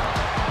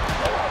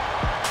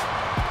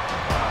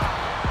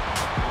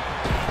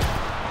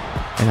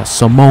 And a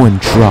Samoan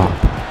drop.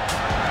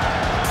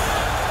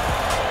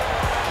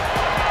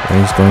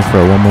 Reigns going for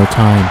it one more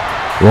time.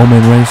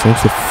 Roman Reigns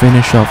looks to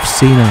finish off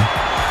Cena.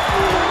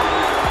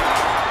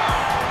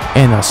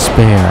 And a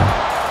spear.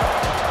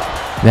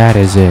 That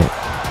is it.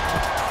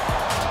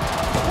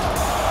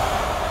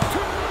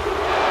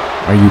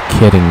 Are you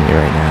kidding me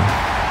right now?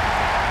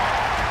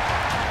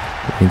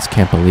 Reigns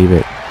can't believe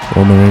it.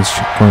 Roman Reigns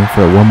going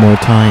for it one more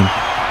time.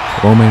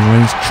 Roman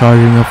Reigns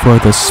charging up for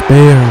the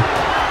spear.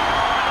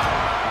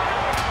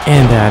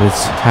 And that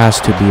has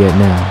to be it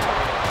now.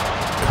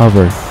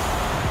 Covered.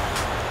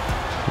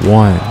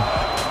 1,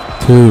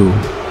 2,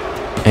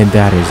 and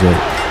that is it.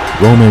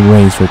 Roman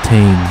Reigns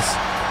retains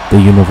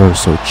the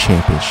Universal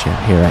Championship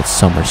here at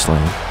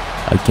SummerSlam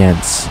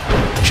against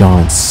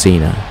John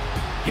Cena.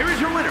 Here is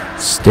your winner.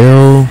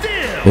 Still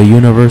the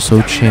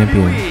Universal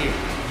Champion.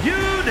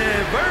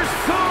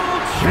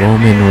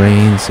 Roman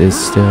Reigns is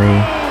still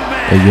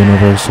the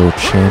Universal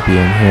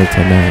Champion here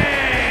tonight.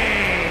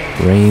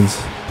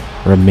 Reigns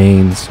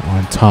remains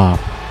on top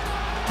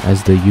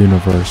as the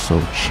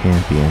Universal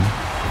Champion.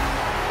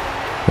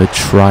 The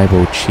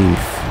Tribal Chief.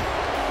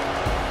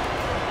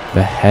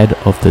 The head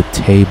of the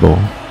table.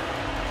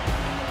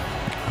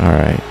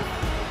 Alright.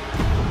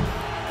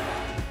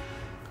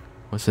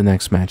 What's the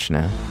next match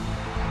now?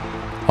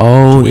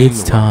 Oh,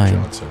 it's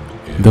time.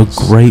 The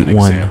Great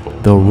One,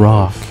 The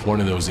Rock.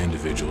 One of those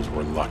individuals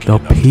were lucky The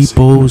enough to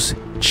People's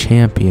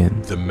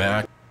Champion. the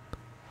match.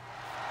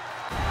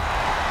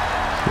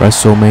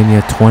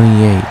 WrestleMania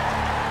 28.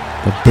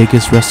 The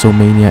biggest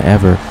WrestleMania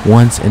ever.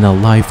 Once in a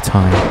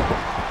lifetime.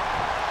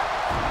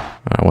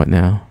 Alright, what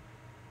now?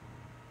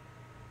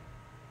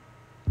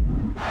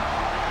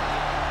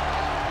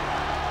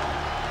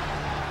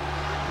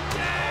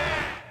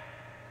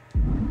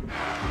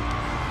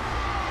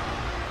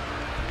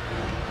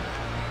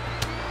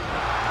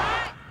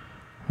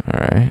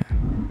 Alright.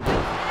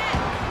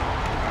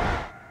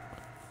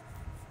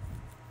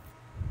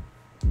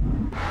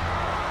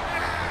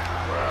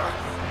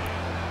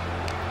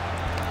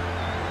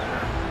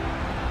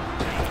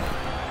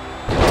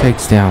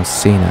 Takes down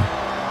Cena.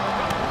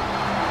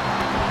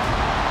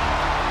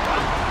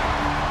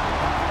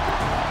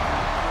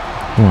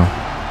 Come on.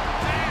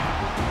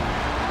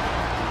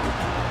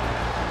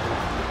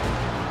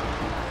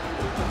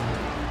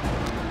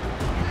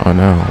 Oh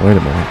no, wait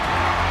a minute.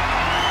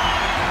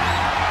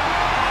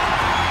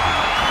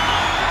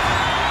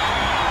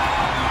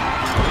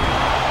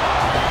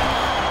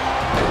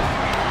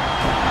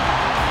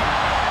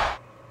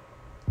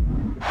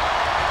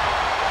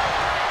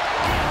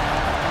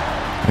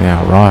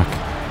 Yeah,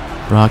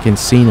 Rock and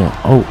Cena.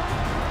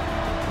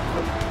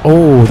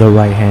 Oh, the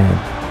right hand.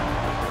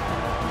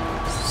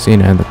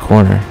 Cena in the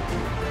corner.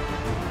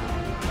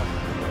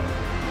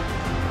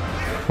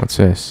 What's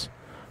this?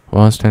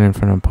 While standing in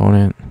front of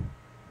opponent.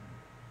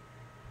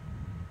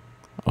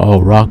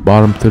 Oh, Rock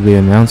bottom through the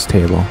announce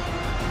table.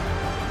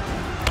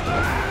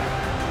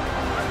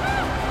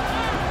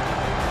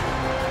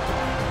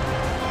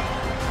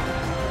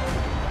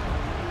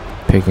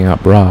 Picking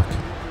up Rock.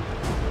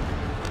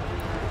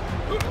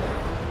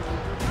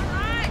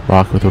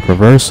 Rock with a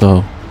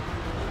reversal.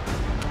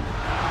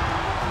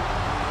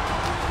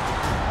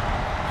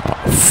 Oh,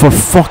 for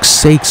fuck's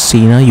sake,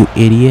 Cena, you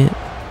idiot.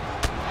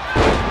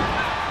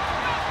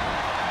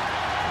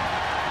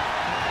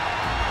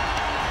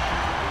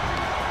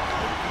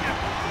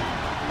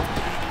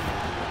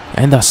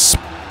 And the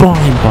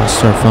spine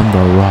buster from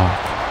The Rock.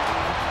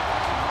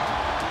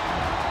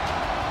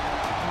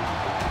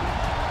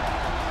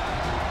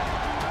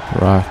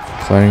 Rock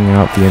clearing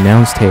out the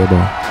announce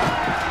table.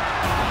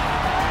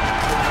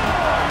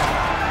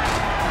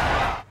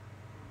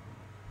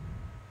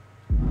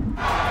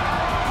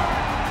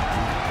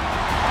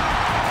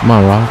 Come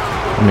on, Rock.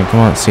 Come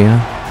on, Cena.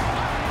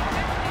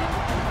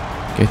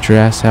 Get your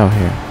ass out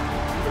here.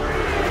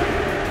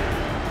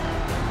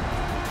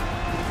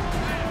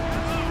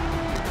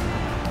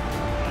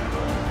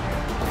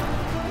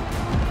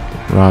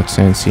 Rock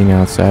sends Cena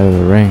outside of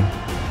the ring.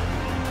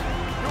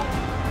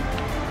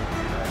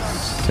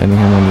 Sending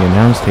him on the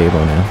announce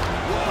table now.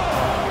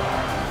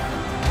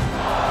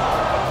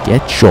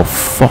 Get your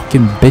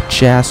fucking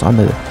bitch ass on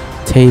the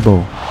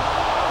table.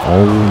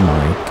 Oh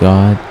my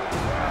god.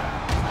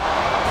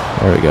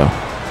 There we go.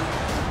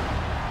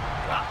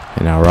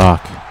 And now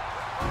Rock.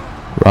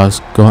 Rock's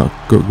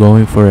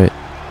going for it.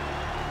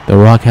 The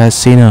Rock has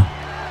Cena.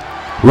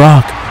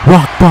 Rock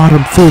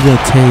bottom through the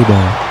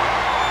table.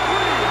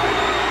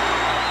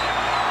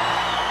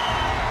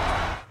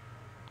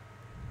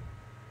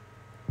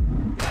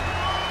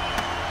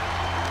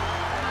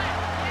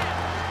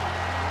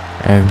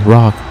 And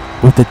Rock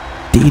with the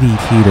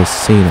DDT to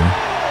Cena.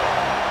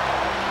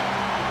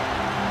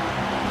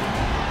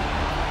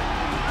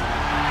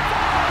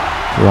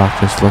 Rock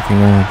just looking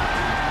on.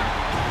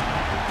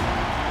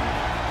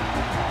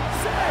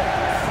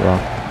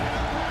 Rock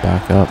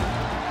back up.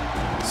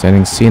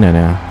 Sending Cena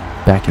now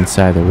back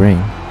inside the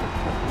ring.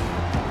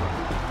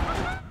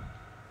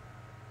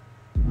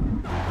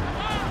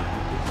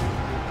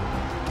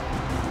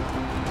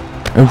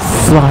 And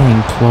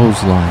flying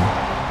clothesline.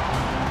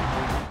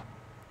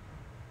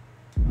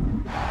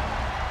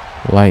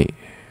 Light.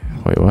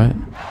 Wait, what?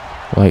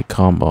 Light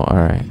combo.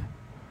 Alright.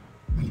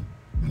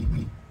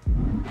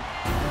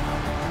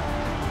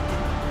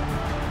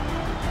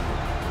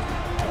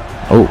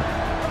 Oh.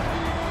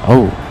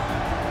 Oh.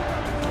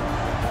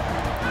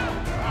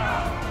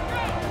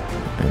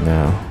 And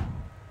now.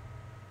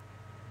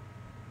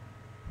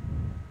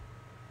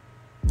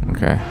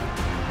 Okay.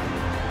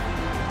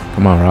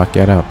 Come on, Rock,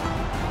 get up.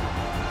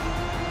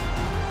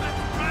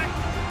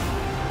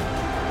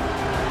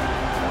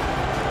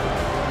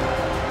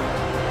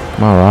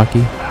 Come on,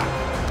 Rocky.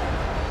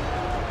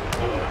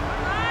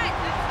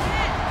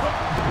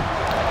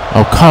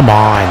 Oh, come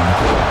on.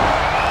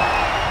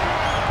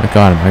 I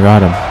got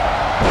him.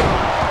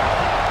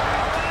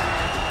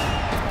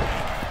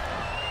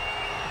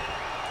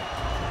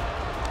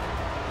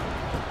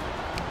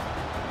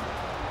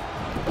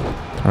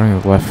 Turning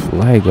the left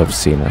leg of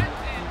Cena.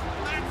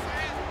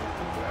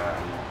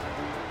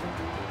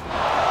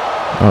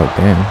 Oh,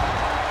 damn.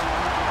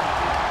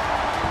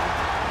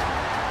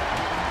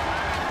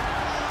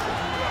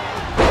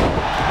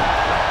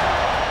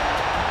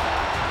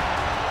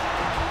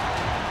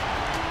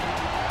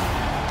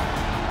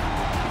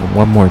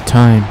 One more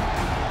time.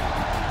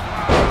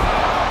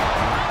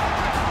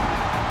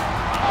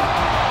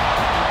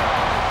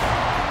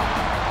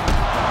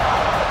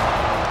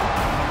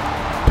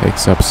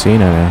 Picks up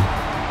Cena now.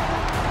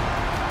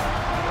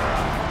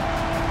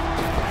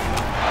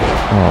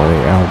 Oh, the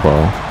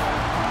elbow.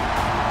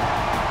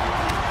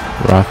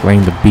 Rock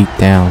laying the beat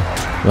down.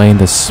 Laying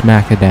the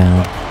smacker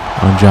down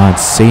on John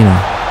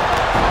Cena.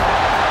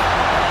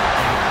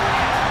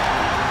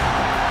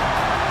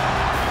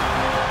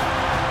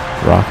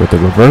 Rock with the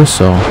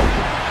reversal.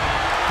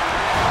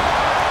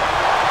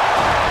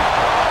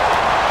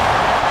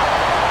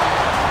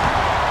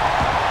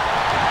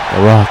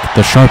 The Rock,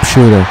 the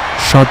sharpshooter.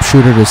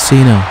 Sharpshooter to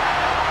Cena.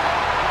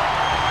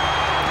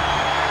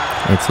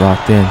 It's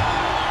locked in.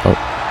 Oh.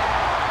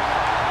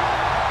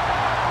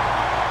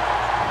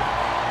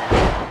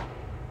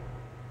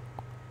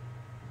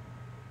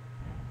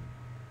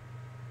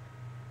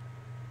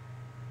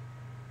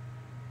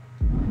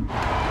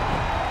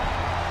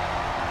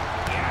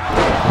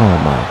 Oh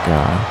my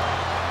god.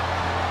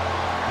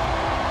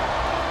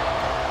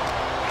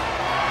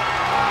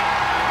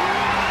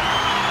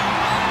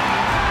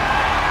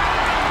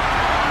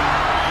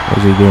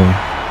 What's he doing?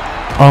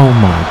 Oh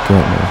my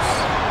goodness.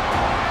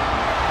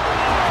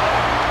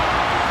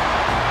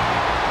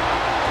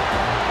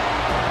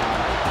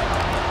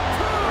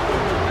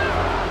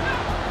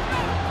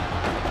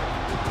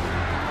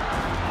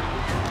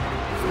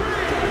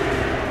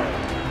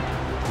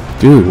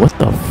 Dude, what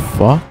the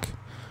fuck?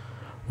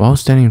 While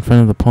standing in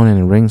front of the opponent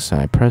in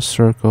ringside, press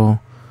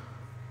circle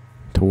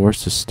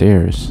towards the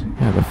stairs.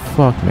 Yeah, the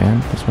fuck,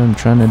 man. That's what I'm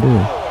trying to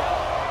do.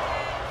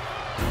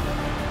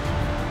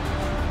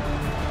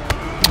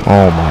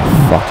 Oh my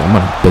fuck, I'm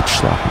gonna bitch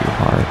slap you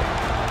hard.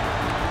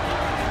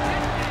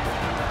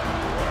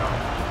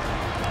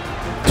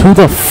 To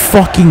the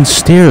fucking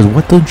stairs.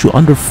 What don't you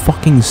under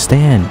fucking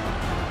stand?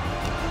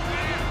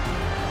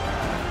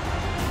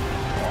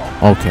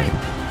 Okay.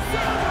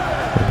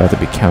 We're about to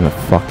be kinda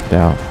fucked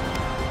out.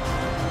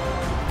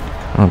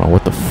 I don't know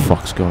what the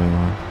fuck's going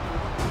on.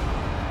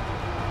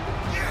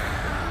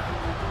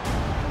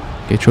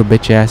 Get your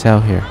bitch ass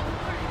out here.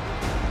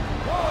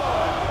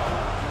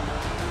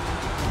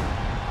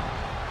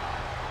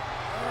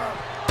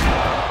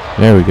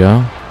 There we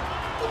go.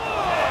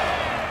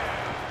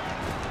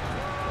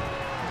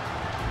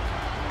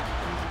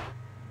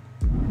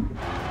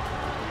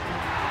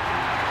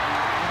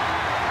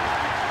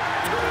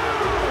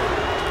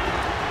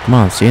 Come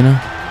on,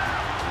 Cena.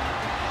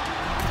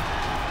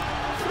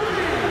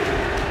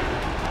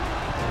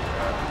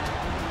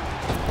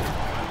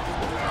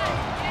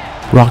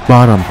 Rock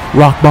bottom.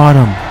 Rock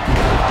bottom.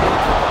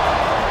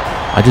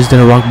 I just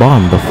did a rock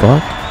bottom. The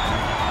fuck?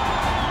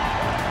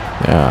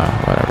 Yeah,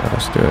 whatever.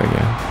 Let's do it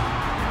again.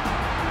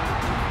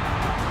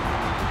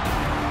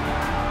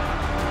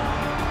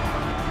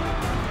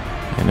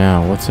 And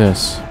now, what's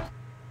this?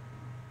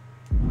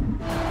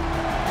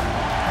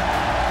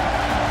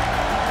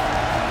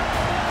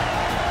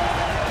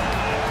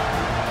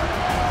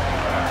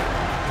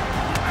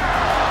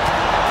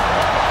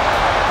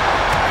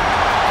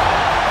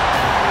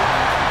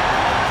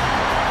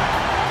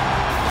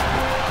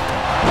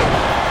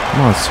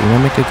 Come on, Cena,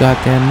 make a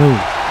goddamn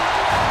move.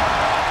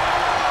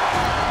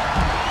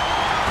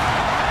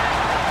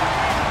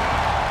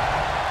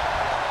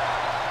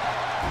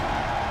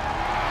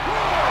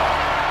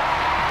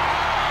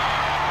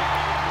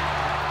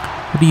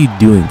 What are you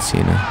doing,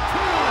 Cena?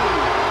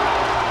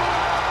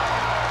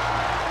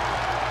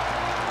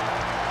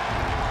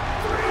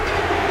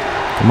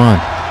 Come on.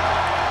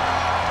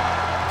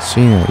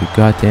 Cena, you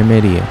goddamn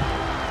idiot.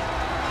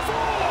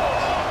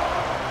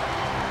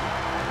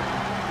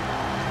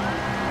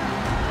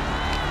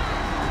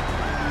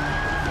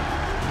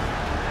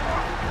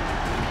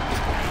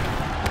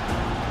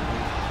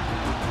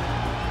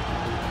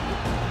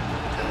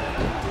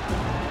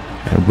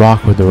 And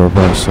Rock with the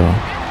reversal.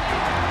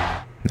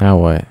 Now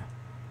what?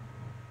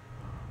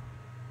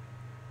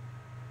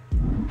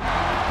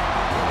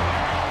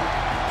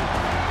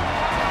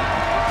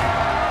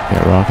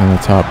 Yeah, Rock on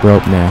the top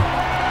rope now.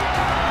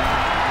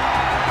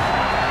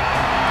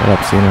 Get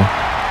up, Cena.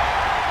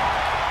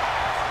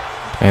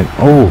 And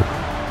oh!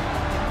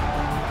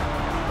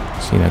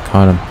 Cena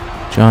caught him.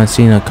 John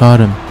Cena caught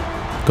him.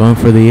 Going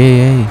for the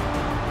AA.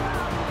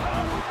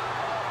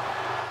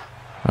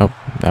 Oh,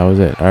 that was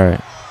it.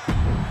 Alright.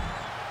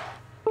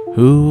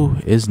 Who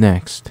is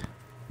next?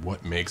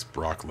 What makes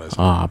Brock Lesnar?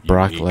 Ah,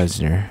 Brock unique?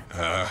 Lesnar.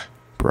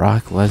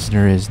 Brock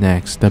Lesnar is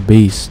next. The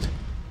Beast.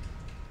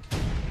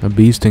 The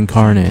Beast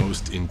incarnate. The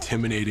most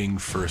intimidating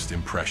first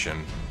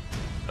impression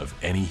of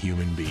any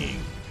human being.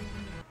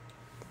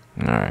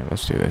 Alright,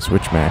 let's do this.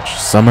 Which match?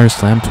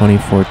 SummerSlam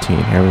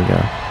 2014. Here we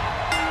go.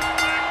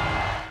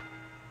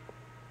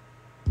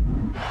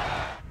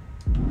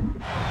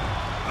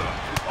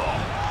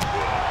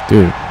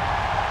 Dude.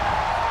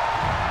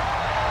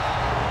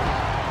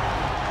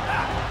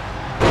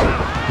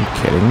 You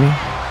kidding me?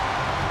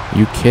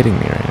 You kidding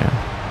me right now?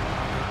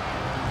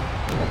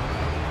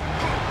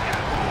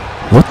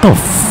 What the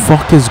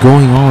fuck is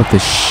going on with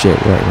this shit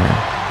right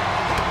now?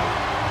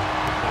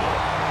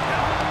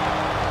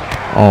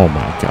 Oh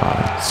my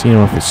god.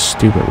 Cena with his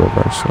stupid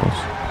reversals.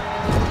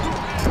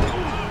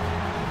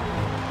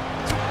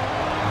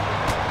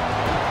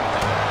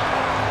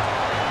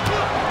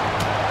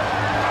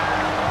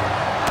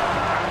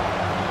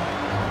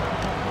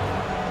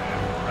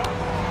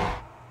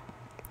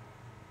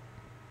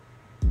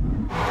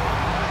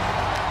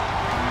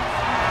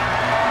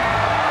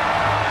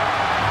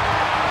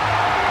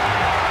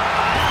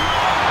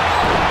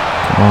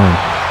 Come on.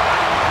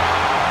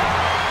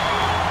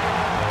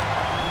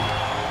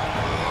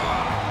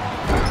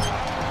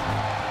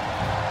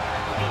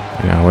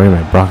 Now, wait a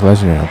minute. Brock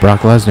Lesnar now.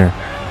 Brock Lesnar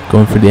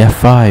going for the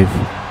F5.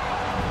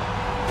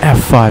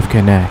 F5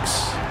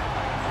 connects.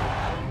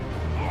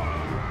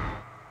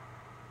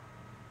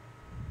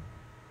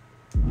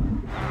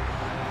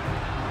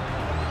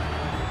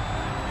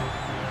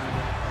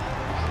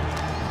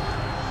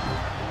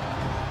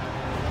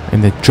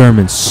 And the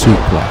German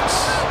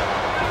suplex.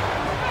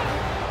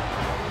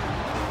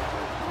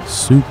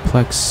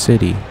 Suplex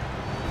City.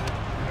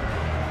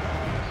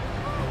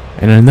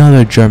 And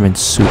another German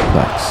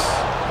suplex.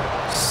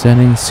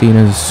 Sending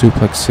Cena to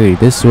Suplex City.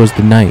 This was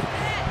the night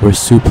where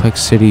Suplex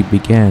City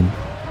began.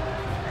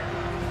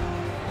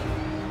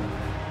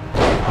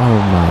 Oh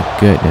my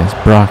goodness.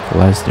 Brock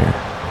Lesnar.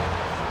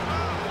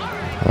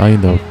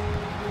 Allowing the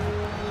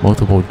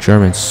multiple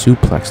German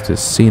suplex to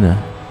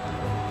Cena.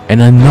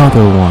 And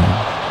another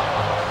one.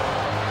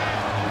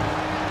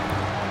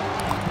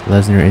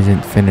 Lesnar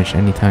isn't finished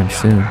anytime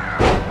soon.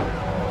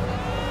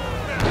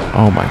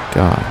 Oh my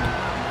god.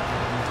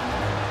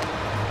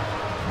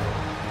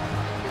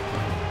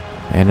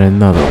 And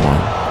another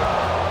one.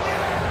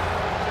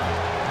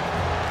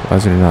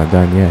 Lesnar not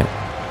done yet.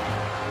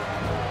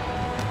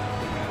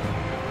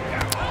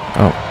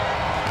 Oh.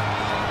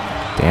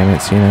 Damn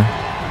it, Cena.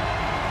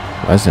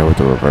 Lesnar with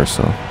the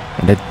reversal.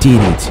 And a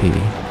DDT.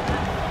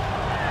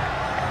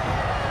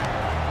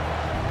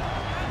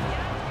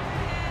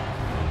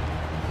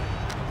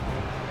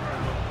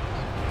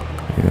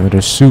 Another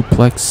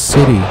Suplex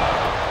City.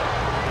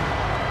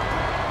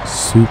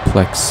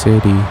 Suplex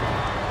City.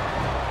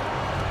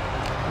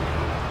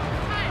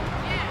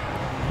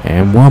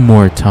 And one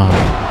more time.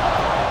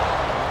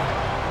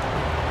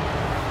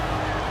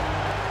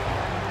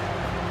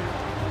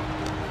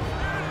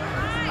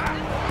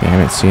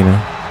 Damn it, Cena.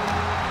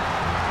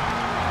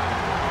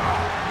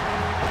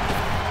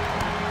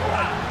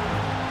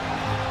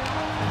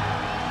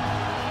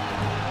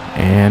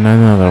 And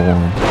another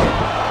one.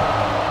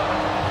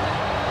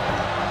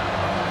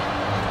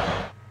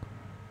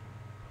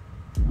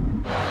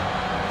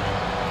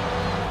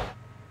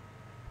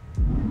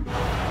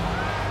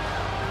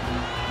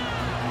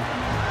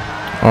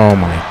 Oh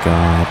my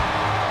god.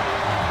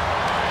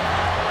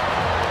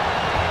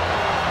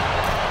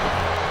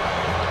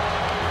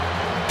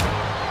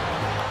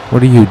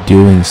 What are you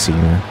doing,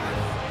 Cena?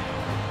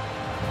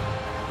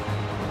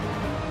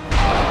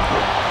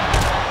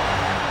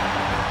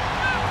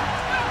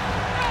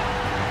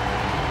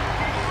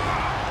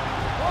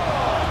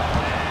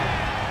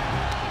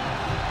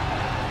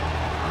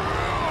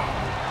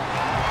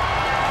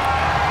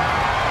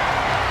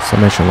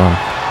 Submission lock.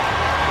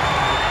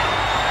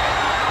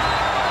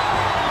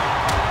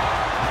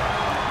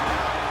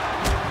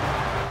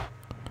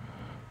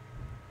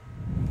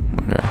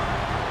 Okay.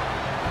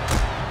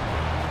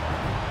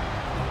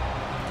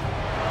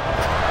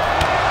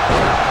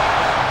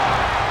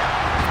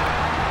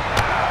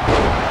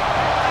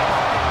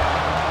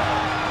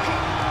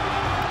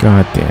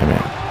 God damn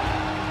it.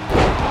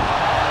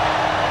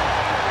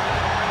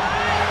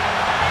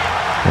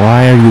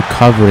 Why are you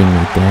covering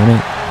me, damn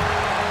it?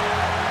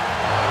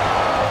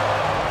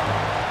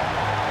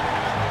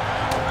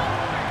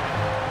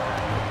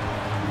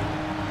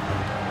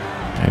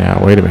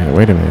 Yeah, wait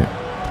a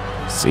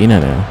minute. Cena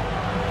now.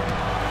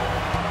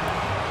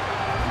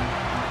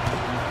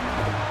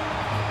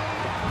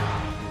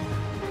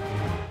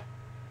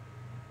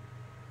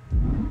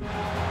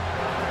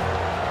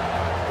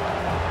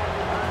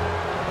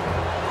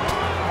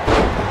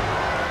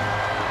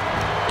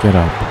 Get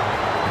up.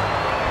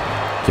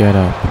 Get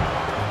up.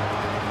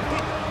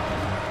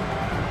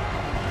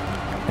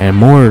 And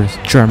more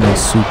German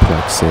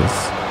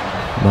suplexes.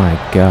 My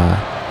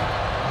God.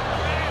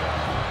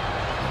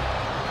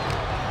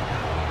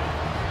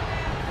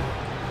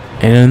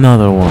 And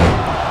another one.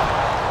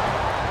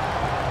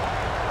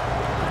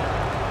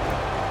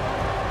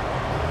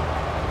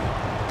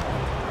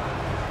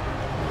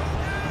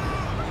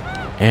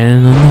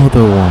 And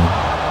another one.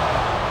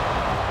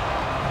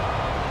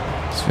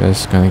 It's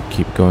just gonna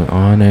keep going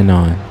on and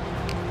on.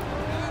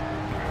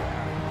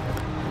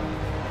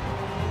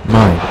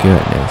 My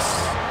goodness.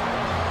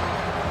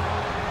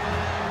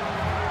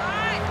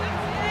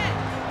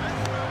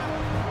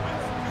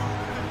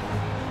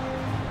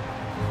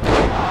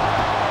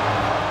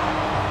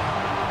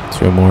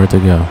 Two more to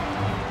go.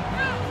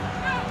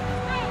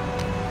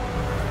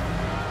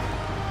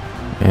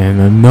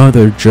 And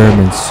another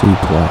German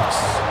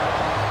suplex.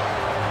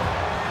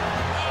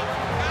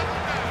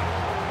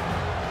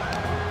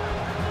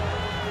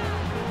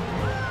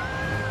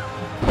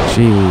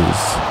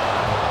 Jeez.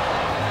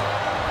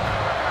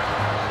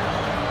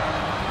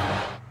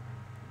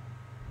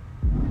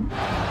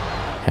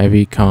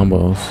 Heavy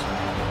combos.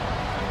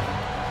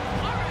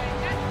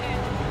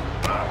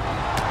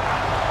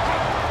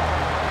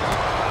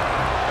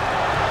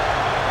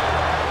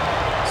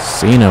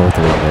 Cena with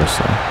the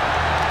reversal.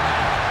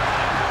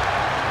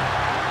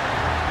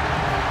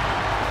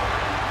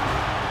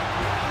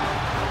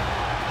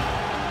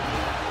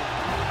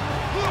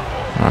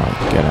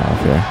 Oh, get out of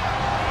here.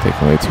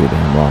 Taking way too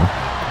damn long.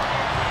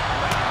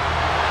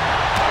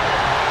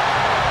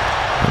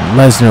 And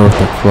Lesnar with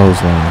the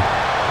clothesline.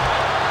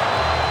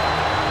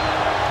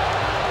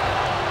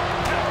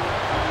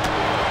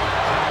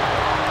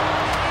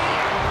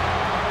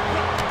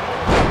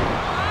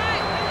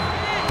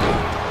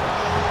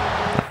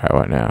 Alright,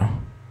 what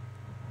now?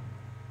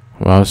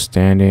 While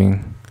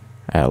standing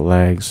at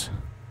legs.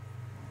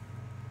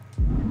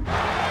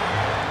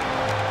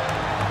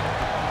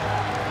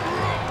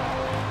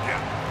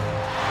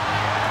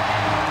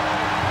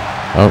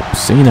 Oh,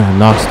 Cena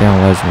knocks down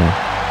Lesnar.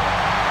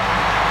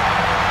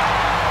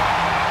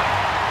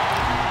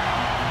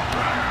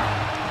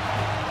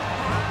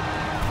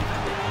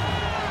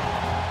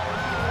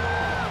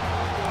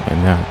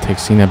 And now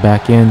takes Cena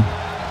back in.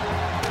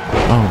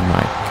 Oh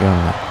my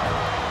God.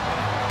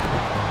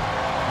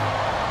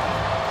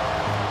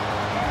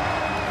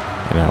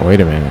 And now wait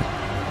a minute.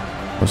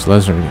 What's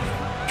Lesnar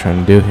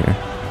trying to do here?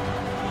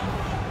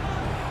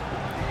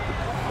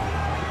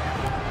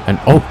 And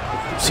oh,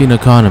 Cena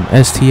caught him.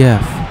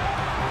 STF.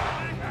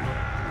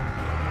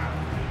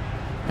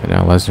 And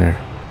now Lesnar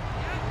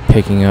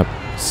picking up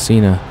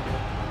Cena.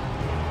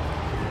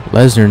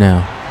 Lesnar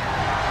now.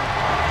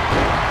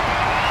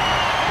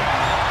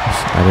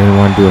 I didn't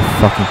want to do a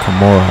fucking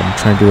Kimura. I'm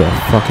trying to do a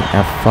fucking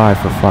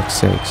F5 for fuck's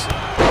sakes.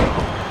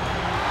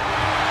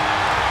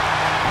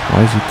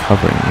 Why is he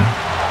covering me?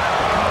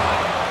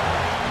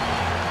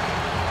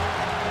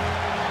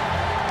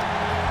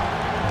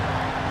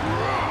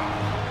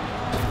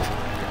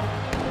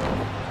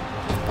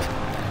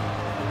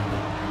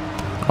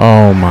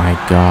 Oh my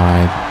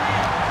God.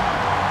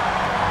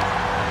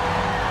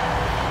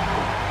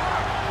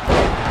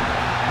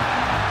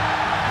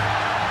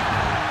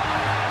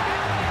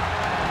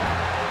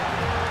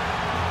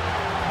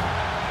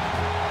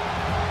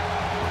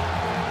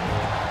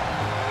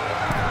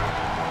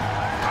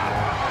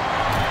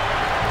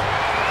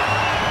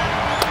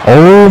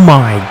 Oh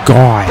my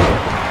God.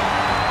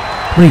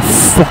 How many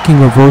fucking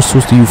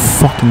reversals do you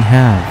fucking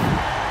have?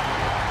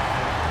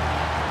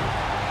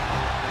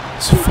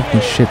 This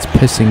fucking shit's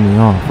pissing me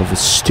off with his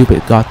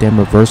stupid goddamn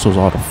reversals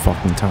all the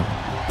fucking time.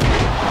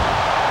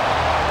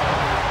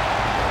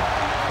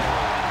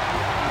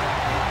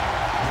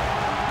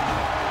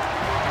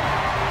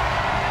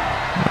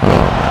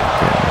 Oh my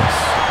goodness.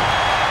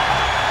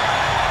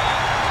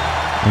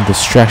 And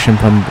distraction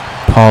from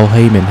Paul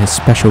Heyman, his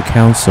special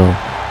counsel.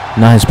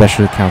 Not his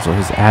special counsel,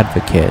 his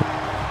advocate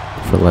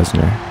for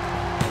Lesnar.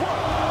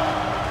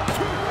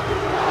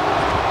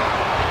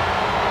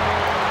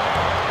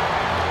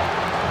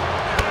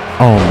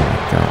 Oh my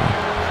god.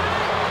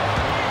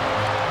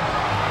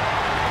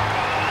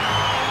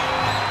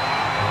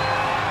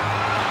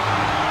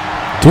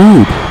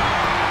 Dude.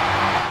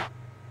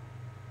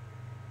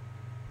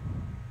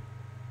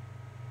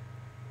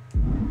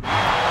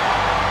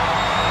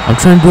 I'm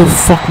trying to do a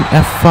fucking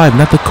F5,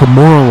 not the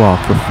Kimura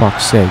lock, for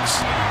fuck's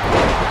sakes.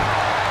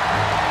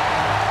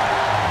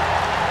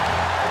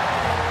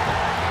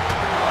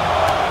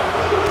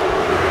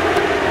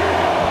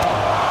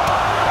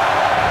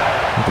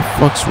 What the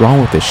fuck's wrong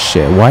with this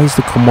shit? Why is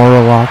the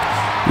Kimura lock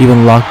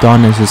even locked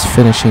on as his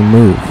finishing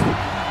move?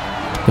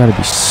 You gotta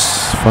be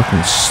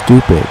fucking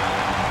stupid.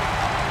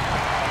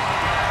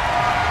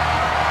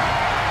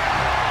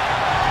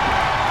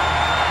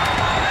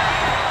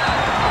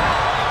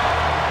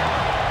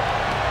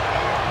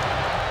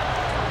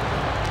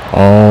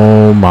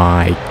 Oh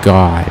my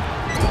god.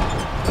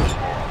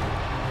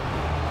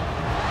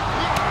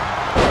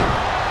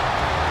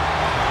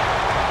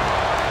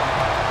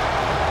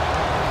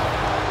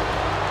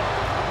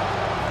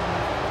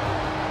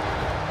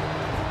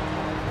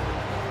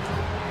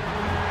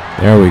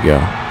 There we go.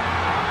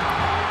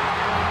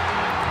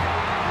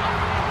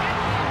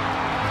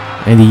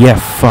 And the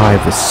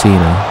F5 is Cena.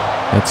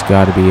 That's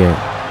gotta be it.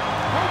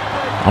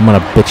 I'm gonna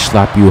bitch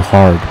slap you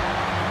hard.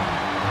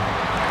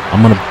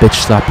 I'm gonna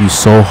bitch slap you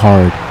so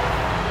hard.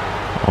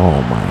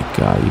 Oh my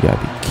god, you gotta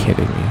be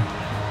kidding me.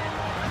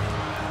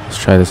 Let's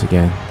try this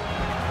again.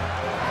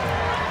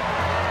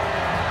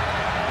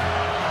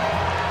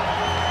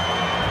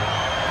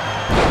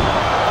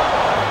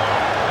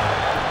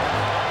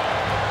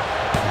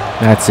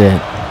 That's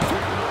it.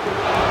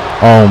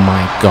 Oh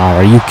my god,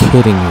 are you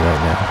kidding me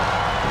right now?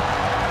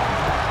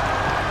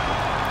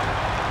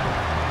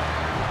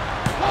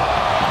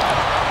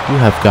 You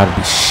have got to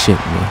be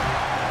shitting me.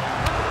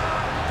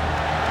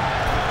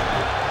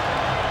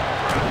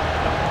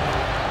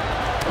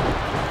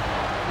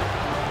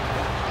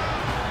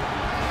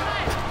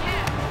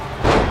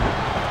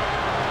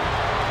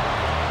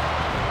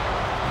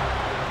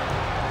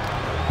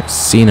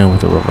 Cena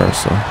with a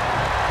reversal.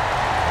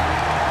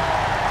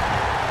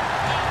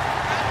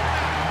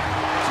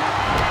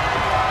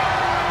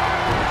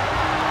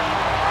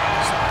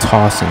 Just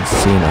tossing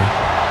Cena.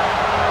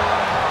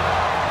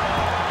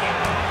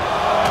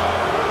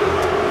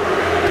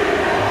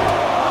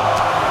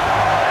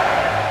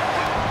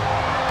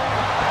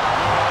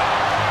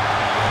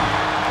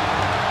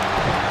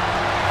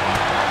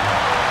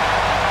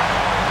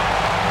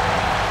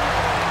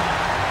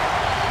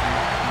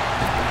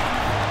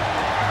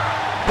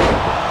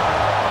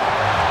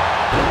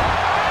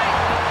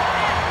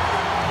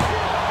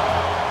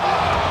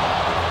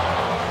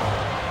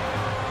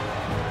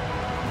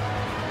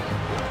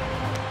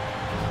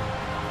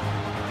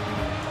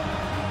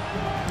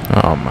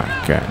 Oh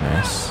my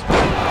goodness.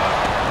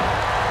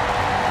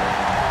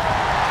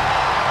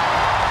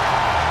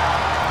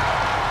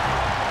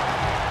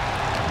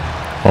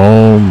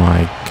 Oh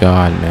my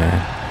god,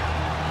 man.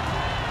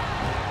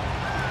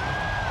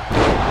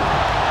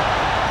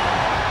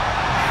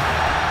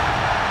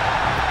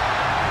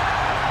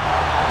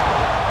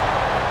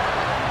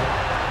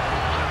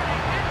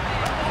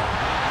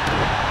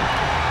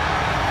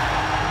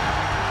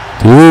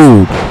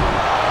 Dude.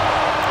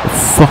 What the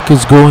fuck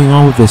is going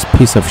on with this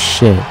piece of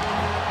shit?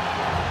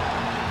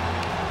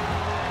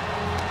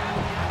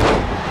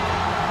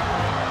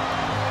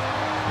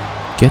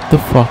 Get the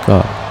fuck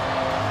up.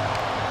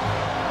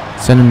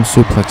 Send him to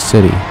Suplex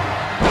City.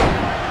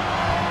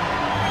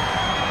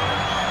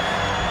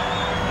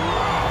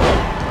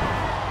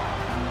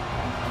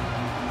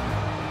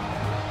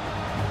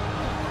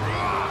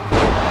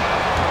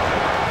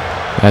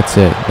 That's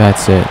it.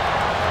 That's it.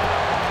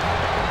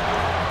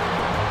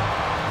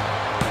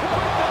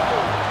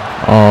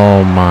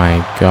 Oh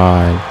my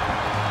god.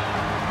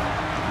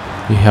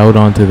 He held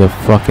on to the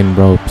fucking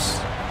ropes.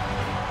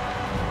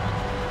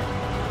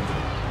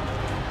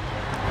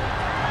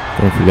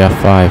 Going for the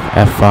F5.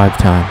 F5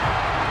 time.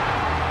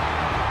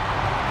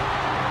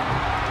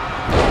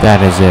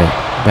 That is it.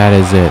 That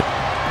is it.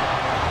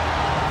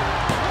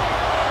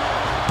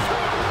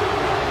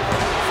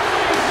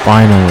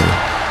 Finally.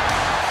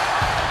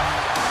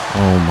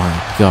 Oh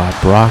my god.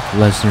 Brock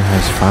Lesnar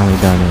has finally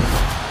done it.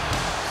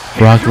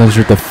 Brock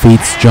Lesnar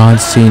defeats John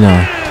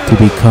Cena to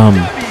become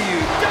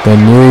the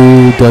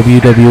new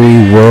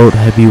WWE World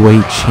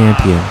Heavyweight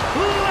Champion.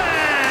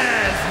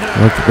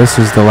 Look, this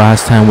is the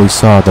last time we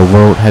saw the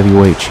World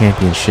Heavyweight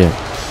Championship.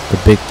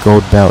 The big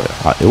gold belt.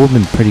 It would have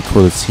been pretty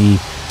cool to see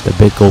the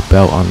big gold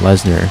belt on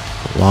Lesnar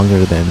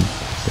longer than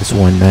this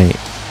one night.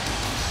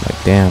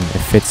 Like, damn, it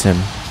fits him.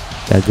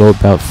 That gold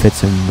belt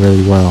fits him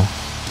really well.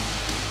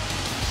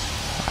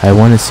 I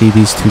want to see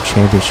these two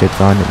championships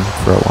on him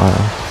for a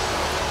while.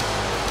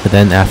 But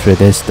then after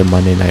this, the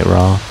Monday Night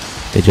Raw,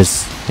 they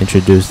just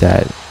introduced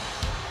that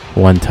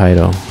one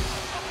title.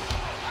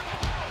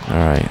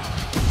 Alright.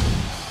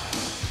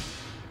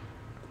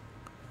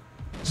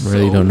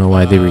 Really don't know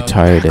why they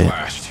retired it.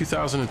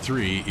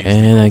 2003 is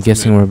and I'm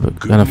guessing we're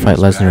gonna fight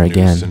Lesnar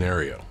again.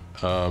 Scenario.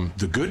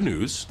 The good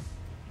news: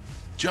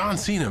 John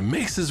Cena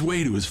makes his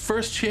way to his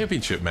first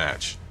championship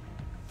match.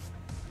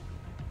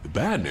 The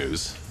bad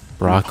news: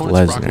 Brock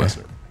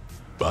Lesnar.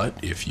 But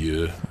if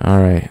you...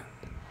 Alright.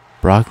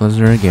 Brock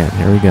Lesnar again.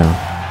 Here we go.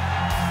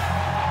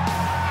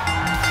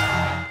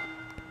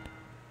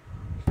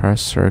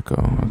 Press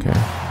circle. Okay.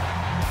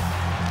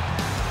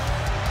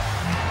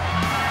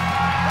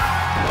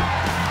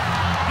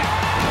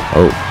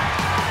 Oh.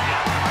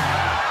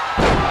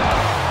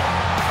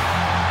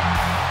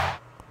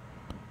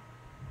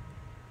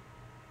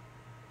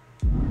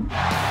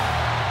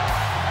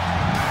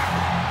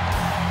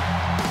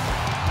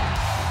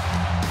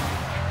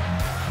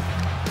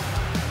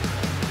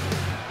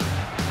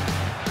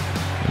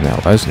 Now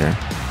Lesnar.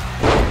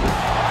 Oh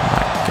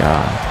my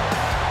God.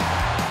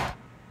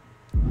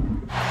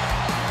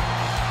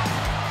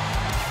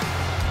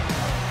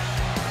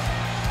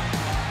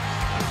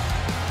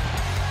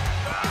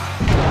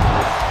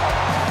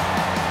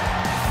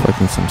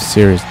 Inflicting some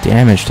serious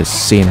damage to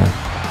Cena.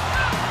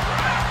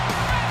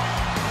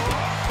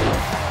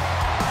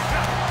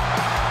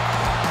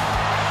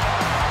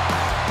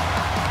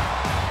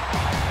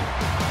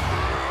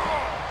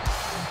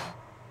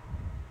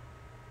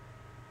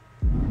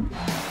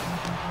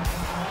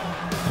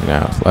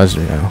 Now it's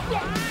Lesnar now.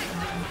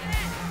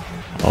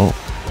 Oh,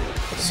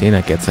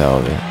 Cena gets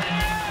out of it.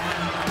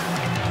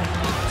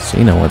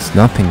 Cena wants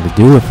nothing to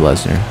do with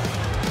Lesnar.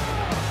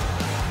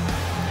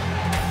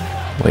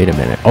 Wait a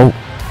minute. Oh,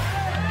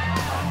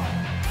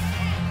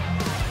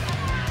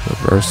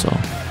 reversal.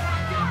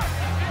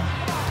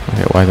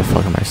 Okay, why the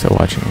fuck am I still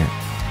watching it?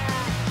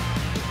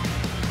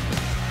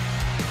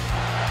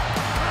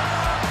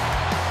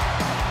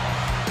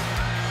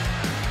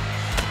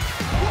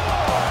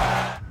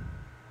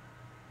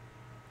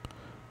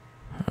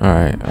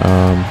 Alright,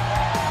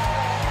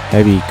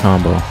 heavy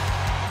combo.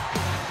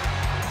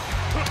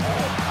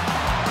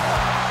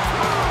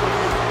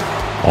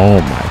 Oh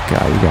my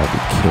God, you gotta be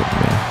kidding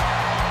me.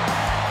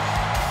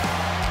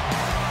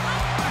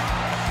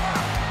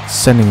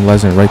 Sending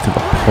Lesnar right to the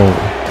pole.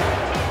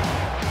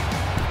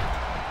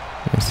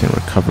 Instant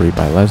recovery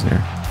by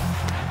Lesnar.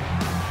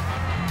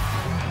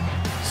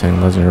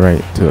 Sending Lesnar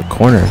right to the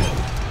corner.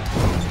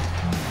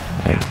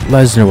 And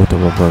Lesnar with the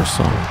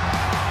reversal.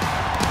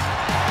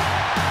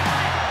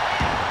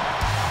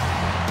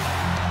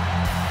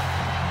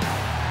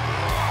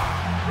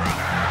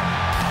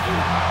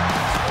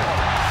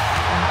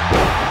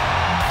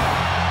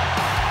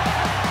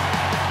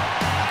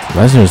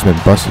 Lesnar's been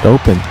busted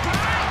open.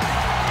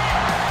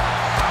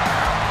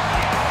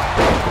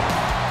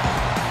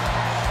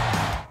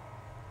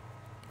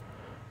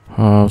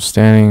 Oh,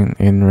 standing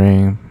in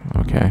ring.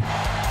 Okay.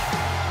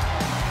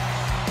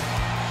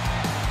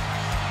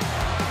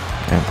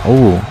 And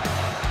oh,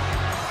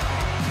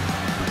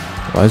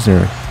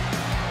 Lesnar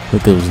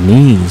with those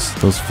knees,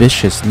 those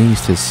vicious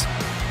knees to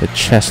the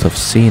chest of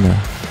Cena.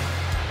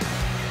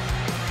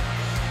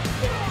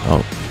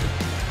 Oh.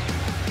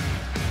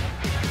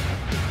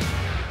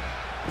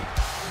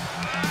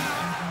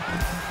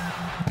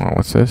 Oh,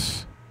 what's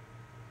this?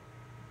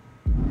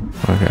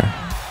 Okay.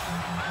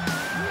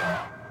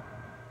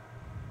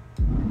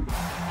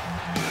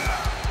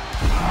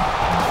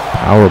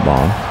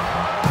 Powerbomb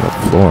on the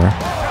floor.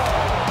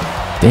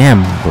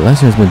 Damn,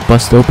 Lesnar's been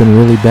busted open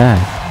really bad.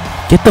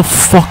 Get the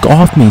fuck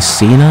off me,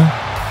 Cena.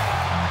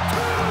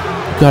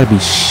 You gotta be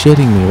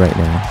shitting me right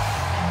now.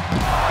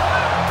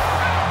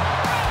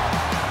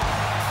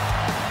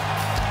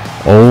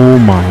 Oh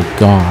my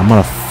God, I'm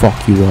gonna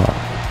fuck you up.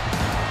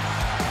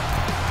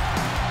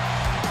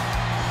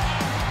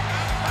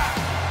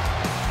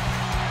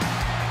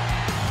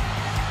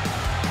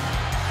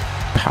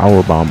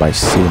 Powerbomb by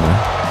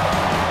Cena.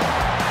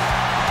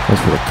 Goes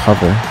for the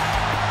cover.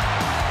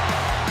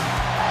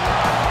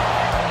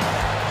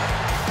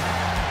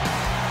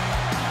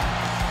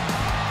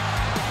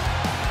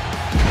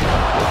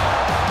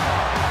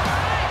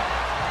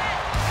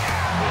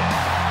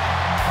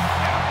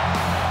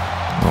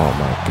 Oh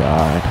my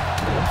God.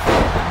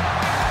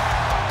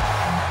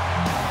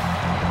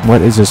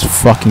 What is this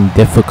fucking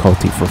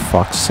difficulty, for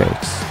fuck's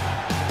sakes?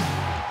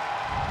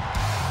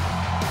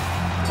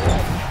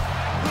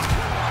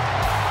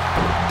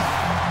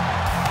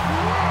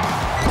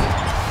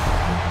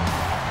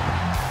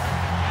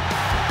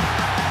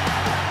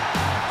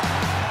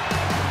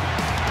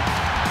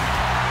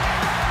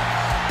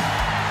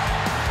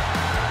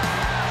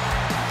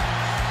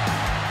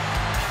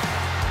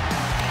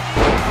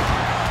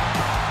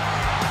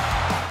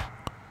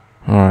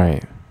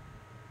 Alright.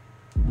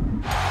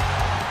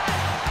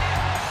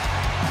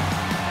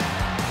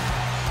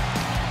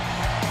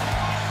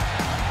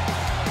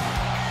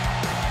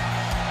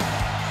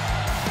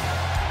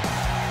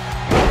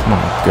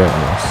 My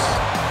goodness.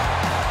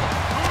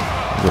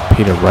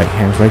 Repeated right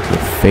hands right to the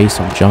face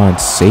of John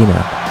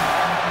Cena.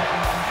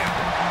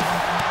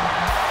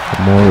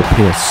 More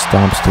repeated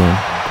stomps to him.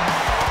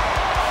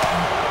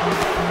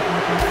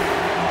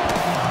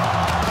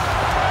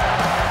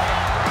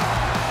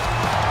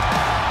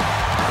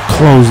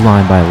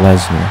 clothesline by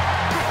Lesnar.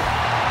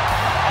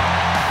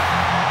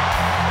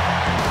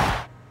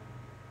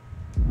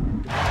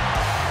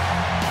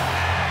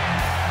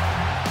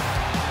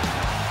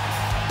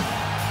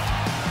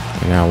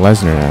 Now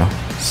Lesnar now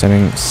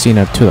sending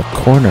Cena to the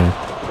corner.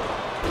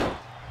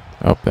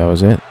 Oh, that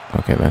was it.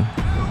 Okay then.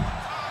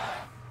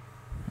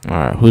 All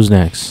right, who's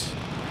next?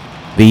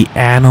 The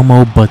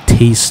Animal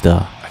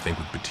Batista. I think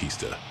with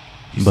Batista.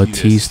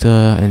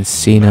 Batista and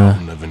Cena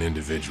Of an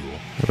individual.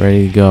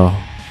 ready to go.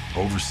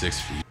 Over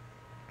 6 feet.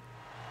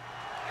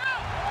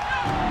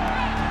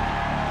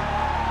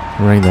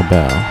 Ring the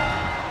bell.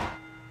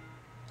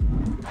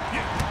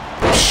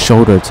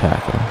 Shoulder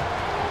tackle.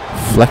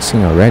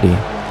 Flexing already.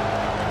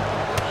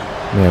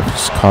 May have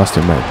just cost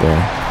him right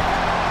there.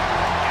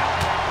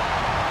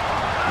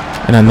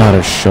 And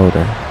another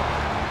shoulder.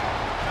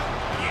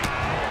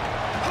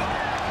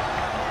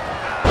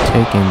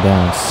 Taking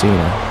down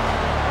Cena.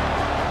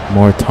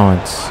 More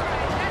taunts.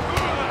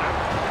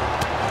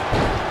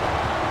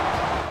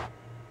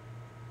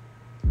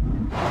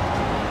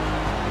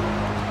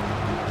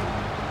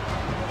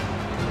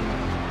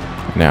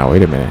 Now,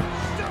 wait a minute.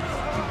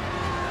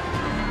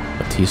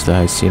 Batista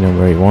has seen him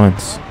where he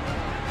wants.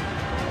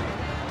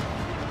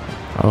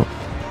 Oh.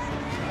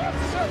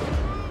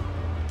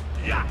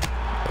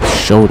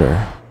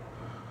 Shoulder.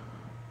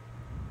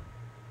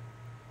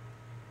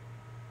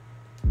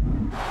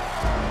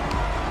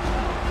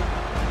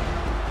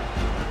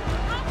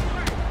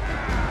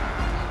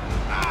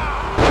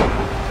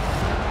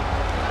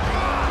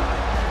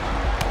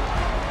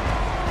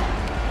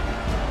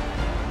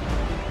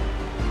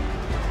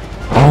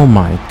 Oh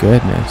my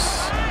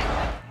goodness.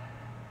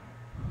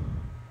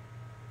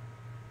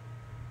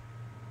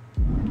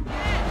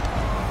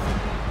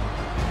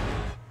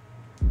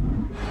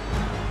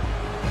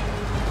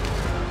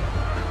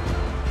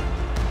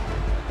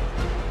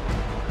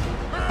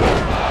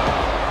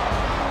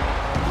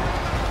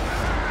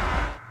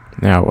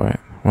 Now what?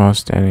 While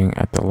standing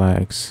at the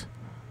legs.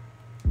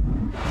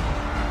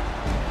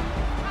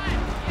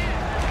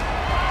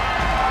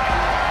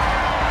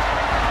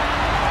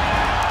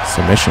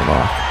 Submission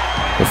lock.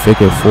 The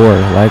figure 4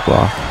 leg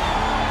lock.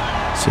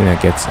 Cena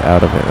gets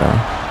out of it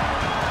though.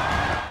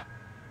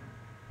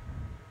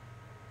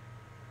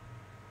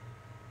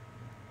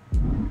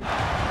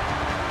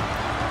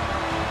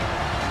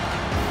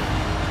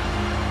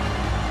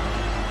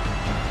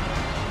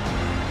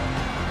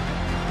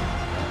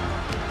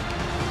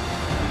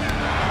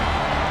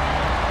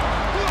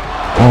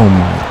 Oh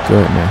my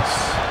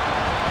goodness.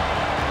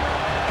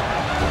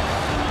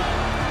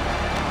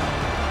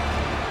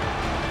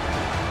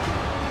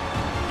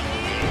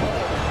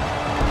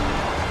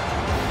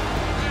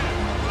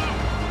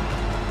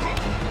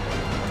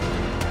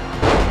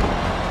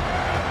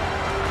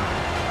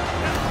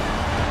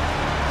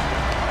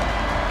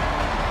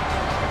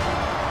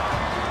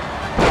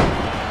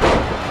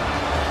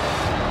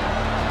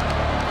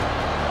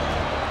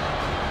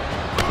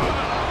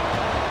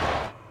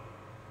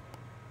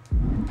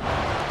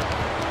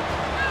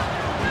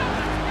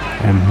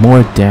 And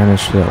more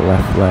damage to the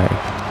left leg.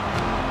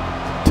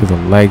 To the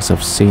legs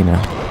of Cena.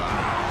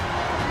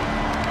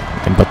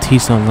 And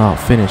Batista's not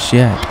finished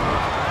yet.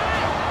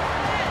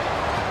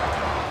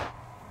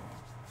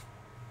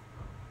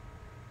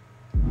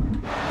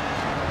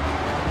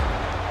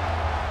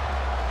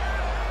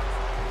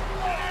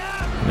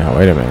 Now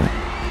wait a minute.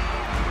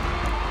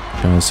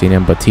 John Cena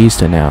and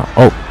Batista now.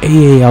 Oh,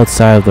 AA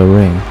outside of the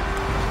ring.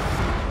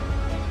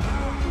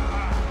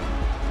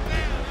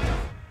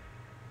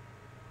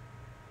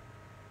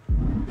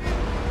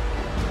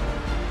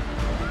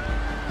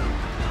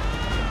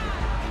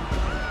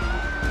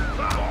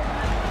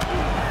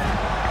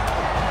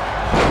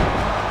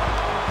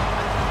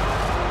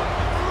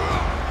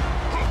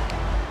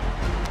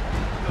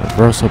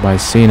 Reversal by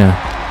Cena.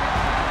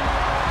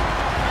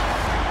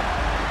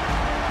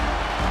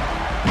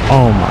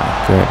 Oh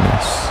my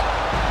goodness.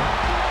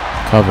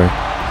 Cover.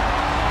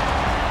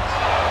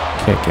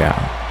 Kick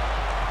out.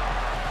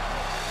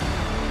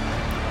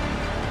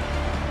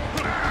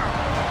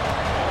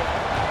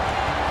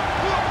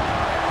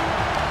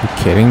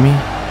 You kidding me?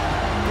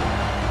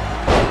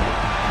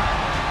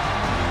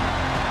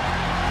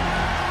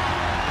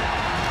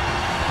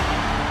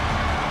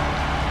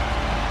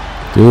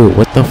 Dude,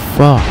 what the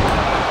fuck?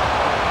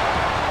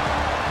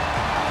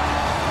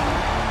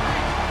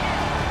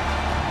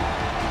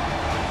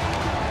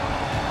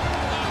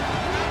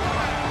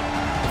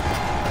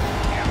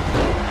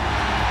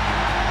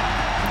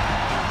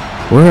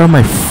 Where are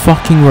my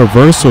fucking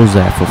reversals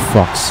at, for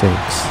fuck's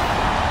sakes?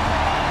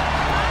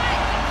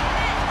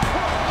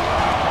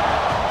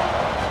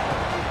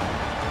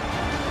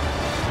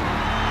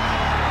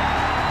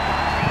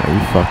 Oh,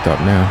 you fucked up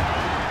now.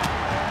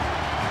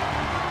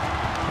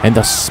 And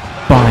the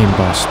spine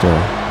buster.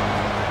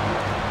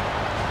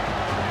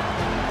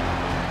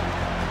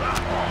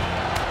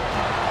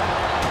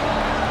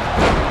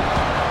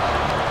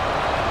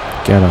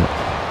 Get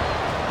up.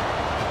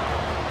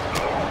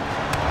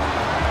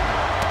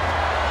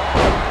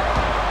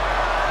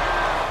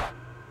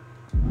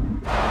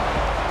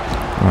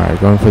 Alright,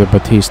 going for the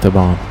Batista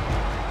bomb.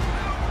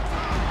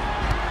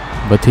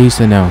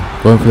 Batista now.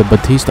 Going for the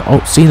Batista.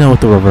 Oh, Cena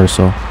with the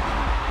reversal.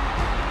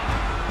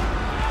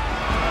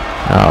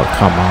 Oh,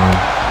 come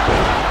on.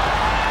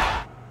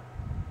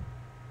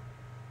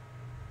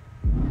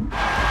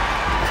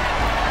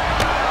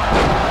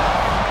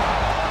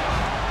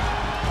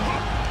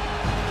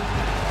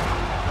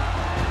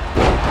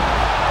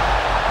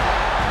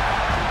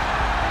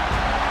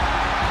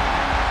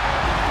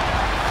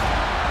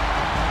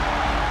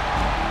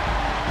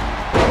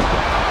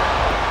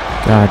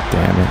 God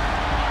damn it.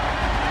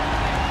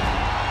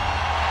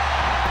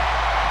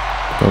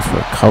 Goes for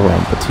a cover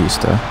on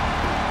Batista.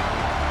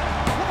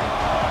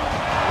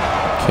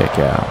 Kick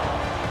out.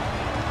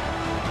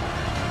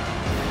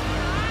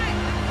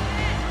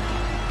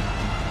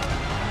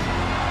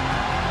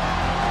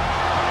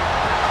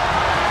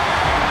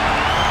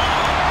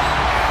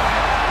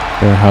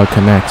 There, how it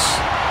connects.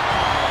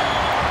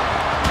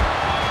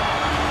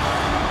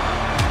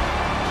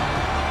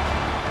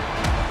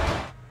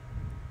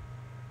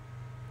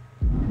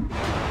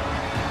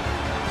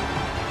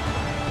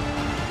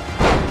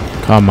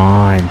 Come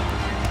on.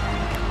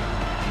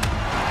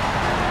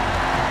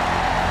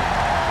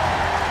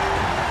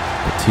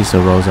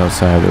 Batista rolls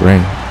outside of the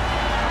ring.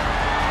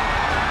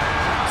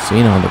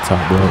 Cena on the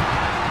top rope.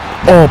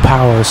 Oh,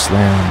 power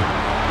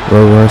slam.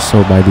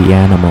 Reversal by the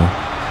Animal.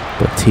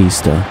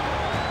 Batista.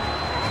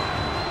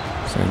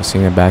 Sending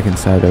Cena back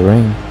inside the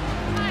ring.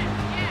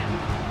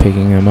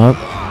 Picking him up.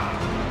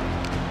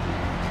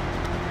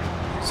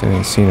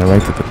 Sending Cena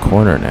right to the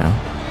corner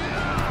now.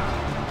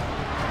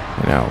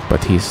 You know,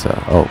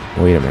 Batista. Oh,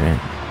 wait a minute.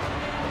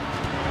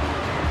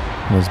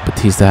 What does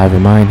Batista have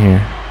in mind here?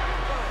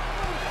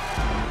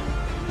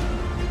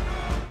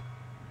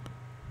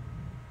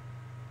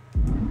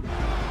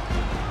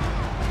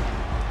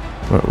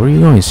 Where are you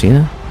going,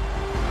 Cena?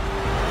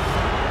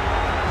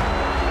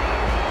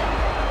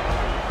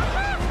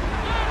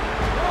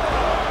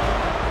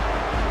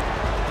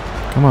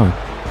 Come on.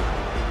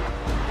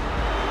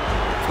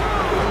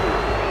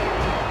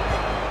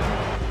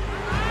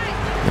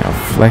 Now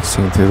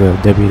flexing to the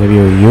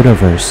WWE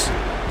Universe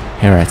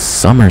here at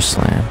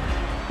SummerSlam.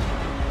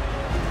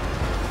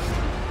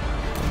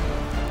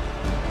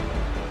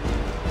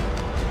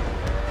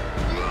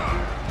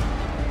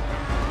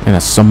 And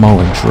a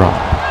Samoan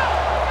drop.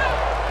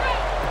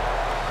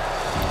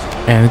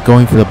 And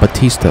going for the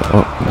Batista.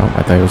 Oh, no,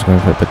 I thought he was going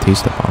for a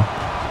Batista bomb.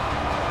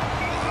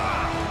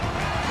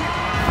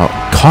 Oh,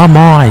 come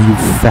on, you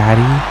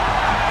fatty.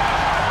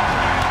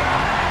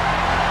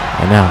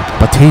 And now,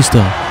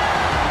 Batista.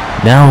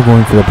 Now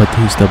going for the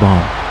Batista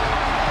bomb.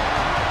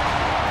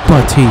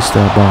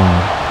 Batista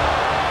bomb.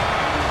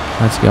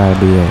 That's gotta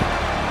be it.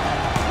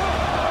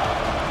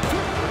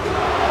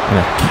 And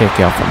a kick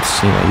out from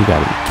Cena. You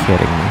gotta be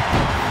kidding me.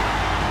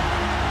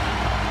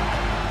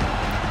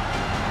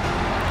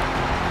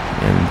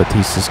 And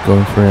Batista's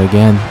going for it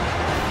again.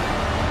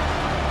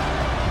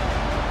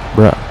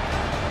 Bruh.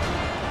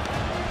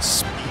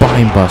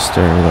 Spine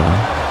buster though.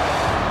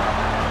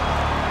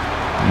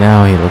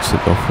 Now he looks to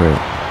go for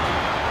it.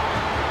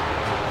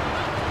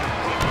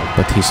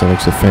 Batista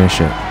looks to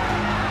finish it.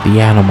 The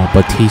Animal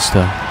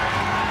Batista.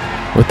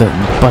 With the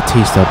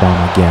Batista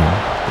bomb again.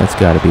 That's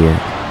gotta be it.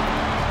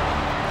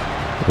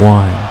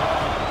 1,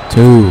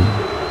 2.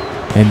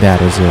 And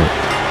that is it.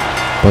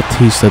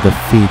 Batista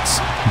defeats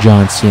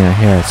John Cena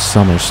here at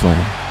SummerSlam.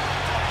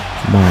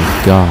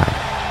 My God.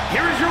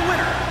 Here is your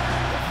winner,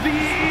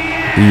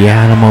 The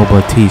Animal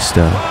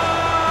Batista.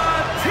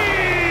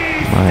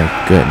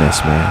 My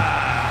goodness, man.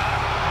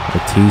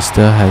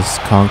 Batista has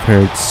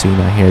conquered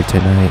Cena here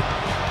tonight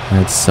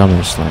at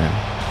SummerSlam.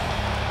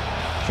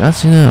 John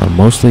Cena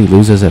mostly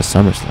loses at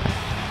SummerSlam.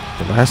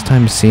 The last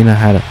time Cena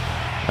had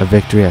a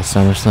victory at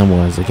SummerSlam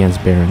was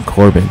against Baron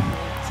Corbin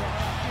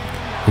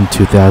in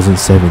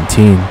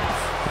 2017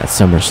 at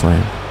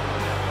SummerSlam.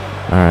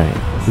 Alright,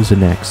 who's the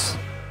next?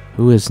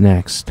 Who is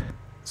next?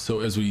 So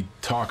as we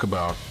talk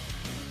about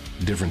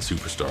different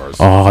superstars,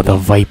 Oh, the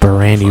Viper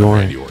Randy Orton.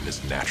 Randy Orton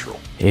is natural.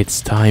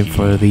 It's time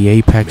for the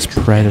Apex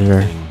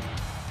Predator.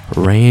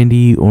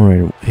 Randy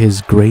Orton,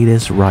 his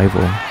greatest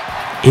rival.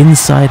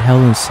 Inside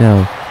Hell in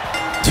Cell.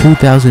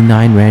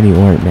 2009 Randy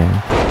Orton,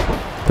 man.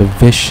 The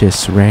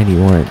vicious Randy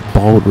Orton.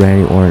 Bald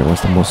Randy Orton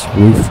was the most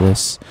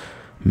ruthless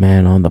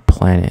man on the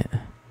planet.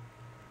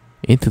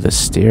 Into the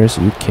stairs?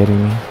 Are you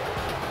kidding me?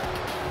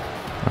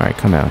 Alright,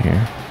 come out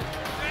here.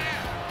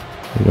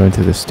 We're going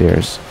to the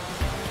stairs.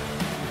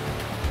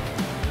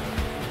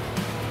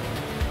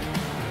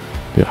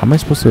 Dude, how am I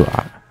supposed to...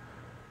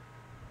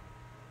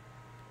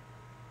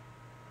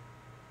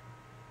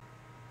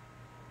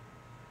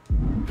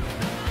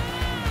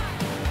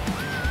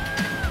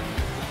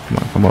 Come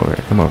on, come over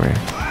here. Come over here.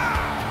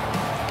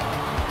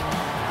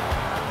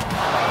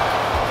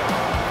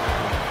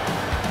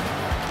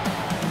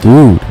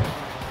 Dude.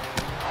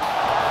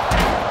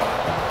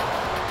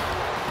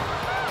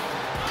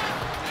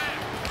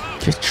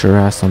 Get your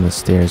ass on the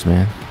stairs,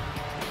 man.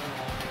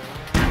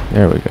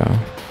 There we go.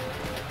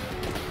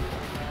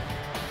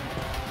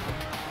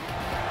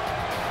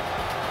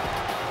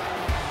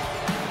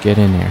 Get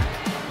in there.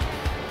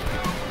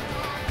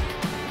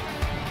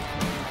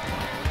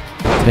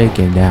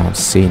 Taking down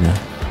Cena.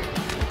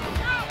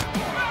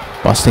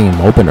 Busting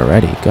him open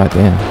already.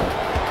 Goddamn.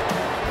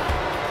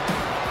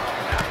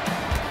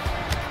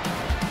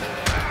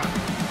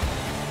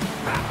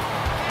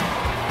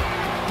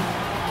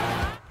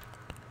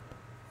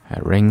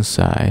 At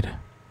ringside.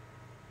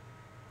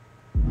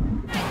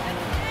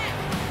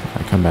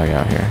 I come back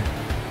out here.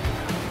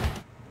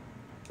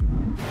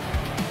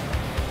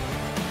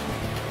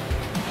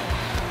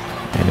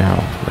 And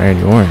now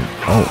Randy Orton.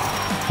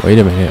 Oh, wait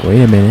a minute.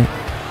 Wait a minute.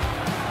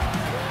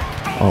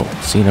 Oh,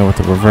 Cena with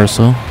the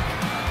reversal.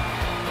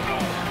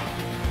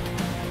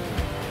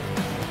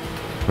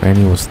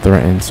 Randy was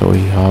threatened, so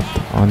he hopped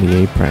on the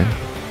apron.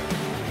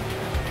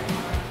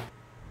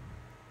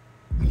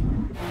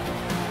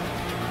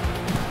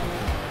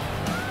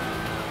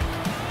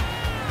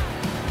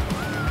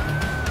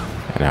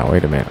 And now,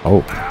 wait a minute.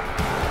 Oh,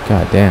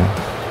 god damn.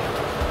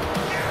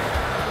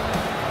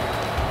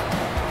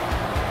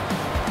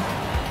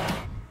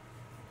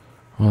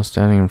 Well,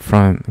 standing in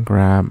front,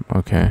 grab.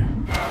 Okay.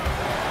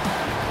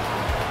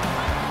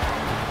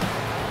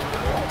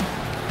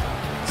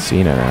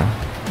 Cena now.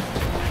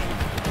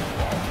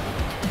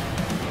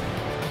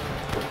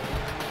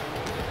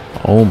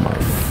 Oh my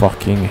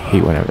fucking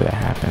hate whenever that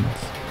happens.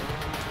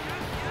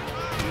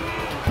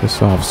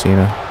 Piss off,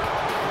 Cena.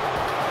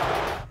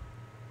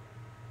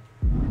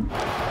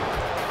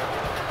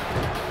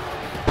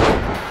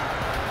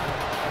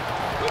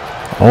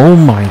 Oh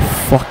my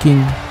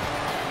fucking...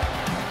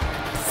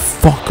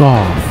 Fuck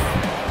off.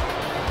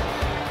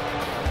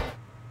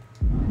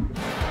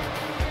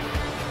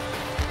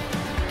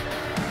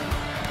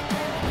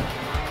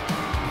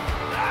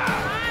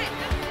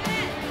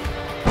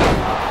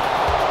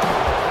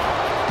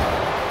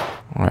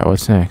 Alright,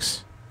 what's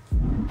next?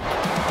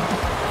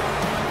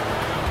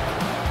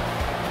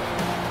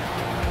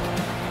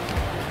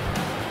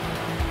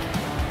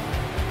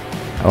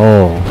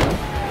 Oh,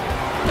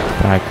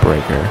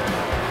 backbreaker.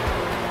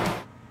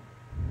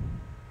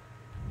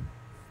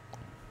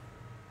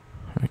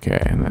 Okay,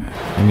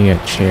 I need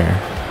a chair.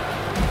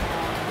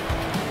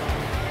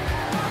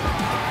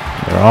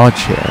 They're all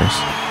chairs.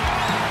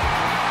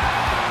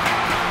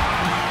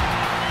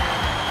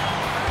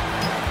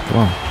 Come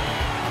on.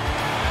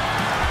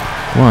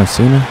 Come on,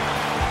 Cena.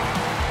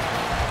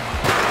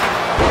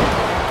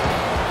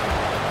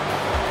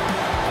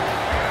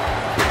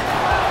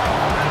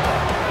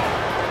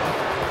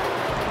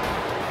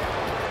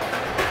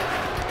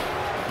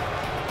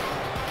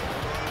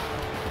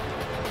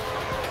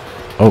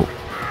 Oh,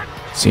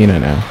 Cena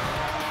now.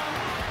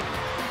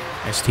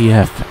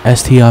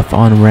 STF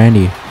on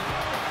Randy.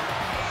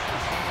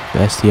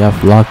 The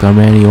STF locked on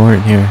Randy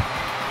Orton here.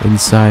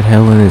 Inside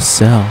Hell in his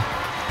cell.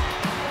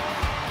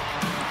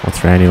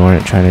 What's Randy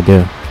Orton trying to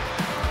do?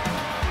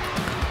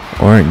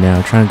 Orton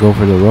now trying to go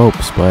for the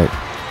ropes, but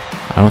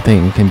I don't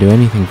think it can do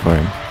anything for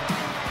him.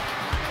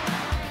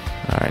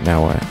 Alright,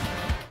 now what?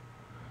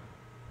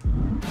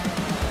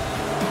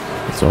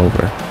 It's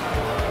over.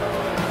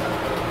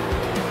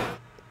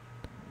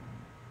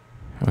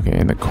 Okay,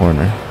 in the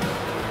corner.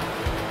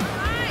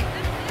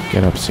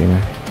 Get up, Cena.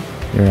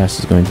 Your ass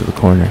is going to the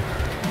corner.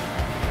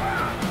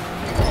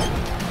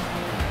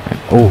 And,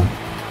 oh.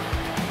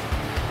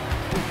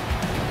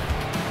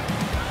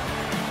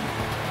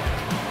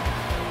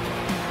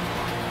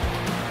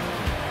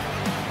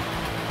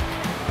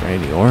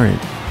 Randy Orton.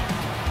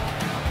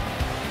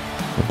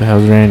 What the hell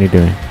is Randy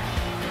doing?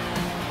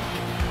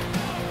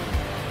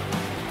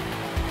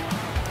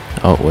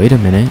 Oh, wait a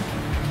minute.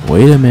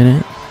 Wait a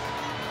minute.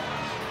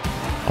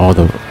 Oh,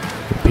 the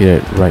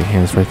repeated right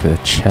hands right to the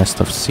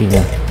chest of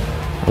Cena.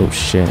 Oh,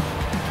 shit.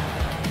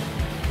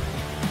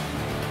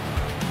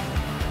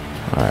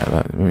 Alright,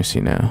 let me see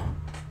now.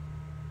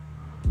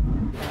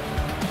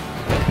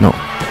 No.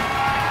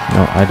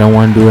 No, I don't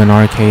want to do an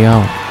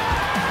RKO.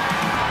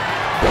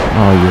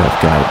 Oh, you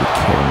have got to be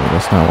kidding me.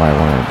 That's not what I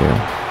want to do.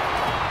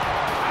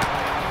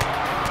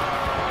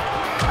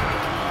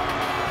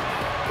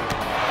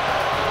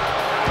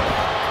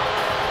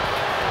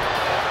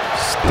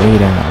 Stay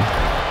down.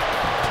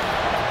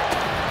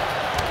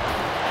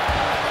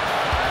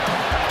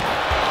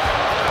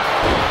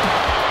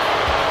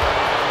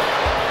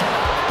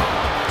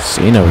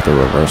 Cena with the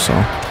reversal.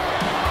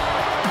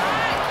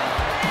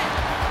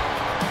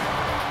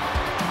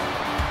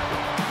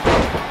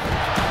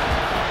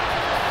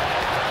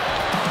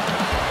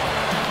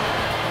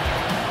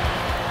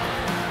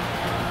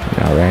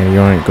 Now Randy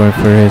Orton going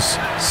for his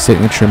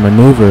signature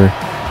maneuver,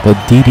 the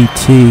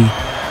DDT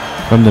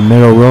from the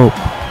middle rope.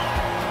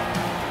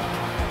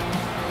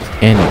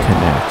 And he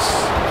connects.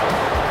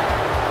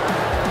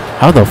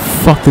 How the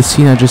fuck did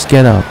Cena just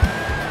get up?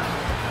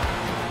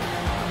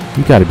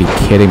 You gotta be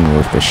kidding me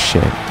with this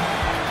shit.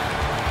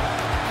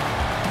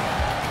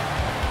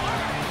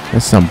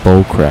 That's some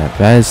bullcrap.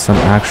 That is some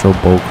actual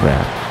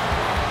bullcrap.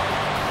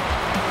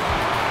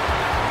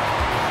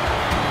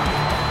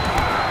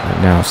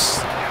 And now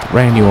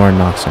Randy Orton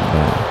knocks him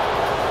down.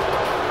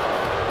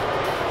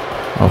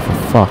 Oh, for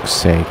fuck's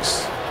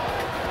sakes.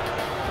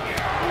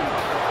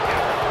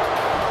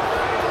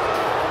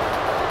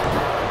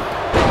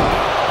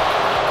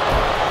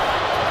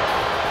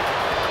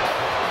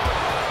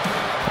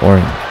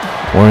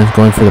 Orton's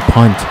going for the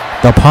punt.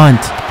 The punt!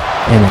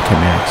 And it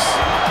connects.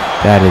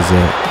 That is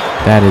it.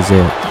 That is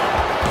it.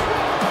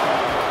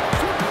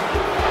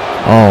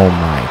 Oh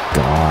my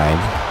god.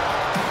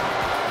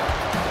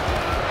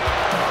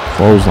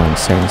 Clothesline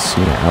sending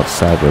Cena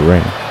outside the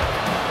ring.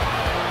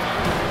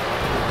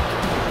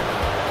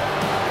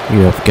 You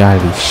have got to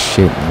be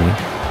shitting me.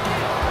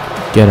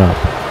 Get up.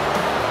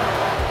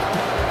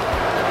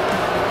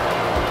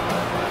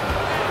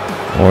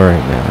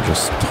 Alright now,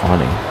 just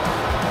taunting.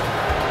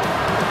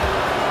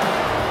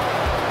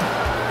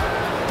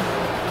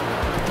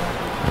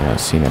 Yeah,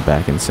 Cena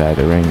back inside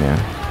the ring now.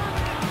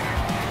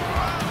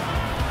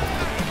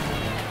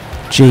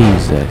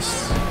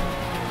 Jesus.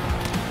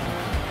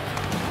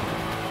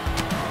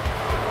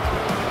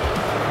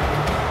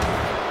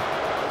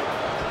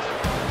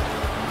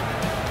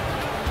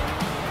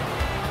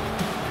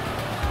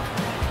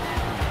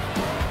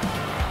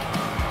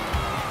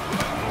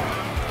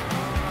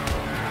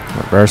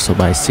 Reversal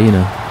by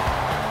Cena.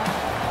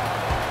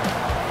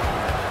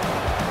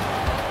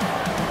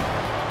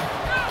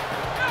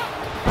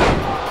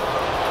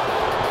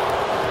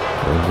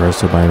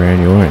 Reversal by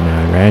Randy Orton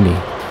now. Randy.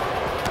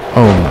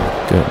 Oh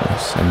my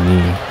goodness. A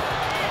knee.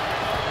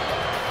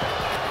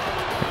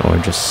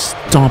 Orton just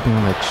stomping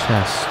on the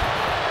chest.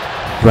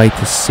 Right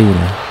to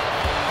Cena.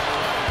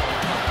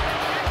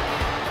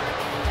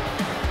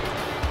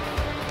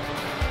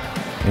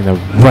 And the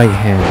right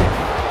hand.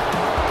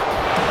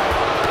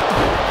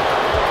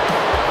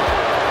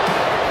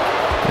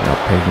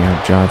 Picking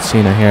up John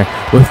Cena here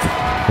with,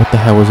 what the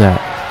hell was that?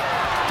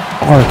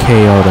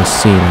 RKO to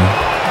Cena.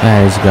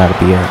 That has got to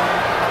be it.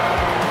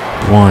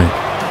 1,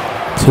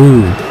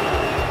 2,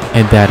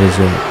 and that is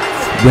it.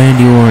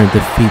 Randy Orton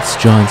defeats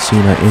John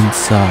Cena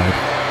inside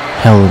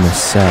Hell in a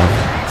Cell.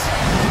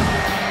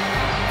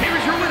 Here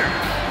is your winner,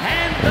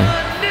 and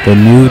the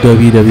new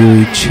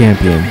WWE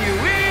Champion,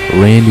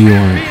 Randy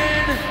Orton,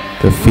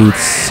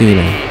 defeats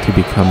Cena to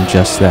become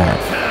just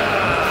that.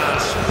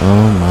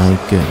 Oh my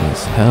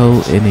goodness.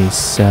 Hell in a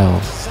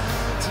Cell.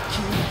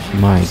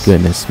 My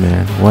goodness,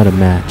 man. What a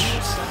match.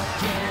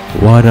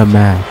 What a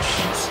match.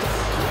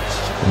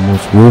 The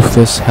most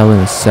ruthless Hell in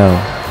a Cell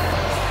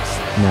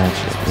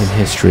match in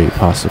history,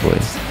 possibly.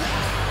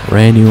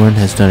 Randy Orton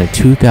has done a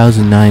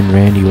 2009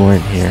 Randy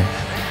Orton here.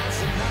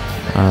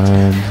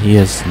 He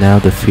has now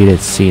defeated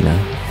Cena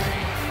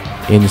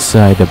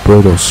inside the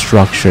brutal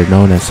structure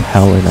known as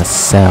Hell in a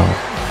Cell.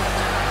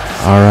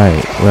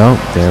 Alright, well,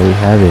 there we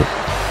have it.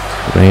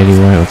 Randy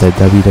Orton with the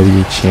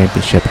WWE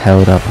Championship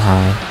held up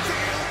high.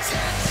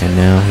 And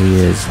now he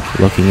is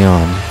looking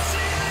on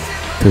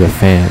to the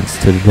fans,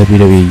 to the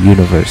WWE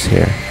Universe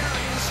here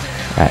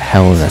at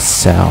Hell in a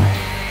Cell.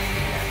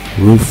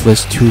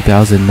 Ruthless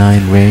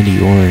 2009 Randy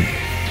Orton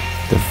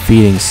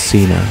defeating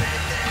Cena.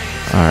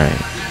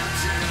 Alright.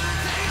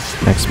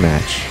 Next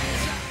match.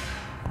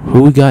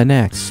 Who we got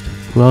next?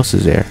 Who else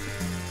is there?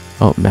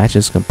 Oh, match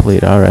is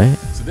complete. Alright.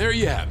 So there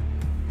you have it.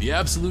 The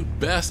absolute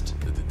best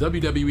that the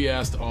WWE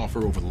has to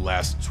offer over the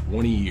last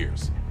 20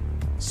 years.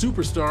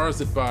 Superstars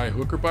that by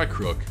hook or by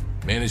crook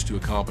managed to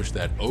accomplish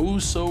that oh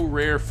so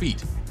rare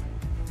feat,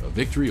 a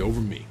victory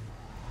over me.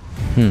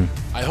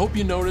 I hope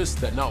you noticed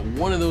that not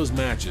one of those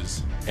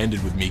matches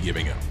ended with me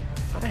giving up.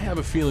 I have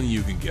a feeling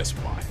you can guess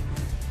why.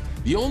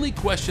 The only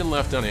question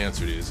left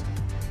unanswered is,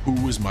 who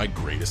was my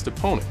greatest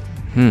opponent?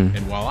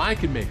 And while I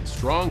can make a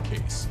strong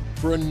case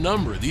for a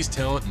number of these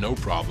talent, no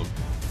problem,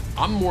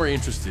 I'm more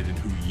interested in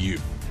who you,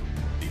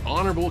 the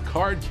honorable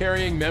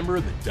card-carrying member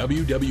of the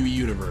WWE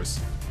Universe,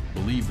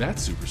 believe that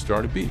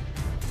superstar to be.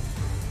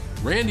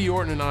 Randy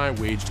Orton and I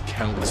waged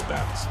countless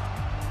battles.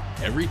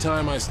 Every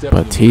time I stepped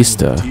into the ring with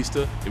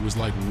Batista, it was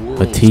like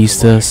worlds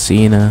colliding.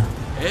 Cena,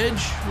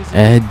 Edge was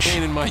a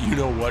pain in my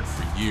you-know-what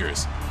for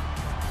years,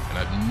 and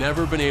I've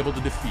never been able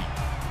to defeat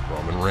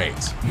Roman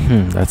Reigns.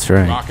 That's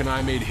right. Brock and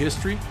I made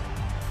history.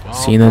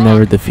 Cena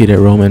never defeated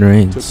Roman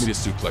Reigns. Took me to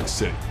Suplex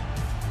City.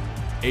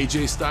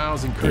 AJ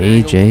Styles and Kurt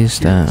Angle. AJ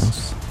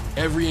Styles.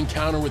 Every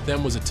encounter with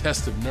them was a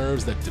test of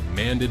nerves that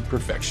demanded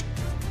perfection.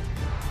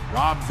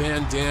 Rob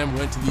Van Dam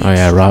went to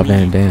the Rob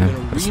Van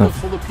Dam. Let's not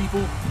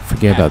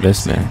forget about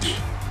this match.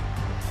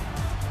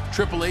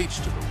 Triple H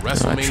took a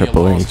WrestleMania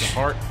loss to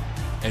Hart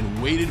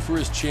and waited for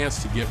his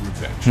chance to get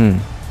revenge.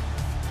 And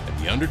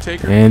The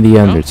Undertaker? Well,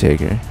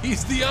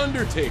 he's The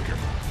Undertaker.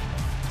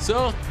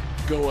 So,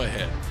 go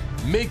ahead.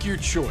 Make your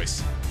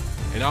choice.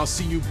 And I'll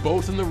see you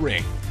both in the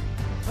ring.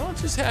 I'll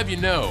just have you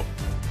know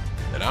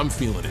that I'm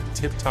feeling in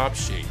tip-top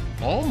shape.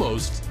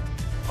 Almost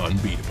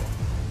unbeatable.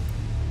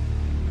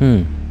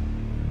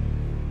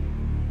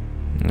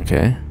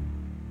 Okay.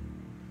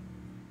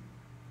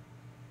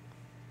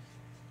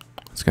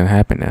 What's gonna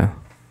happen now?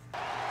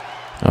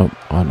 Oh,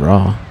 on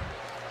Raw.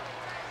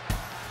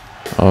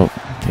 Oh,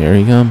 here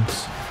he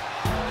comes.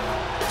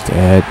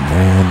 Dead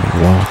man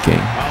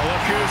walking.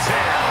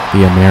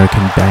 The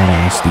American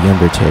Badass, The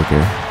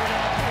Undertaker,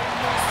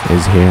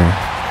 is here.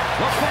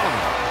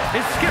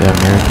 The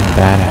American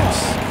Badass.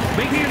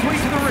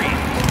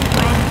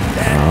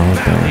 Oh,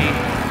 damn.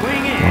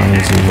 Why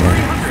is he here?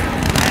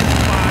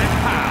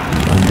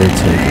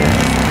 Undertaker.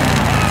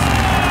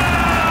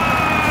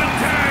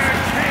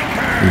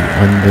 The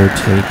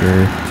Undertaker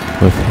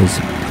with his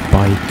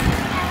bike,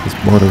 his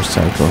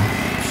motorcycle,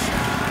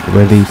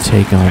 ready to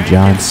take on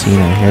John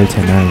Cena here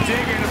tonight.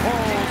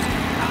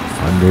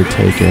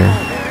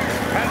 Undertaker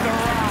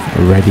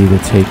ready to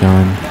take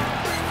on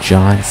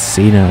John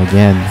Cena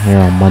again here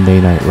on Monday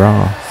Night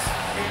Raw.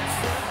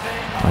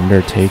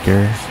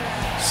 Undertaker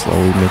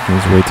slowly making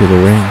his way to the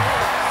ring.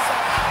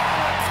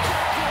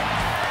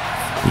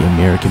 The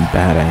American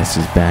Badass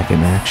is back in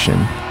action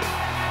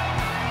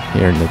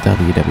here in the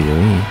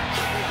WWE.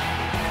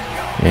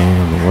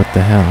 And what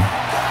the hell?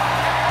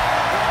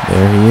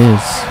 There he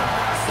is.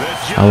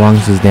 How long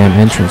is his damn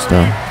entrance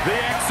though?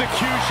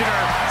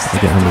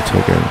 Look at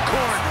Undertaker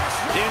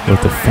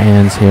with the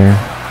fans here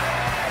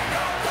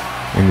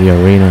in the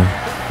arena.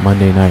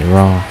 Monday Night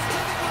Raw.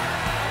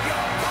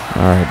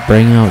 Alright,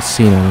 bring out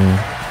Cena, man.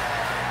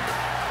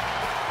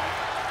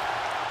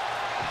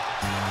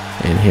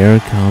 And here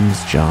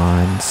comes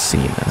John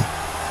Cena.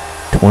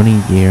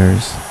 20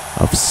 years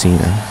of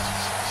Cena.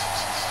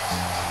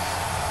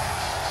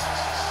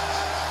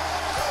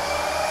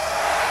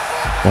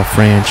 The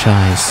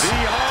franchise.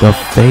 The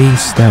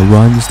face that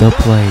runs the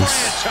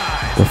place.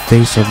 The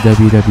face of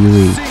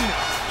WWE.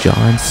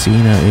 John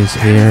Cena is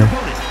here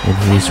and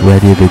he's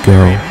ready to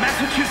go.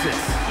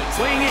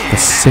 The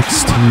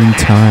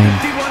 16-time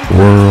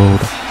world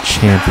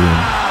champion.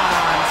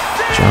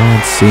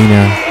 John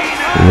Cena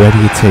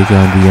ready to take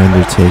on The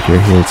Undertaker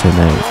here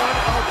tonight.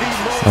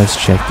 Let's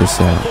check this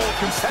out.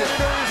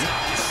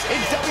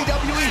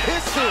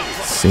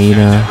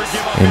 Cena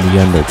and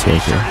The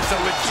Undertaker.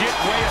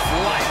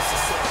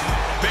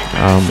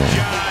 Oh man.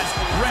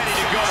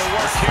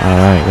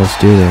 Alright, let's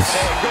do this.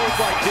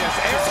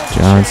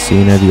 John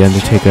Cena, The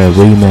Undertaker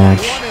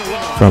rematch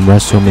from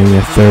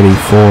WrestleMania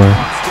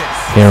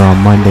 34 here on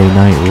Monday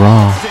Night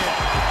Raw.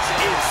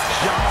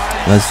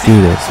 Let's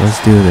do this. Let's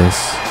do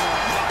this.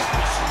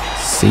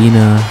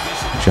 Cena,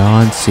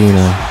 John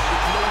Cena,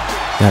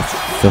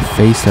 the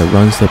face that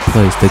runs the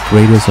place, the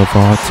greatest of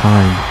all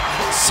time,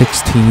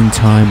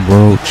 16-time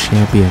world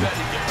champion.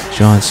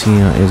 John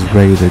Cena is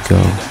ready to go.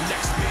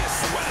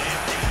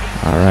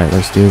 Alright,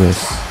 let's do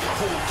this.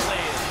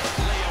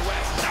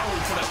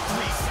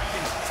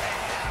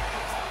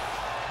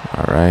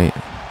 Alright.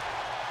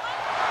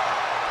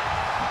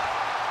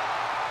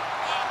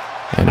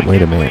 And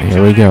wait a minute,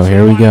 here we go,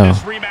 here we go.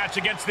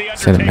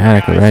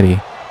 Cinematic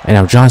already. And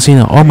now John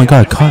Cena, oh my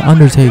god, caught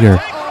Undertaker.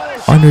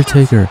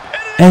 Undertaker.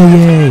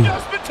 Hey,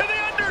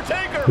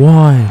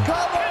 1,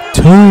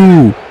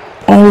 2.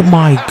 Oh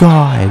my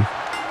god.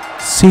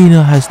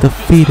 Cena has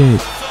defeated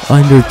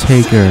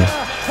Undertaker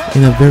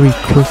in a very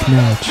quick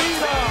match.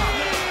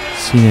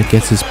 Cena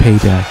gets his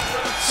payback.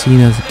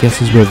 Cena gets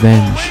his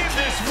revenge.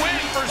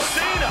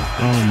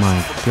 Oh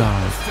my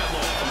god.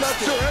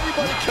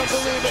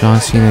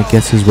 John Cena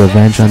gets his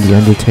revenge on The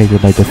Undertaker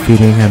by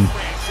defeating him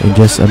in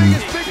just a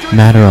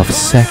matter of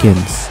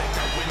seconds.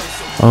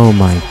 Oh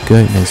my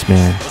goodness,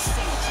 man.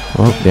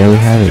 Well, there we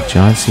have it.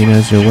 John Cena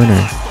is your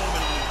winner.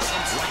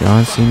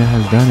 John Cena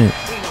has done it.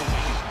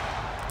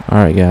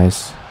 Alright,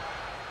 guys.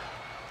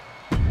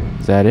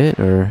 Is that it,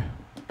 or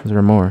is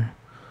there more?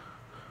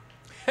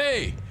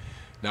 Hey!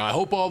 Now, I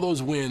hope all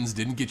those wins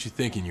didn't get you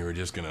thinking you were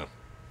just gonna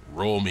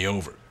roll me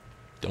over.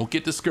 Don't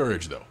get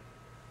discouraged, though.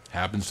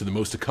 Happens to the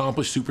most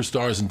accomplished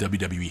superstars in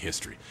WWE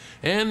history.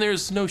 And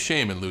there's no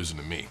shame in losing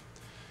to me.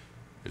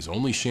 There's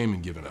only shame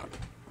in giving up.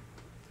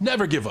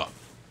 Never give up.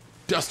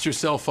 Dust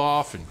yourself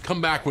off and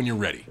come back when you're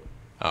ready.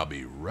 I'll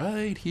be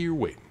right here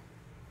waiting.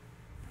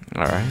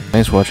 Alright.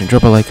 Thanks for watching.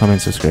 Drop a like,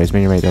 comment, subscribe. It's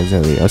been your mate,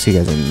 DougsLD. I'll see you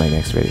guys in my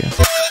next video.